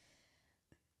it.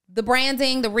 The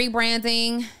branding, the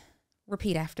rebranding.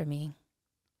 Repeat after me.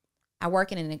 I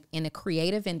work in a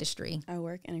creative industry.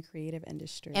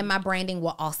 And my branding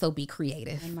will also be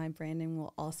creative. As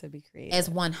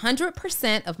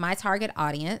 100% of my target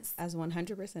audience. Are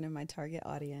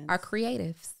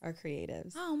creatives.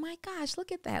 Oh my gosh,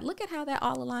 look at that. Look at how that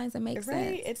all aligns and makes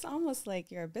sense. It's almost like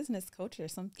you're a business coach or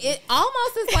something. It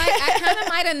almost is like I kind of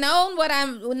might have known what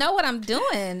I'm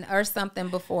doing or something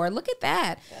before. Look at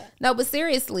that. Yeah. No, but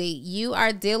seriously, you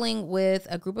are dealing with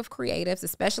a group of creatives,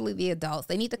 especially the adults.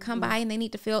 They need to come by and they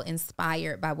need to feel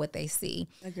inspired by what they see.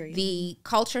 Agreed. The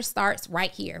culture starts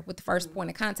right here with the first point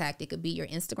of contact. It could be your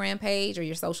Instagram page or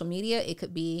your social media. It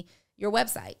could be your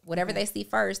website. Whatever they see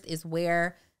first is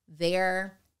where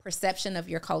their perception of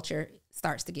your culture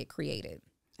starts to get created.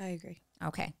 I agree.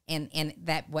 Okay. And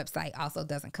that website also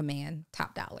doesn't command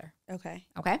top dollar. Okay.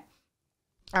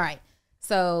 All right.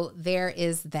 So there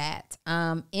is that.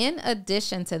 In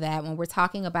addition to that, when we're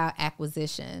talking about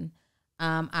acquisition,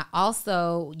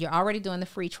 you're already doing the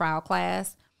free trial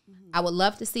class. I would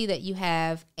love to see that you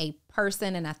have a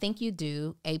person, and I think you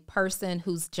do, a person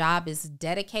whose job is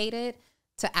dedicated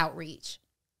to outreach.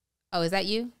 Oh, is that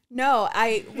you? No,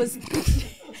 I was.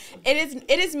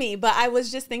 It is me, but I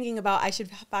was just thinking about I should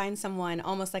find someone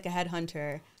almost like a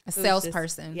headhunter, a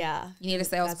salesperson. Yeah, you need a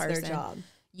salesperson. That's their job.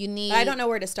 You need. But I don't know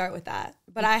where to start with that,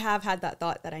 but I have had that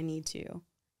thought that I need to,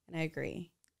 and I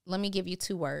agree. Let me give you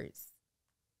 2 words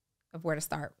of where to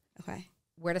start. Okay.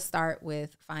 Where to start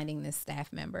with finding this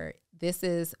staff member. This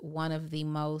is one of the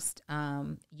most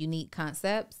unique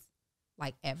concepts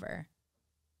like ever.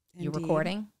 Indeed. You're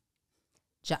recording.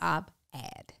 Job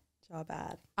ad.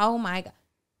 Oh my God.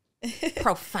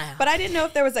 Profound. But I didn't know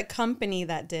if there was a company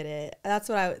that did it.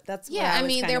 I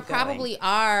mean, there probably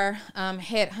are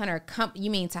headhunter you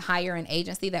mean to hire an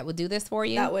agency that would do this for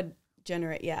you? That would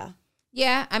generate, yeah.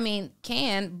 Yeah, I mean,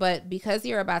 but because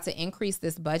you're about to increase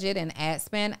this budget and ad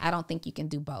spend, I don't think you can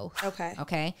do both.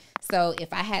 Okay. So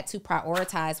if I had to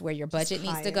prioritize where your budget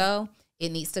needs to go,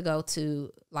 it needs to go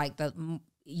to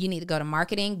you need to go to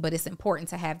marketing, but it's important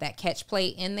to have that catch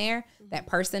plate in there, that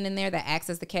person in there that acts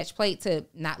as the catch plate to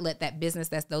not let that business,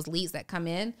 that's those leads that come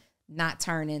in, not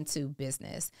turn into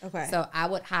business. Okay. So I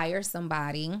would hire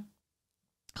somebody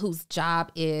whose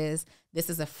job is, this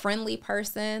is a friendly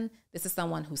person. This is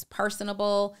someone who's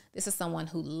personable. This is someone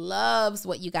who loves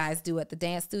what you guys do at the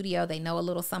dance studio. They know a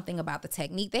little something about the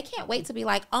technique. They can't wait to be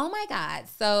like, oh my God,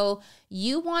 so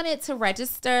you wanted to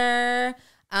register,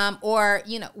 or,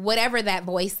 whatever that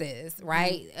voice is,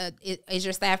 right? Is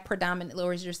your staff predominantly,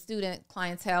 or is your student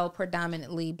clientele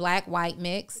predominantly Black, white,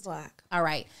 mixed? Black. All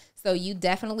right. So you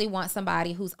definitely want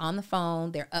somebody who's on the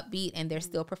phone, they're upbeat, and they're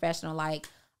still professional. Like,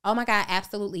 oh my God,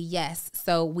 absolutely, yes.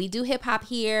 So we do hip hop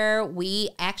here. We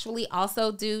actually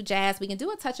also do jazz. We can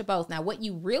do a touch of both. Now, what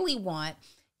you really want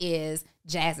is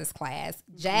jazz's class.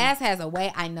 Jazz has a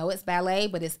way, I know it's ballet,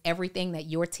 but it's everything that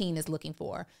your teen is looking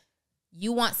for.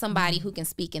 You want somebody who can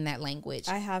speak in that language.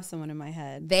 I have someone in my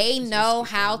head. They know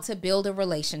how to build a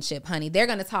relationship, honey. They're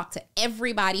going to talk to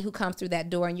everybody who comes through that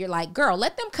door, and you're like, girl,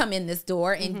 let them come in this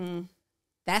door. And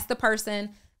that's the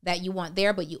person that you want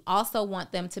there, but you also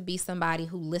want them to be somebody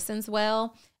who listens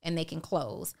well and they can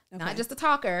close. Okay. Not just a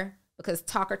talker, because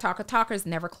talkers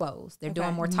never close. They're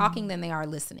doing more talking than they are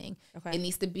listening. Okay. It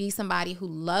needs to be somebody who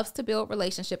loves to build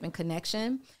relationship and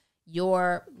connection.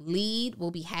 Your lead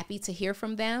will be happy to hear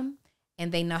from them,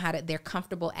 and they know they're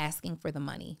comfortable asking for the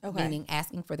money, meaning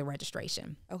asking for the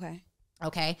registration.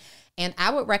 Okay. And I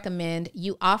would recommend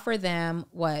you offer them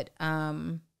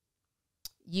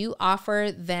you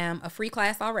offer them a free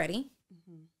class already.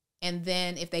 And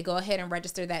then if they go ahead and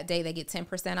register that day, they get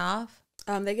 10% off.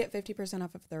 They get 50%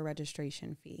 off of their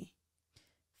registration fee.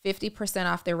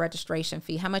 50% off their registration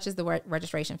fee. How much is the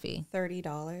registration fee?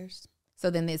 $30. So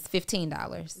then it's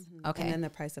 $15. Okay. And then the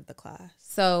price of the class.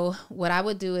 So what I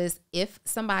would do is, if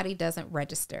somebody doesn't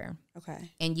register,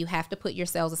 and you have to put your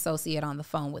sales associate on the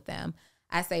phone with them,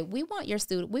 I say, we want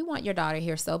your daughter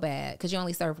here so bad, because you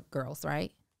only serve girls,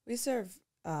 right? We serve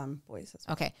boys as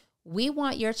well. Okay. We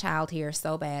want your child here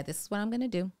so bad. This is what I'm going to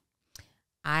do.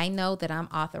 I know that I'm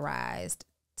authorized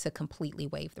to completely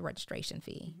waive the registration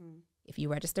fee. If you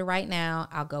register right now,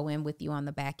 I'll go in with you on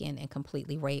the back end and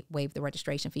completely waive the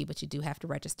registration fee, but you do have to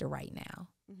register right now.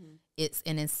 It's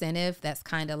an incentive that's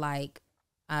kind of like,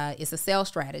 it's a sales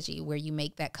strategy where you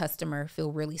make that customer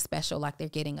feel really special, like they're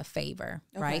getting a favor,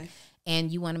 right?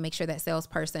 And you want to make sure that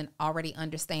salesperson already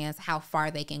understands how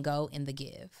far they can go in the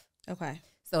give.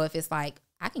 So if it's like,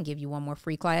 I can give you one more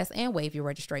free class and waive your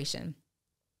registration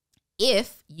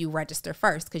if you register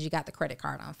first, because you got the credit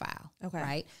card on file,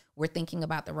 right? We're thinking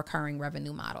about the recurring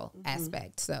revenue model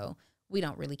aspect. So we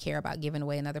don't really care about giving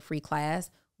away another free class.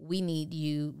 We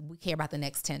care about the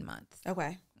next 10 months.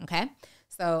 Okay.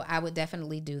 So I would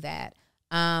definitely do that.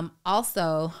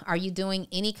 Also, are you doing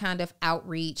any kind of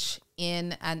outreach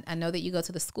I know that you go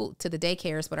to the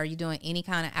daycares, but are you doing any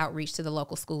kind of outreach to the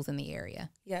local schools in the area?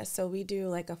 Yes. So we do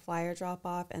like a flyer drop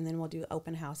off, and then we'll do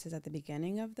open houses at the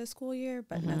beginning of the school year,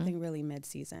 but nothing really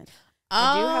mid-season.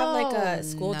 I do have like a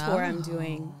school tour I'm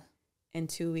doing in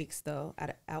 2 weeks though,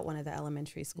 at one of the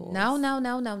elementary schools.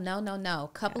 No.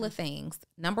 Couple of things.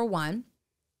 Number one,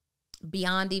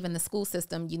 beyond even the school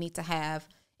system, you need to have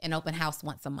an open house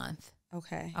once a month.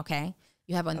 Okay.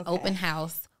 You have an open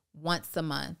house once a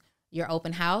month. Your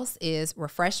open house is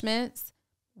refreshments,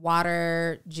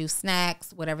 water, juice,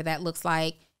 snacks, whatever that looks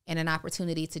like, and an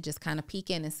opportunity to just kind of peek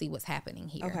in and see what's happening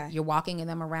here. You're walking in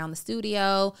them around the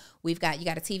studio. You got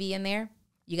a TV in there.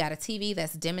 You got a TV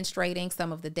that's demonstrating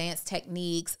some of the dance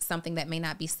techniques, something that may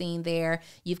not be seen there.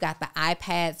 You've got the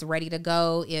iPads ready to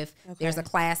go if there's a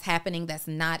class happening that's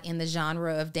not in the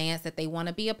genre of dance that they want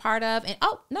to be a part of. And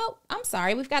oh, no, I'm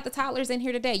sorry. We've got the toddlers in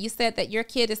here today. You said that your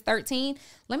kid is 13.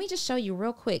 Let me just show you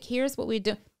real quick. Here's what we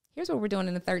do. Here's what we're doing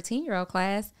in the 13-year-old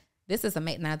class. This is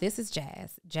amazing. Now this is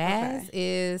jazz. Jazz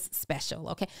is special.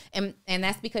 Okay. And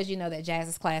that's because you know that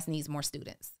jazz's class needs more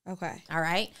students. Okay. All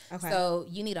right. Okay. So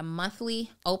you need a monthly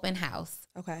open house.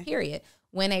 Okay. Period.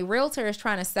 When a realtor is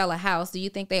trying to sell a house, do you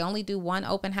think they only do one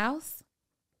open house?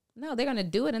 No, they're going to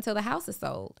do it until the house is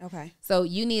sold. Okay. So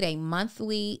you need a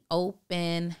monthly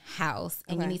open house,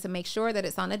 and you need to make sure that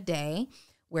it's on a day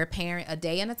where a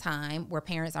day and a time where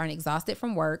parents aren't exhausted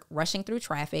from work, rushing through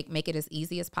traffic. Make it as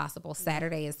easy as possible.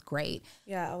 Saturday is great.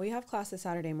 Yeah, we have classes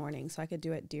Saturday morning, so I could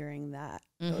do it during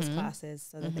those classes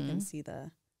so that they can see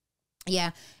the.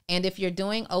 Yeah, and if you're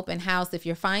doing open house, if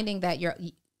you're finding that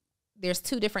there's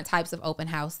 2 different types of open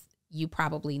house you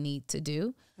probably need to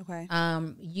do. Okay.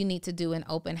 You need to do an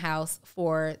open house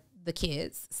for the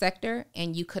kids sector,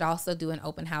 and you could also do an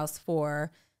open house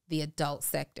for the adult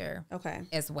sector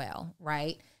as well,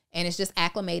 right? And it's just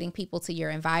acclimating people to your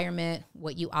environment,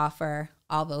 what you offer,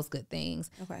 all those good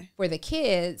things. Okay. For the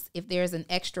kids, if there's an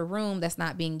extra room that's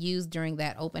not being used during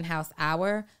that open house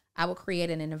hour, I will create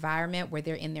an environment where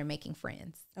they're in there making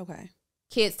friends. Okay.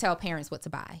 Kids tell parents what to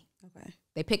buy. Okay.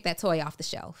 They pick that toy off the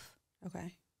shelf.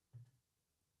 Okay.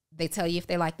 They tell you if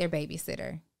they like their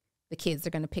babysitter. The kids are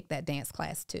going to pick that dance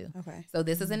class too. Okay. So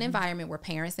this is an environment where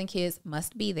parents and kids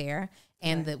must be there.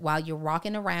 And that while you're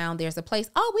walking around, there's a place,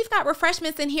 we've got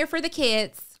refreshments in here for the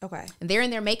kids. Okay. And they're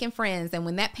in there making friends. And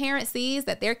when that parent sees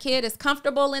that their kid is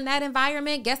comfortable in that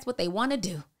environment, guess what they want to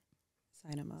do?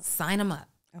 Sign them up. Sign them up.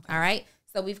 Okay. All right.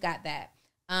 So we've got that.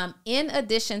 In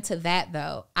addition to that,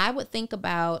 though, I would think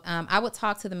about, I would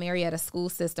talk to the Marietta school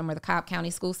system or the Cobb County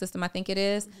school system, I think it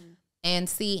is, and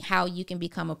see how you can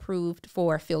become approved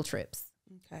for field trips.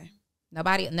 Okay.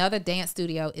 Another dance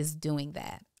studio is doing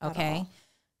that. Okay.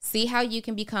 See how you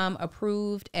can become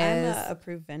approved as. I'm an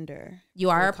approved vendor. You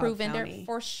are an approved vendor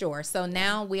for sure. So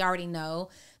now we already know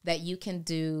that you can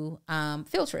do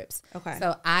field trips. Okay.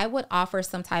 So I would offer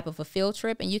some type of a field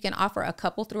trip, and you can offer a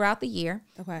couple throughout the year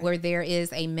where there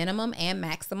is a minimum and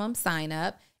maximum sign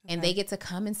up, and they get to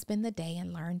come and spend the day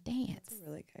and learn dance. That's a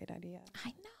really great idea.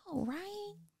 I know,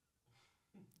 right?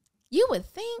 You would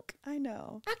think. I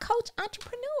know. I coach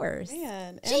entrepreneurs.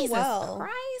 Man, Jesus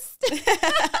Christ.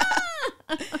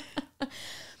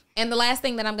 And the last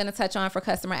thing that I'm going to touch on for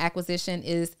customer acquisition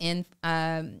is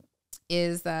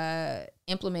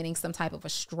implementing some type of a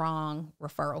strong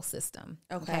referral system.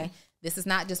 Okay. This is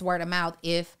not just word of mouth.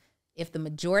 If the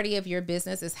majority of your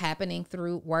business is happening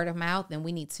through word of mouth, then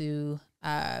we need to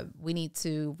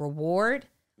reward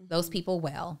those people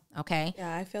well. Okay.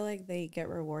 Yeah, I feel like they get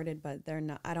rewarded, but they're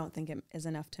not. I don't think it is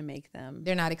enough to make them.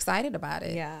 They're not excited about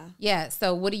it. Yeah. Yeah.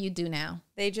 So what do you do now?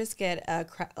 They just get a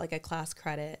class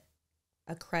credit,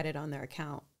 a credit on their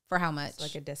account. For how much? It's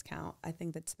like a discount. I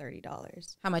think that's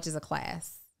 $30. How much is a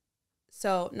class?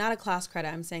 So not a class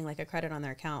credit. I'm saying like a credit on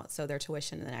their account. So their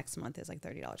tuition in the next month is like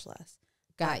 $30 less.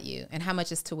 Got you. And how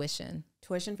much is tuition?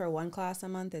 Tuition for one class a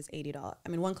month is $80. I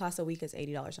mean, one class a week is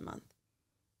 $80 a month.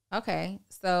 Okay.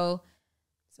 So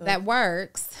that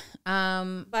works.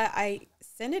 But I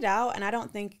send it out, and I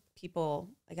don't think people,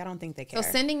 I don't think they care.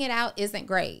 So sending it out isn't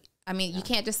great. I mean, you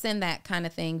can't just send that kind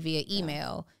of thing via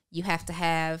email. You have to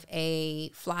have a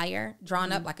flyer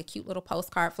drawn up, like a cute little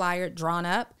postcard flyer drawn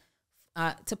up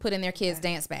to put in their kids'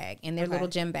 dance bag, in their little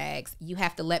gym bags. You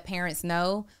have to let parents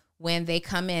know when they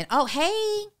come in, oh,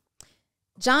 hey,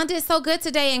 John did so good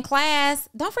today in class.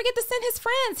 Don't forget to send his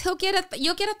friends. You'll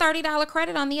get a $30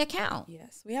 credit on the account.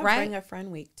 Yes. We have Bring a Friend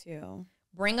Week too.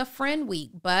 Bring a Friend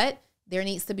Week, but there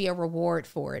needs to be a reward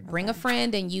for it. Bring a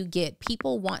friend, and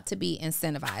people want to be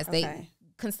incentivized.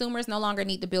 Consumers no longer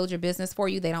need to build your business for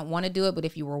you. They don't want to do it, but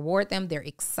if you reward them, they're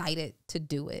excited to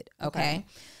do it. Okay.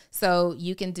 So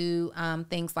you can do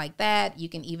things like that. You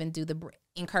can even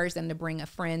encourage them to bring a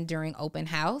friend during open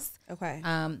house. Okay.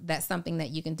 That's something that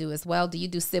you can do as well. Do you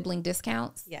do sibling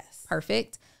discounts? Yes.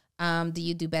 Perfect. Do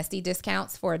you do bestie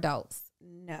discounts for adults?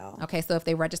 No. Okay, so if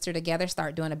they register together,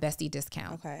 start doing a bestie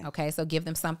discount. Okay, so give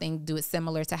them something, do it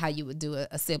similar to how you would do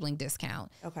a sibling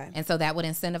discount. Okay. And so that would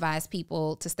incentivize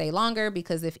people to stay longer,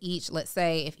 because if each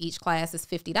class is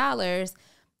 $50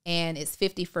 and it's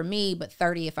 $50 for me, but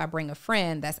 $30 if I bring a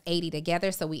friend, that's $80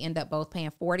 together. So we end up both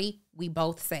paying $40. We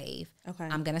both save. Okay.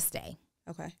 I'm going to stay.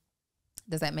 Okay.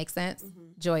 Does that make sense?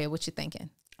 Joya, what you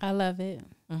thinking? I love it.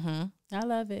 I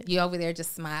love it. You over there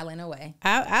just smiling away.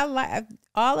 I like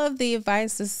all of the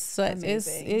advice is such.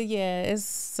 It's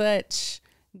such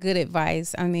good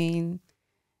advice. I mean,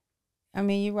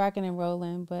 you're rocking and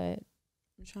rolling, but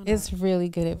it's really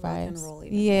good advice.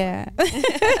 Yeah.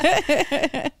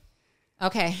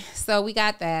 Okay, so we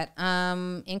got that.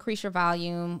 Increase your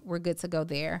volume. We're good to go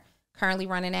there. Currently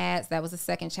running ads. That was the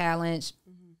second challenge.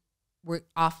 we're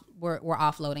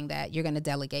offloading that. You're going to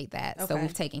delegate that. Okay. So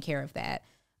we've taken care of that.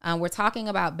 We're talking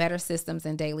about better systems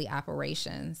and daily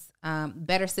operations.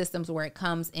 Better systems where it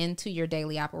comes into your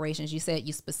daily operations. You said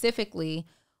you specifically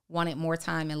wanted more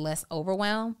time and less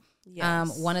overwhelm.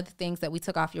 Yes. One of the things that we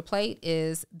took off your plate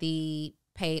is the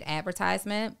paid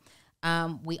advertisement.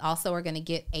 We also are going to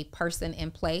get a person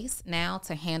in place now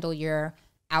to handle your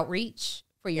outreach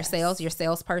for your sales, your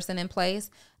salesperson in place.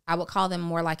 I would call them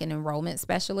more like an enrollment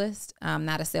specialist,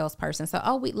 not a salesperson.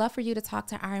 So, we'd love for you to talk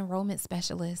to our enrollment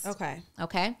specialist. Okay.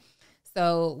 Okay.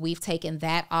 So we've taken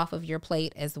that off of your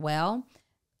plate as well.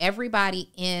 Everybody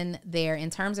in there,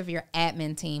 in terms of your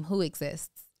admin team, who exists?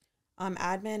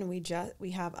 Admin,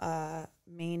 we have a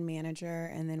main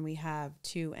manager, and then we have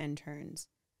 2 interns.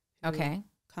 Okay.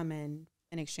 Come in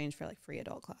exchange for like free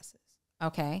adult classes.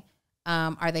 Okay.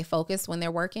 Are they focused when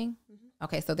they're working? Mm-hmm.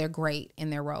 Okay. So they're great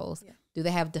in their roles. Yeah. Do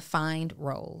they have defined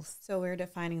roles? So we're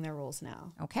defining their roles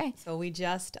now. Okay. So we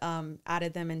just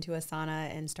added them into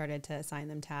Asana and started to assign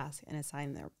them tasks and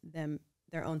assign them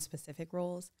their own specific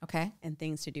roles. Okay. And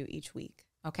things to do each week.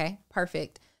 Okay.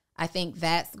 Perfect. I think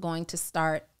that's going to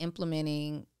start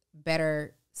implementing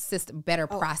better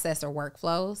process or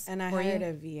workflows. And I hired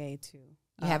a VA too.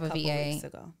 You have a VA. Weeks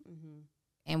ago. Mm-hmm.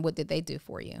 And what did they do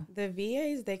for you? The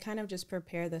VAs, they kind of just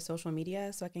prepare the social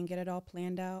media so I can get it all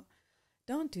planned out.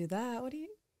 Don't do that. What do you?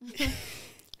 We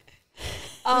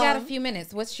got a few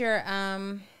minutes. What's your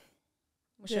Divine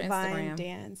Instagram?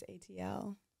 Dance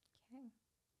ATL. Okay.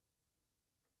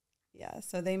 Yeah,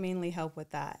 so they mainly help with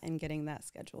that and getting that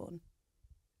scheduled.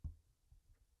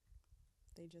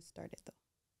 They just started though.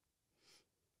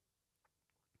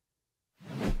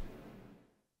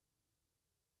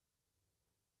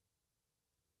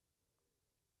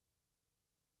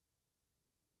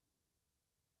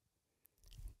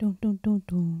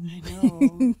 I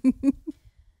know.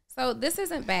 So this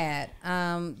isn't bad.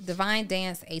 Divine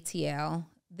Dance ATL.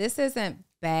 This isn't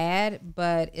bad,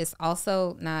 but it's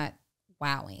also not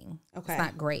wowing. Okay. It's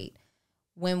not great.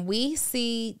 When we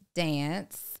see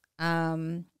dance,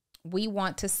 we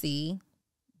want to see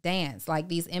dance. Like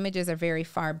these images are very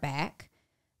far back.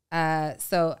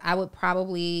 So I would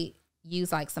probably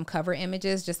use like some cover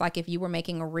images, just like if you were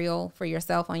making a reel for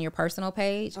yourself on your personal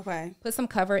page. Okay. Put some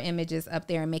cover images up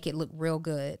there and make it look real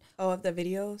good. Oh, of the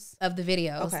videos? Of the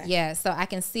videos. Okay. Yeah. So I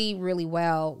can see really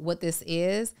well what this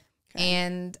is. Okay.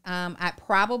 And I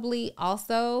probably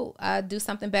also do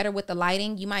something better with the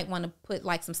lighting. You might want to put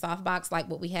like some softbox like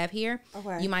what we have here.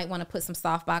 Okay. You might want to put some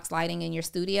softbox lighting in your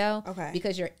studio. Okay.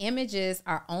 Because your images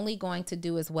are only going to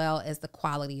do as well as the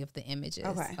quality of the images.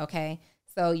 Okay. Okay.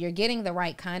 So you're getting the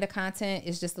right kind of content.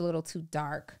 It's just a little too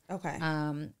dark. Okay.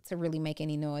 To really make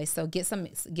any noise. So get some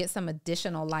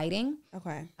additional lighting.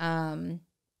 Okay.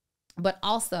 But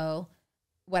also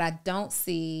what I don't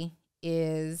see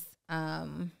is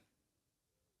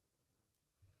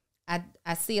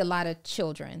I see a lot of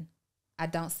children. I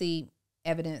don't see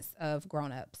evidence of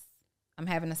grown-ups. I'm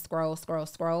having to scroll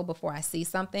before I see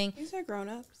something. These are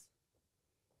grown-ups.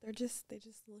 They just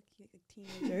look like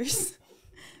teenagers.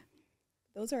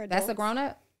 Those are adults. That's a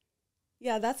grown-up?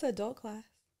 Yeah, that's an adult class.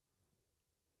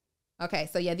 Okay,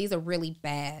 so yeah, these are really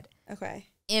bad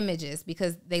images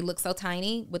because they look so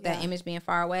tiny with that image being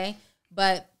far away.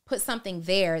 But put something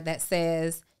there that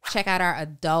says, check out our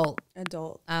adult.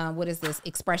 What is this?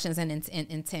 Expressions and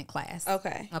intent class.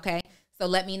 Okay. Okay. So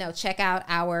let me know. Check out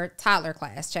our toddler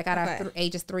class. Check out our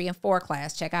ages 3 and 4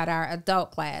 class. Check out our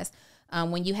adult class.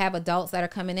 When you have adults that are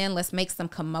coming in, let's make some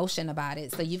commotion about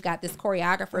it. So you've got this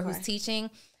choreographer who's teaching.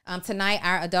 Tonight,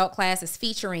 our adult class is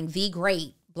featuring the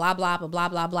great blah, blah, blah, blah,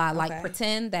 blah, blah. Like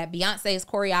pretend that Beyonce's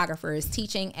choreographer is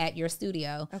teaching at your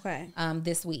studio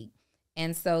this week.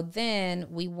 And so then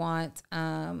we want,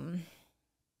 hold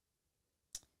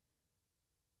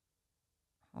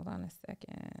on a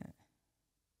second.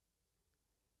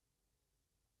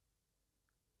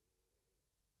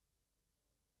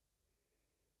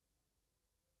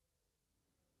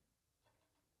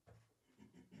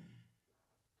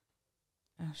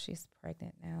 Oh, she's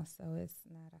pregnant now, so it's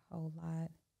not a whole lot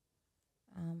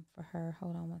for her.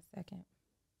 Hold on one second.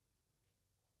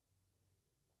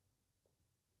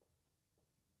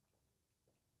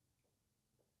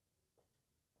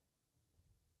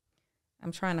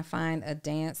 I'm trying to find a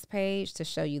dance page to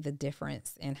show you the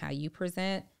difference in how you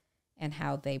present and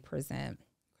how they present.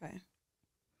 Okay.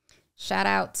 Shout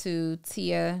out to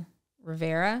Tia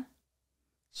Rivera.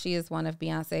 She is one of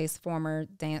Beyonce's former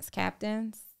dance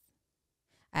captains.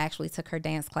 I actually took her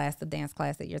dance class, the dance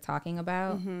class that you're talking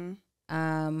about.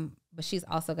 Mm-hmm. But she's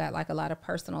also got like a lot of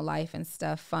personal life and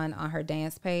stuff fun on her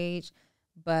dance page.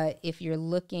 But if you're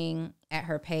looking at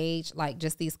her page, like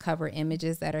just these cover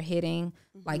images that are hitting,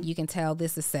 like you can tell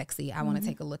this is sexy. I want to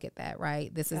take a look at that,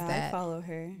 right? This is that. I follow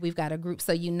her. We've got a group.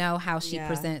 So you know how she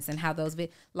presents and how those,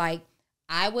 like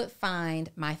I would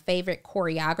find my favorite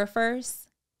choreographers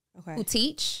who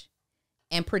teach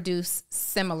and produce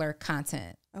similar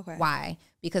content. Okay. Why?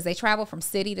 Because they travel from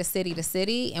city to city to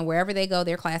city, and wherever they go,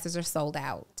 their classes are sold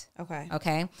out. Okay.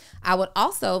 Okay. I would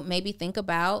also maybe think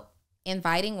about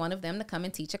inviting one of them to come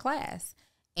and teach a class.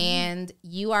 And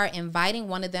you are inviting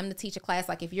one of them to teach a class.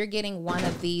 Like if you're getting one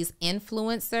of these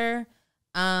influencer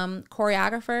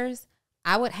choreographers,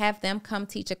 I would have them come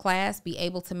teach a class, be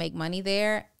able to make money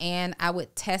there. And I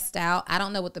would test out, I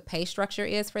don't know what the pay structure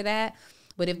is for that,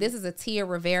 but if this is a Tia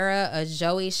Rivera, a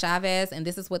Joey Chavez, and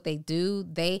this is what they do,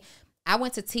 I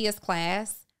went to Tia's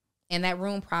class and that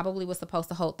room probably was supposed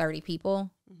to hold 30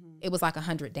 people. It was like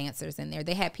 100 dancers in there.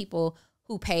 They had people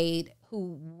who paid,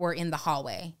 who were in the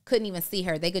hallway, couldn't even see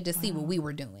her. They could just see what we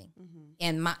were doing.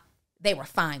 And they were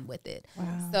fine with it.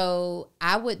 So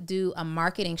I would do a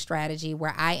marketing strategy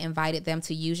where I invited them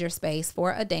to use your space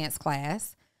for a dance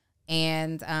class.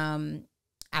 And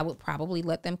I would probably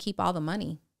let them keep all the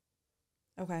money.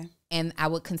 Okay. And I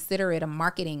would consider it a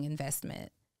marketing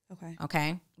investment.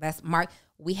 Okay. That's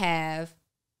we have,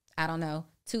 I don't know,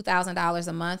 $2,000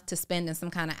 a month to spend in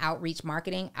some kind of outreach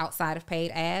marketing outside of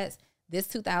paid ads. This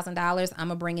 $2,000, I'm going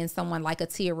to bring in someone like a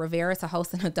Tia Rivera to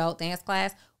host an adult dance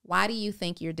class. Why do you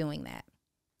think you're doing that?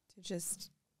 To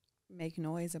just make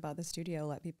noise about the studio,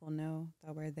 let people know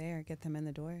that we're there, get them in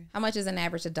the door. How much is an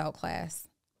average adult class?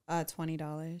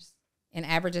 $20. An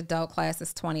average adult class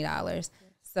is $20.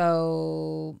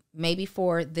 So maybe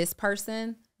for this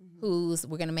person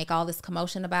we're going to make all this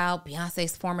commotion about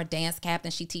Beyonce's former dance captain.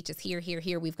 She teaches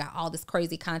here. We've got all this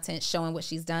crazy content showing what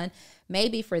she's done.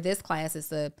 Maybe for this class,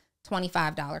 it's a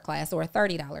 $25 class or a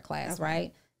 $30 class,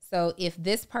 right? So if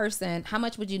this person, how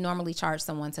much would you normally charge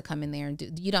someone to come in there and do?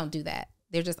 You don't do that.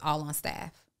 They're just all on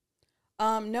staff.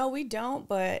 No, we don't,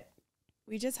 but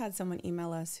we just had someone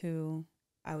email us who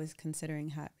I was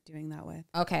considering doing that with.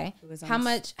 Okay.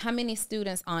 How many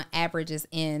students on average is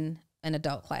in an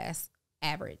adult class?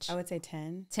 Average? I would say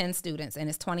 10. 10 students, and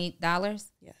it's $20?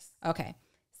 Yes. Okay.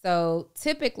 So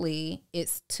typically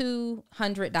it's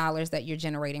 $200 that you're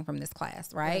generating from this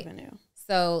class, right? Revenue.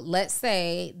 So let's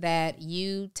say that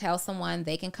you tell someone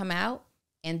they can come out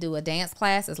and do a dance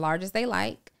class as large as they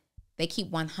like. They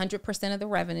keep 100% of the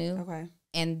revenue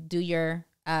and use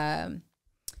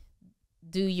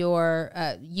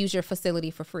your facility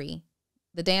for free.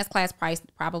 The dance class price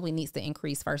probably needs to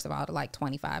increase, first of all, to like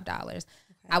 $25.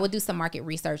 I would do some market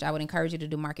research. I would encourage you to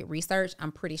do market research.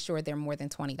 I'm pretty sure they're more than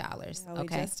 $20. Yeah, we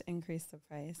just increased the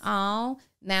price. Oh,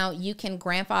 now you can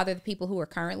grandfather the people who are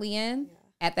currently in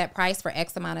at that price for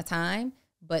X amount of time,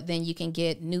 but then you can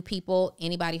get new people.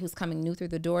 Anybody who's coming new through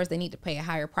the doors, they need to pay a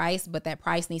higher price, but that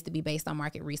price needs to be based on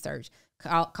market research.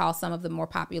 Call some of the more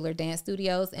popular dance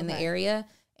studios in the area,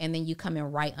 and then you come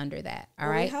in right under that. All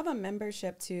right. We have a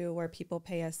membership too where people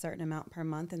pay a certain amount per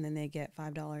month and then they get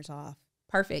 $5 off.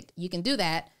 Perfect. You can do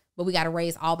that, but we got to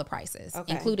raise all the prices,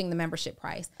 including the membership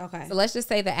price. Okay. So let's just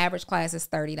say the average class is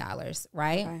 $30,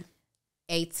 right? Okay.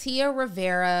 A Tia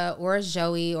Rivera or a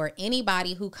Joey or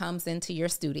anybody who comes into your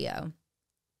studio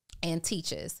and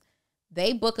teaches,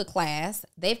 they book a class.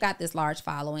 They've got this large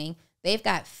following. They've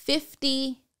got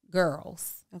 50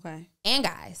 girls and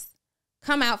guys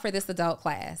come out for this adult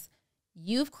class.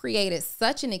 You've created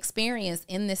such an experience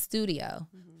in this studio,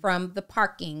 from the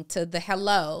parking to the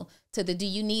hello to the do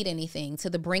you need anything to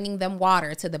the bringing them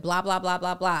water to the blah, blah, blah,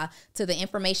 blah, blah, to the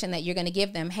information that you're going to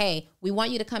give them. Hey, we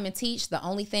want you to come and teach. The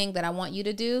only thing that I want you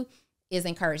to do is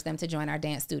encourage them to join our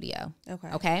dance studio.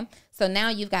 Okay. So now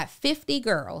you've got 50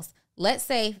 girls. Let's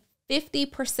say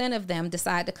 50% of them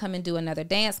decide to come and do another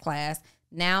dance class.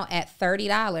 Now at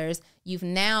 $30, you've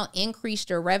now increased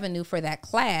your revenue for that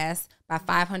class by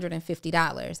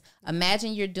 $550.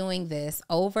 Imagine you're doing this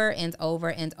over and over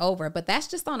and over, but that's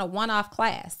just on a one-off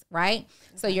class, right?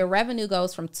 So your revenue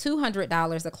goes from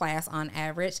 $200 a class on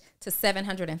average to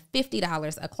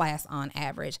 $750 a class on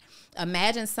average.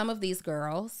 Imagine some of these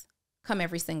girls come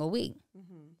every single week.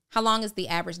 How long is the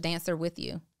average dancer with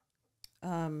you?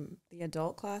 The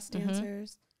adult class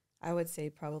dancers, I would say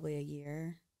probably a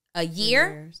year. A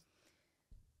year?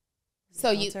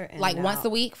 So you like once a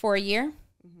week for a year?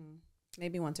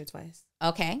 Maybe once or twice.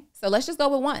 Okay. So let's just go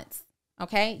with once.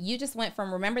 Okay. You just went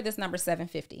from, remember this number,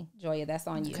 $750. Joya, that's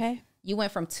on you. Okay. You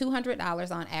went from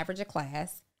 $200 on average a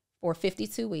class for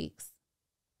 52 weeks,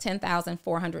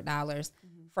 $10,400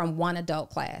 from one adult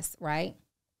class, right?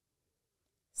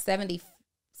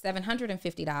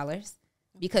 $750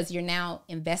 because you're now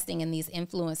investing in these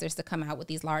influencers to come out with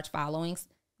these large followings.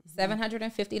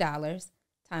 $750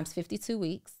 times 52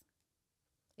 weeks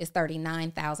is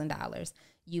 $39,000.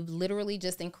 You've literally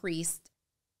just increased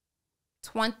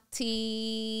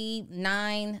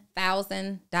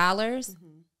 $29,000.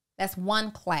 That's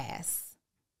one class.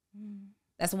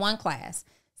 That's one class.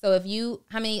 So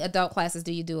how many adult classes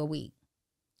do you do a week?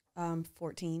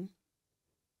 14.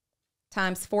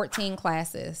 Times 14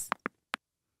 classes.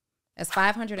 That's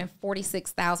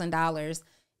 $546,000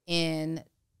 in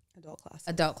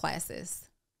adult classes.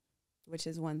 Which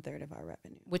is 1/3 of our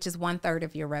revenue. Which is 1/3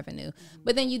 of your revenue.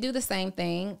 But then you do the same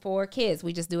thing for kids.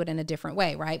 We just do it in a different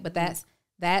way, right? But that's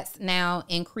now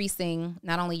increasing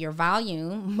not only your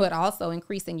volume, but also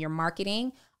increasing your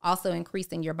marketing, also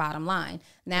increasing your bottom line.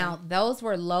 Now, those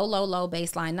were low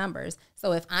baseline numbers.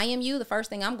 So if I am you, the first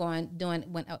thing I'm doing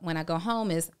when I go home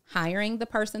is hiring the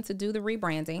person to do the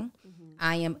rebranding.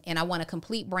 And I want a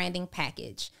complete branding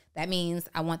package. That means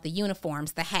I want the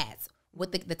uniforms, the hats,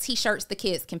 with the T-shirts the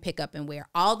kids can pick up and wear.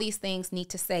 All these things need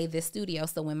to say this studio.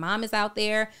 So when mom is out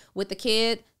there with the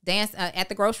kid, dance at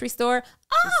the grocery store,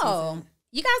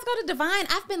 you guys go to Divine.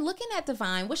 I've been looking at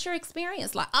Divine. What's your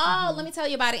experience like? Let me tell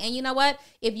you about it. And you know what?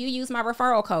 If you use my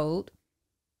referral code.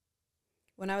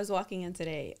 When I was walking in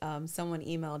today, someone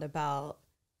emailed about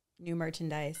new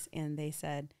merchandise and they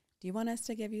said, do you want us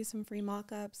to give you some free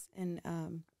mock-ups? And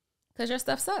because your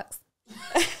stuff sucks.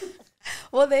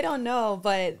 Well, they don't know,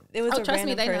 but it was a trust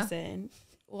me, random person. Know.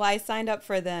 Well, I signed up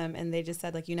for them and they just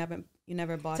said like you never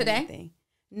bought today? Anything.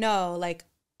 No, like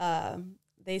I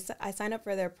signed up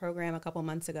for their program a couple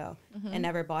months ago and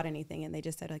never bought anything, and they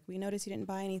just said like we noticed you didn't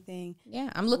buy anything. Yeah,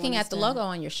 I'm looking at the logo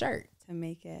on your shirt to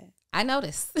make it. I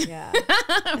noticed. Yeah.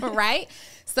 Right?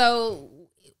 So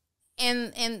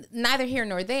and neither here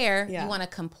nor there, you want a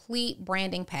complete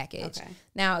branding package. Okay.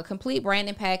 Now, a complete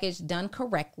branding package done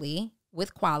correctly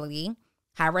with quality,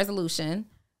 high resolution,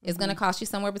 is going to cost you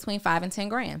somewhere between $5,000 and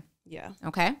 $10,000. Yeah.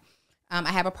 Okay.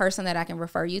 I have a person that I can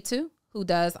refer you to who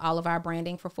does all of our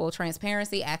branding for full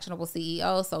transparency, Actionable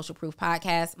CEO, Social Proof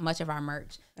Podcast, much of our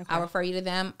merch. Okay. I'll refer you to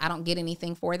them. I don't get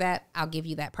anything for that. I'll give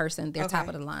you that person. They're top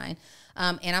of the line.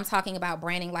 And I'm talking about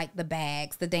branding like the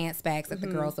bags, the dance bags that the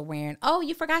girls are wearing. Oh,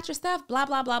 you forgot your stuff, blah,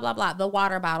 blah, blah, blah, blah. The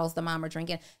water bottles the mom are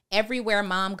drinking. Everywhere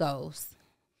mom goes,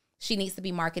 she needs to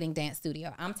be marketing Dance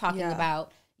Studio. I'm talking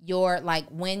about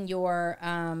when you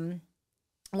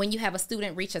have a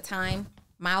student reach a time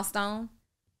milestone.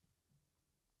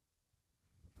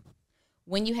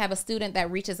 When you have a student that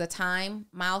reaches a time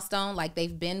milestone, like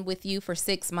they've been with you for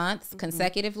 6 months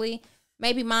consecutively,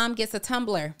 maybe mom gets a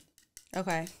tumbler.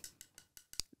 Okay.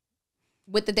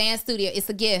 With the Dance Studio, it's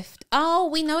a gift. Oh,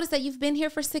 we noticed that you've been here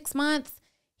for 6 months.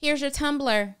 Here's your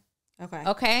tumbler. Okay.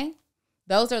 Okay.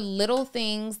 Those are little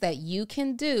things that you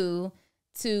can do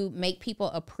to make people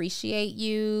appreciate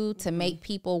you, to make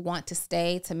people want to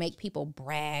stay, to make people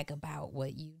brag about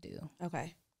what you do.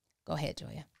 Okay. Go ahead,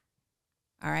 Joya.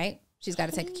 All right. She's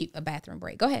got to take a bathroom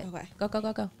break. Go ahead. Okay.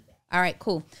 Go. All right,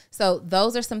 cool. So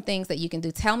those are some things that you can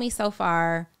do. Tell me so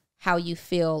far how you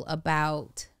feel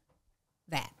about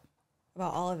that.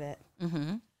 About all of it.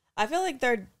 I feel like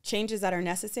there are changes that are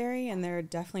necessary and they're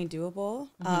definitely doable.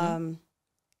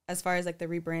 As far as like the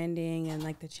rebranding and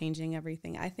like the changing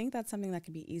everything, I think that's something that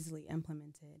could be easily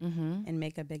implemented and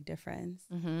make a big difference.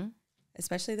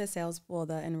 Especially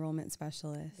the enrollment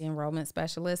specialist. The enrollment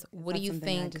specialist. What do you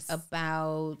think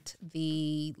about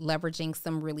the leveraging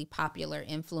some really popular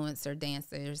influencer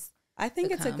dancers? I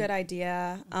think it's a good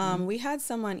idea. We had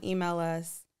someone email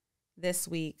us this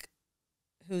week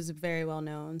who's very well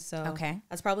known. So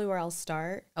that's probably where I'll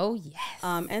start. Oh, yes.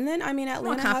 And then, I mean,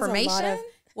 Atlanta has a lot of,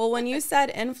 well, when you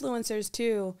said influencers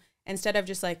too, instead of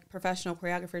just like professional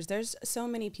choreographers, there's so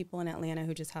many people in Atlanta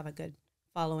who just have a good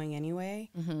following anyway.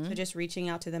 So just reaching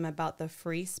out to them about the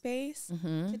free space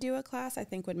to do a class, I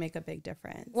think would make a big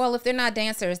difference. Well, if they're not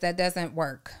dancers, that doesn't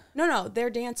work. No, they're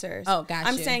dancers. Oh, gotcha.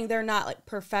 I'm saying they're not like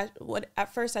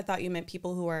at first I thought you meant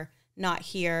people who are not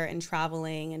here and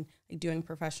traveling and like doing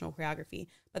professional choreography.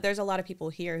 But there's a lot of people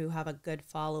here who have a good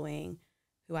following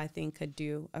who I think could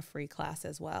do a free class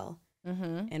as well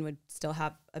and would still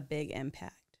have a big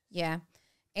impact. Yeah.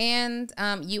 And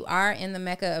you are in the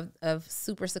mecca of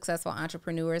super successful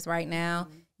entrepreneurs right now.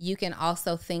 You can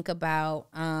also think about,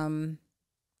 not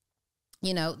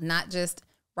just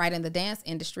right in the dance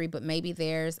industry, but maybe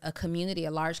there's a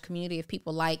large community of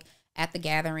people like at the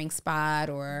Gathering Spot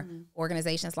or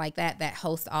organizations like that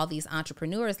host all these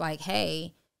entrepreneurs. Like,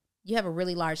 hey, you have a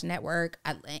really large network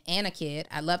and a kid.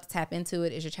 I'd love to tap into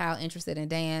it. Is your child interested in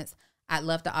dance? I'd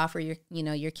love to offer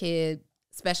your kid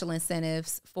special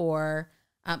incentives for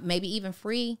maybe even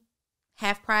free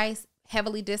half price,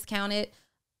 heavily discounted,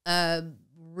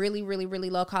 really, really, really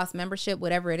low cost membership,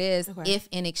 whatever it is. Okay. If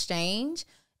in exchange,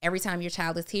 every time your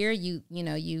child is here, you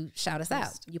shout us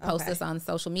out. You post us on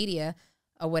social media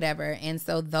or whatever. And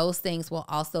so those things will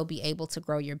also be able to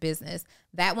grow your business.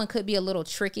 That one could be a little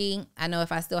tricky. I know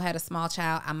if I still had a small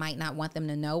child, I might not want them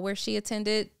to know where she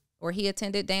attended or he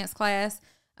attended dance class.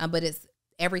 But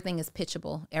everything is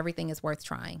pitchable. Everything is worth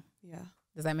trying. Yeah.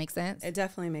 Does that make sense? It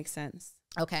definitely makes sense.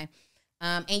 Okay.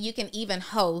 And you can even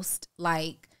host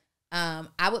like,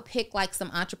 I would pick like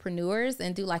some entrepreneurs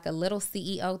and do like a little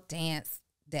CEO dance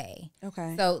day.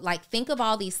 Okay. So like think of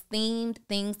all these themed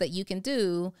things that you can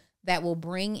do that will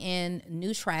bring in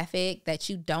new traffic that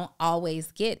you don't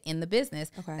always get in the business.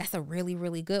 Okay. That's a really,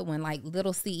 really good one, like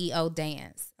little CEO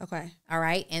dance. Okay. All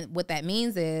right. And what that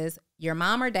means is your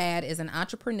mom or dad is an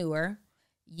entrepreneur.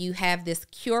 You have this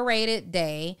curated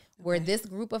day where this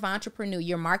group of entrepreneurs,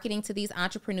 you're marketing to these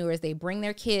entrepreneurs. They bring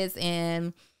their kids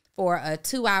in for a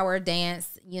 2-hour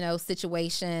dance,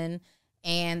 situation.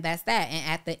 And that's that. And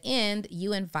at the end,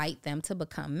 you invite them to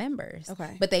become members.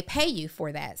 Okay. But they pay you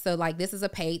for that. So like this is a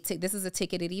this is a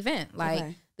ticketed event.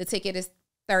 Like the ticket is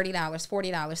 $30,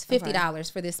 $40,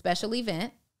 $50 for this special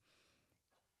event.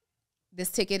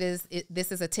 This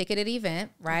is a ticketed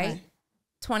event, right? Okay.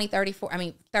 20, 30,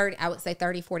 40, 30, I would say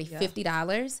 30, 40,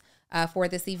 $50 for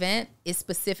this event is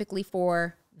specifically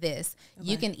for this. Okay.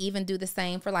 You can even do the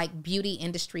same for like beauty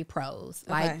industry pros,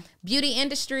 like beauty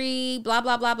industry, blah,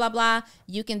 blah, blah, blah, blah.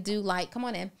 You can do like, come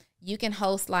on in. You can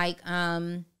host like,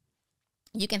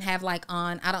 you can have like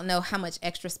on, I don't know how much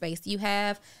extra space you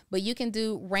have, but you can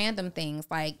do random things.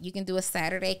 Like you can do a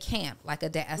Saturday camp, like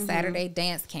a Saturday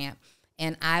dance camp.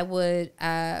 And I would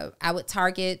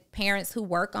target parents who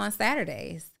work on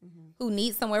Saturdays, who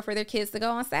need somewhere for their kids to go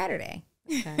on Saturday.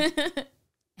 Okay.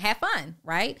 Have fun,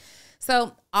 right?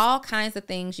 So all kinds of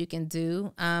things you can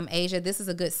do. Asia, this is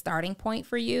a good starting point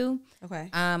for you. Okay.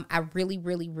 I really,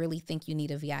 really, really think you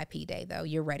need a VIP day, though.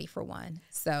 You're ready for one.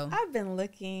 So I've been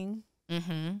looking.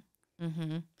 Yeah.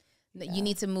 You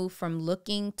need to move from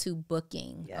looking to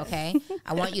booking, okay?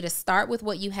 I want you to start with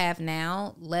what you have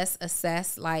now. Let's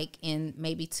assess like in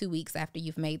maybe 2 weeks after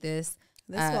you've made this.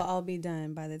 This will all be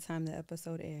done by the time the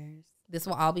episode airs. This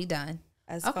will all be done.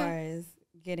 As far as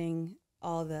getting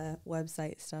all the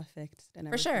website stuff fixed and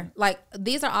everything. For sure. Like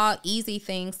these are all easy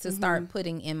things to start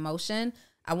putting in motion.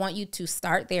 I want you to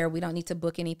start there. We don't need to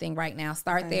book anything right now.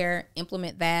 Start there,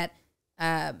 implement that.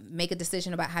 Make a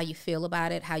decision about how you feel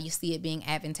about it, how you see it being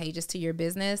advantageous to your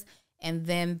business. And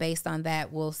then based on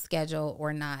that, we'll schedule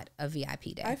or not a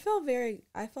VIP day. I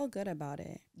feel good about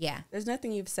it. Yeah. There's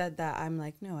nothing you've said that I'm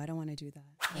like, no, I don't want to do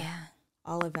that. Yeah.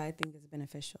 All of that I think is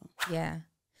beneficial. Yeah.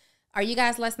 Are you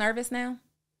guys less nervous now?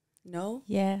 No.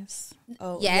 Yes.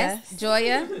 Oh, yes.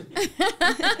 Joya?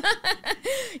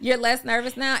 You're less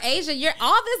nervous now? Asia, you're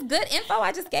all this good info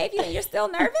I just gave you and you're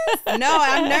still nervous? No,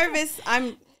 I'm nervous.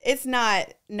 It's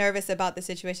not nervous about the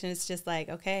situation. It's just like,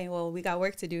 okay, well, we got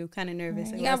work to do. Kind of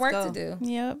nervous. Right. You got work to do.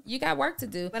 Yep. You got work to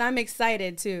do. But I'm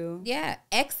excited too. Yeah.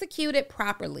 Execute it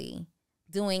properly.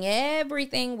 Doing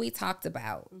everything we talked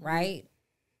about, right?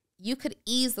 You could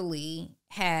easily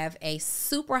have a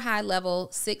super high level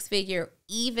 6-figure,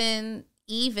 even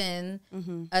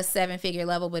a 7-figure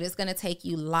level, but it's going to take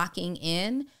you locking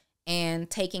in and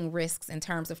taking risks in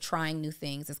terms of trying new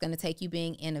things. It's going to take you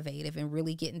being innovative and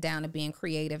really getting down to being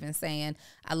creative and saying,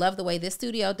 I love the way this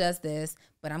studio does this,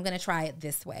 but I'm going to try it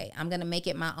this way. I'm going to make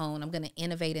it my own. I'm going to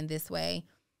innovate in this way.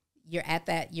 You're at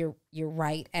that. You're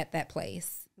right at that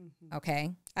place.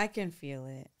 Okay. I can feel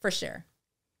it. For sure.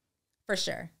 For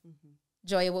sure.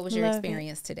 Joya, what was your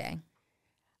experience today?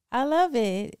 I love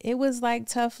it. It was like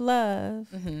tough love,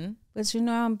 but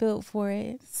I'm built for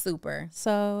it. Super.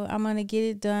 So I'm going to get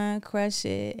it done, crush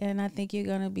it, and I think you're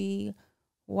going to be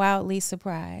wildly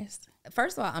surprised.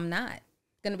 First of all, I'm not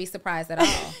going to be surprised at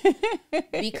all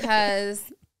because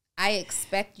I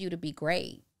expect you to be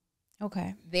great.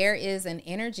 Okay. There is an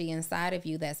energy inside of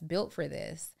you that's built for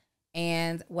this.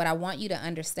 And what I want you to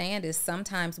understand is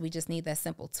sometimes we just need that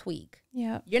simple tweak.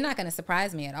 Yeah. You're not going to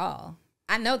surprise me at all.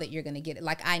 I know that you're going to get it.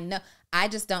 Like, I know, I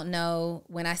just don't know.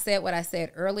 When I said what I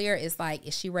said earlier, it's like,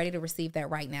 is she ready to receive that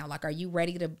right now? Like, are you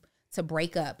ready to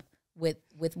break up with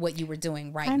what you were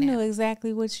doing right now? I knew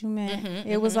exactly what you meant.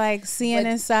 It was like seeing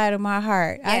inside of my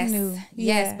heart. Yes, I knew.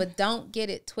 Yes, but don't get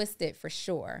it twisted for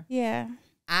sure. Yeah.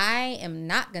 I am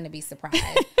not going to be surprised.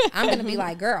 I'm going to be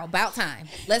like, girl, about time.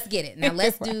 Let's get it. Now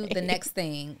let's do the next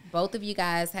thing. Both of you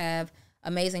guys have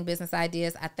amazing business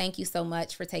ideas. I thank you so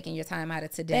much for taking your time out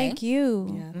of today. Thank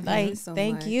you. Yeah,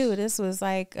 thank you. This was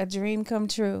like a dream come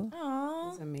true. Aww.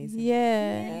 That's amazing.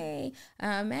 Yeah. Yay.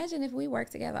 Imagine if we work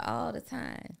together all the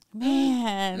time.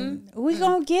 Man, we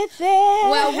gonna get there.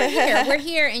 Well, we're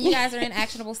here, and you guys are in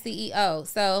Actionable CEO.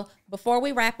 So before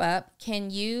we wrap up, can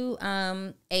you,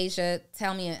 Asia,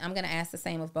 tell me, I'm going to ask the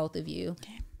same of both of you.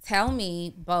 Okay. Tell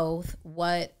me both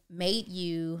what made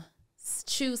you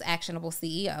choose Actionable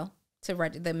CEO to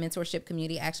the mentorship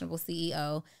community, Actionable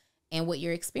CEO, and what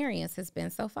your experience has been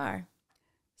so far.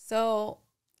 So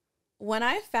when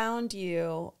I found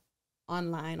you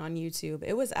online on YouTube,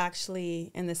 it was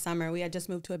actually in the summer. We had just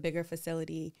moved to a bigger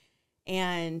facility,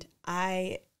 and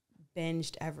I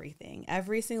binged everything,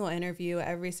 every single interview,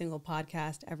 every single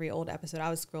podcast, every old episode. I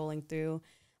was scrolling through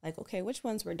like, okay, which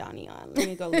ones were Donni on? Let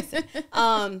me go listen.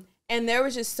 And there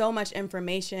was just so much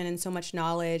information and so much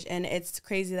knowledge. And it's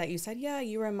crazy that you said, yeah,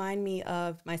 you remind me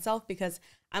of myself, because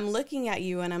I'm looking at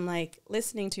you and I'm like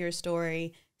listening to your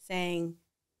story saying,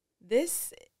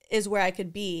 this is where I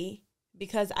could be,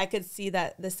 because I could see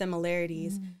that the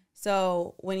similarities.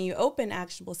 So when you open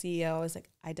Actionable CEO, I was like,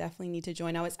 I definitely need to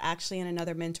join. I was actually in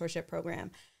another mentorship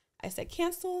program. I said,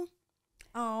 cancel.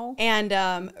 Oh.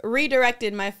 And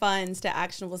redirected my funds to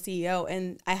Actionable CEO.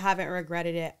 And I haven't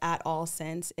regretted it at all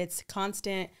since. It's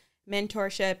constant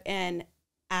mentorship and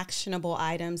actionable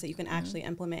items that you can actually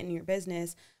implement in your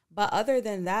business. But other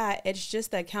than that, it's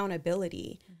just the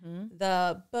accountability,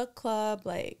 the book club,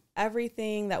 like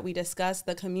everything that we discussed,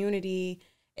 the community.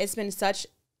 It's been such,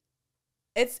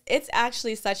 it's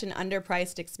actually such an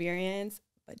underpriced experience,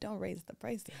 but don't raise the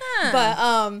price.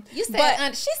 But you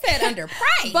said, she said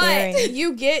underpriced. But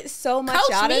you get so much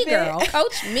Coach out me, of it. girl.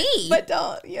 Coach me. But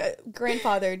don't,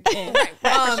 grandfathered in.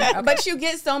 Okay. But you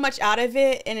get so much out of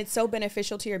it, and it's so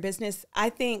beneficial to your business. I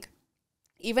think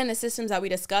even the systems that we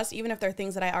discussed, even if they're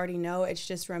things that I already know, it's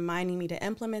just reminding me to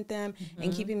implement them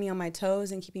and keeping me on my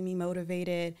toes and keeping me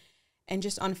motivated and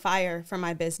just on fire for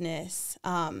my business.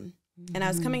 And I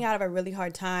was coming out of a really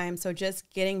hard time. So just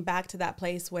getting back to that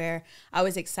place where I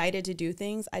was excited to do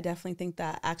things, I definitely think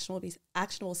that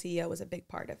Actionable CEO was a big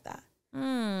part of that.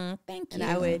 Thank you. And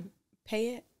I would pay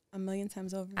it 1,000,000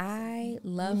 times over. I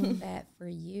love that for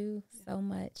you so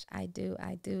much. I do.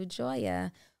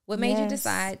 Joya, what made you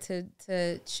decide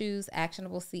to choose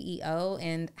Actionable CEO,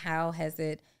 and how has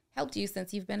it helped you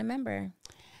since you've been a member?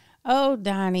 Oh,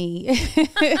 Donni.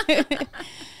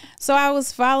 So I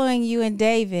was following you and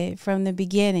David from the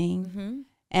beginning,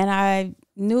 and I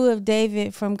knew of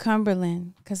David from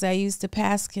Cumberland because I used to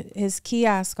pass his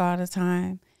kiosk all the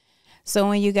time. So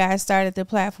when you guys started the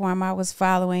platform, I was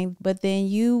following, but then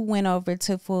you went over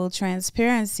to Full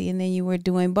Transparency, and then you were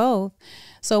doing both.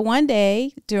 So one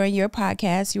day during your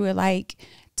podcast, you were like,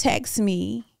 text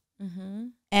me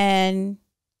and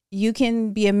you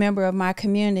can be a member of my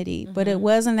community, but it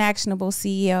wasn't Actionable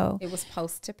CEO. It was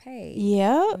Post to Pay.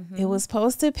 Yep, it was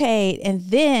Post to Pay. And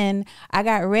then I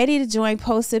got ready to join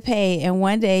Post to Pay. And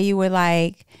one day you were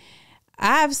like,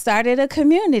 I've started a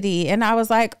community. And I was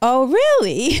like, oh,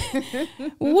 really?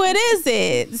 What is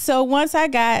it? So once I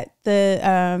got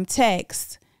the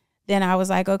text, then I was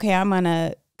like, okay, I'm going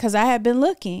to, because I had been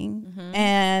looking.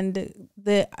 And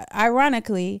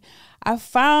ironically, I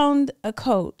found a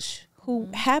coach who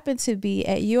happened to be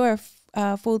at your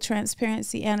Full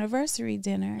Transparency anniversary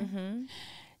dinner.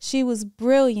 She was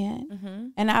brilliant.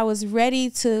 And I was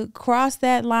ready to cross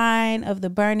that line of the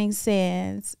burning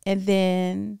sands. And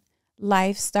then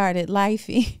life started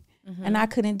lifing. And I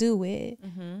couldn't do it.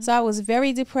 So I was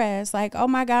very depressed. Like, oh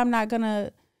my God, I'm not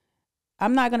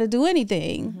gonna do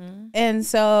anything. And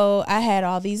so I had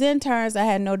all these interns. I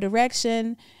had no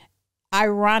direction.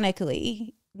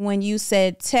 Ironically, when you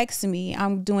said, text me,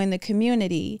 I'm doing the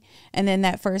community. And then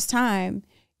that first time,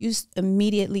 you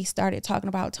immediately started talking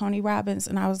about Tony Robbins.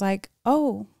 And I was like,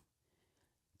 oh,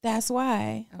 that's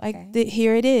why. Okay. Like,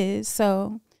 here it is.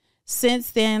 So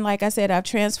since then, like I said, I've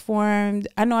transformed.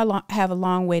 I know I have a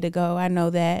long way to go. I know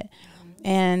that.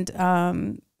 And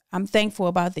I'm thankful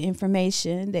about the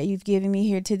information that you've given me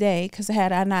here today, because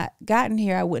had I not gotten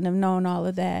here, I wouldn't have known all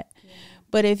of that.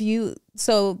 But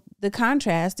so the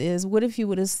contrast is, what if you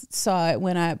would have saw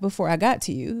it before I got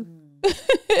to you?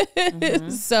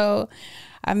 So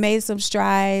I made some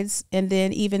strides, and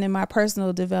then even in my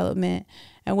personal development.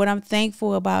 And what I'm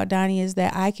thankful about, Donni, is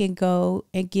that I can go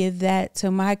and give that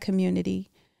to my community.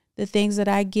 The things that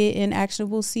I get in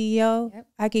Actionable CEO,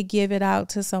 I could give it out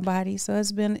to somebody. So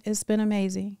it's been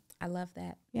amazing. I love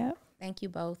that. Yep. Thank you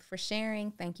both for sharing.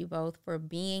 Thank you both for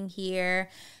being here.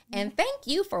 And thank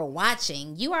you for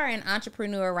watching. You are an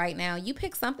entrepreneur right now. You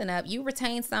picked something up. You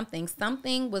retained something.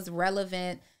 Something was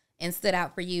relevant and stood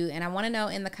out for you. And I want to know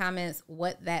in the comments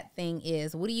what that thing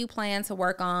is. What do you plan to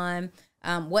work on?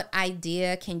 What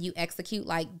idea can you execute?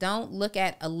 Like, don't look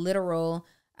at a literal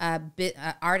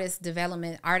artist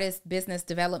business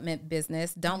development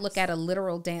business. Don't look at a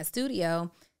literal dance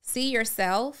studio. See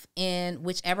yourself in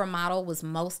whichever model was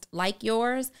most like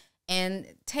yours, and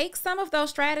take some of those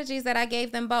strategies that I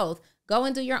gave them both. Go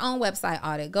and do your own website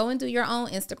audit. Go and do your own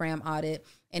Instagram audit.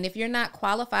 And if you're not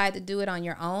qualified to do it on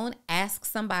your own, ask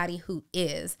somebody who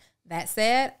is. That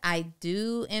said, I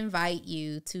do invite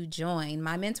you to join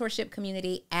my mentorship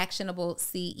community, Actionable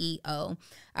CEO.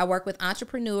 I work with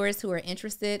entrepreneurs who are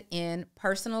interested in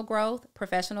personal growth,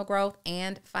 professional growth,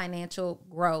 and financial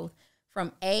growth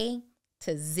from A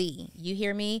to Z. You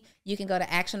hear me? You can go to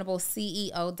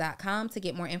actionableceo.com to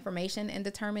get more information and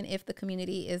determine if the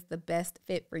community is the best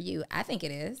fit for you. I think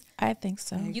it is. I think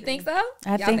so. You think so?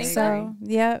 I think so.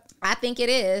 Yep. I think it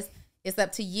is. It's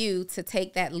up to you to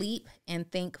take that leap and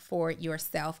think for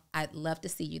yourself. I'd love to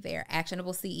see you there.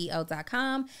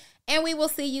 actionableceo.com. And we will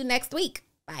see you next week.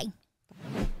 Bye.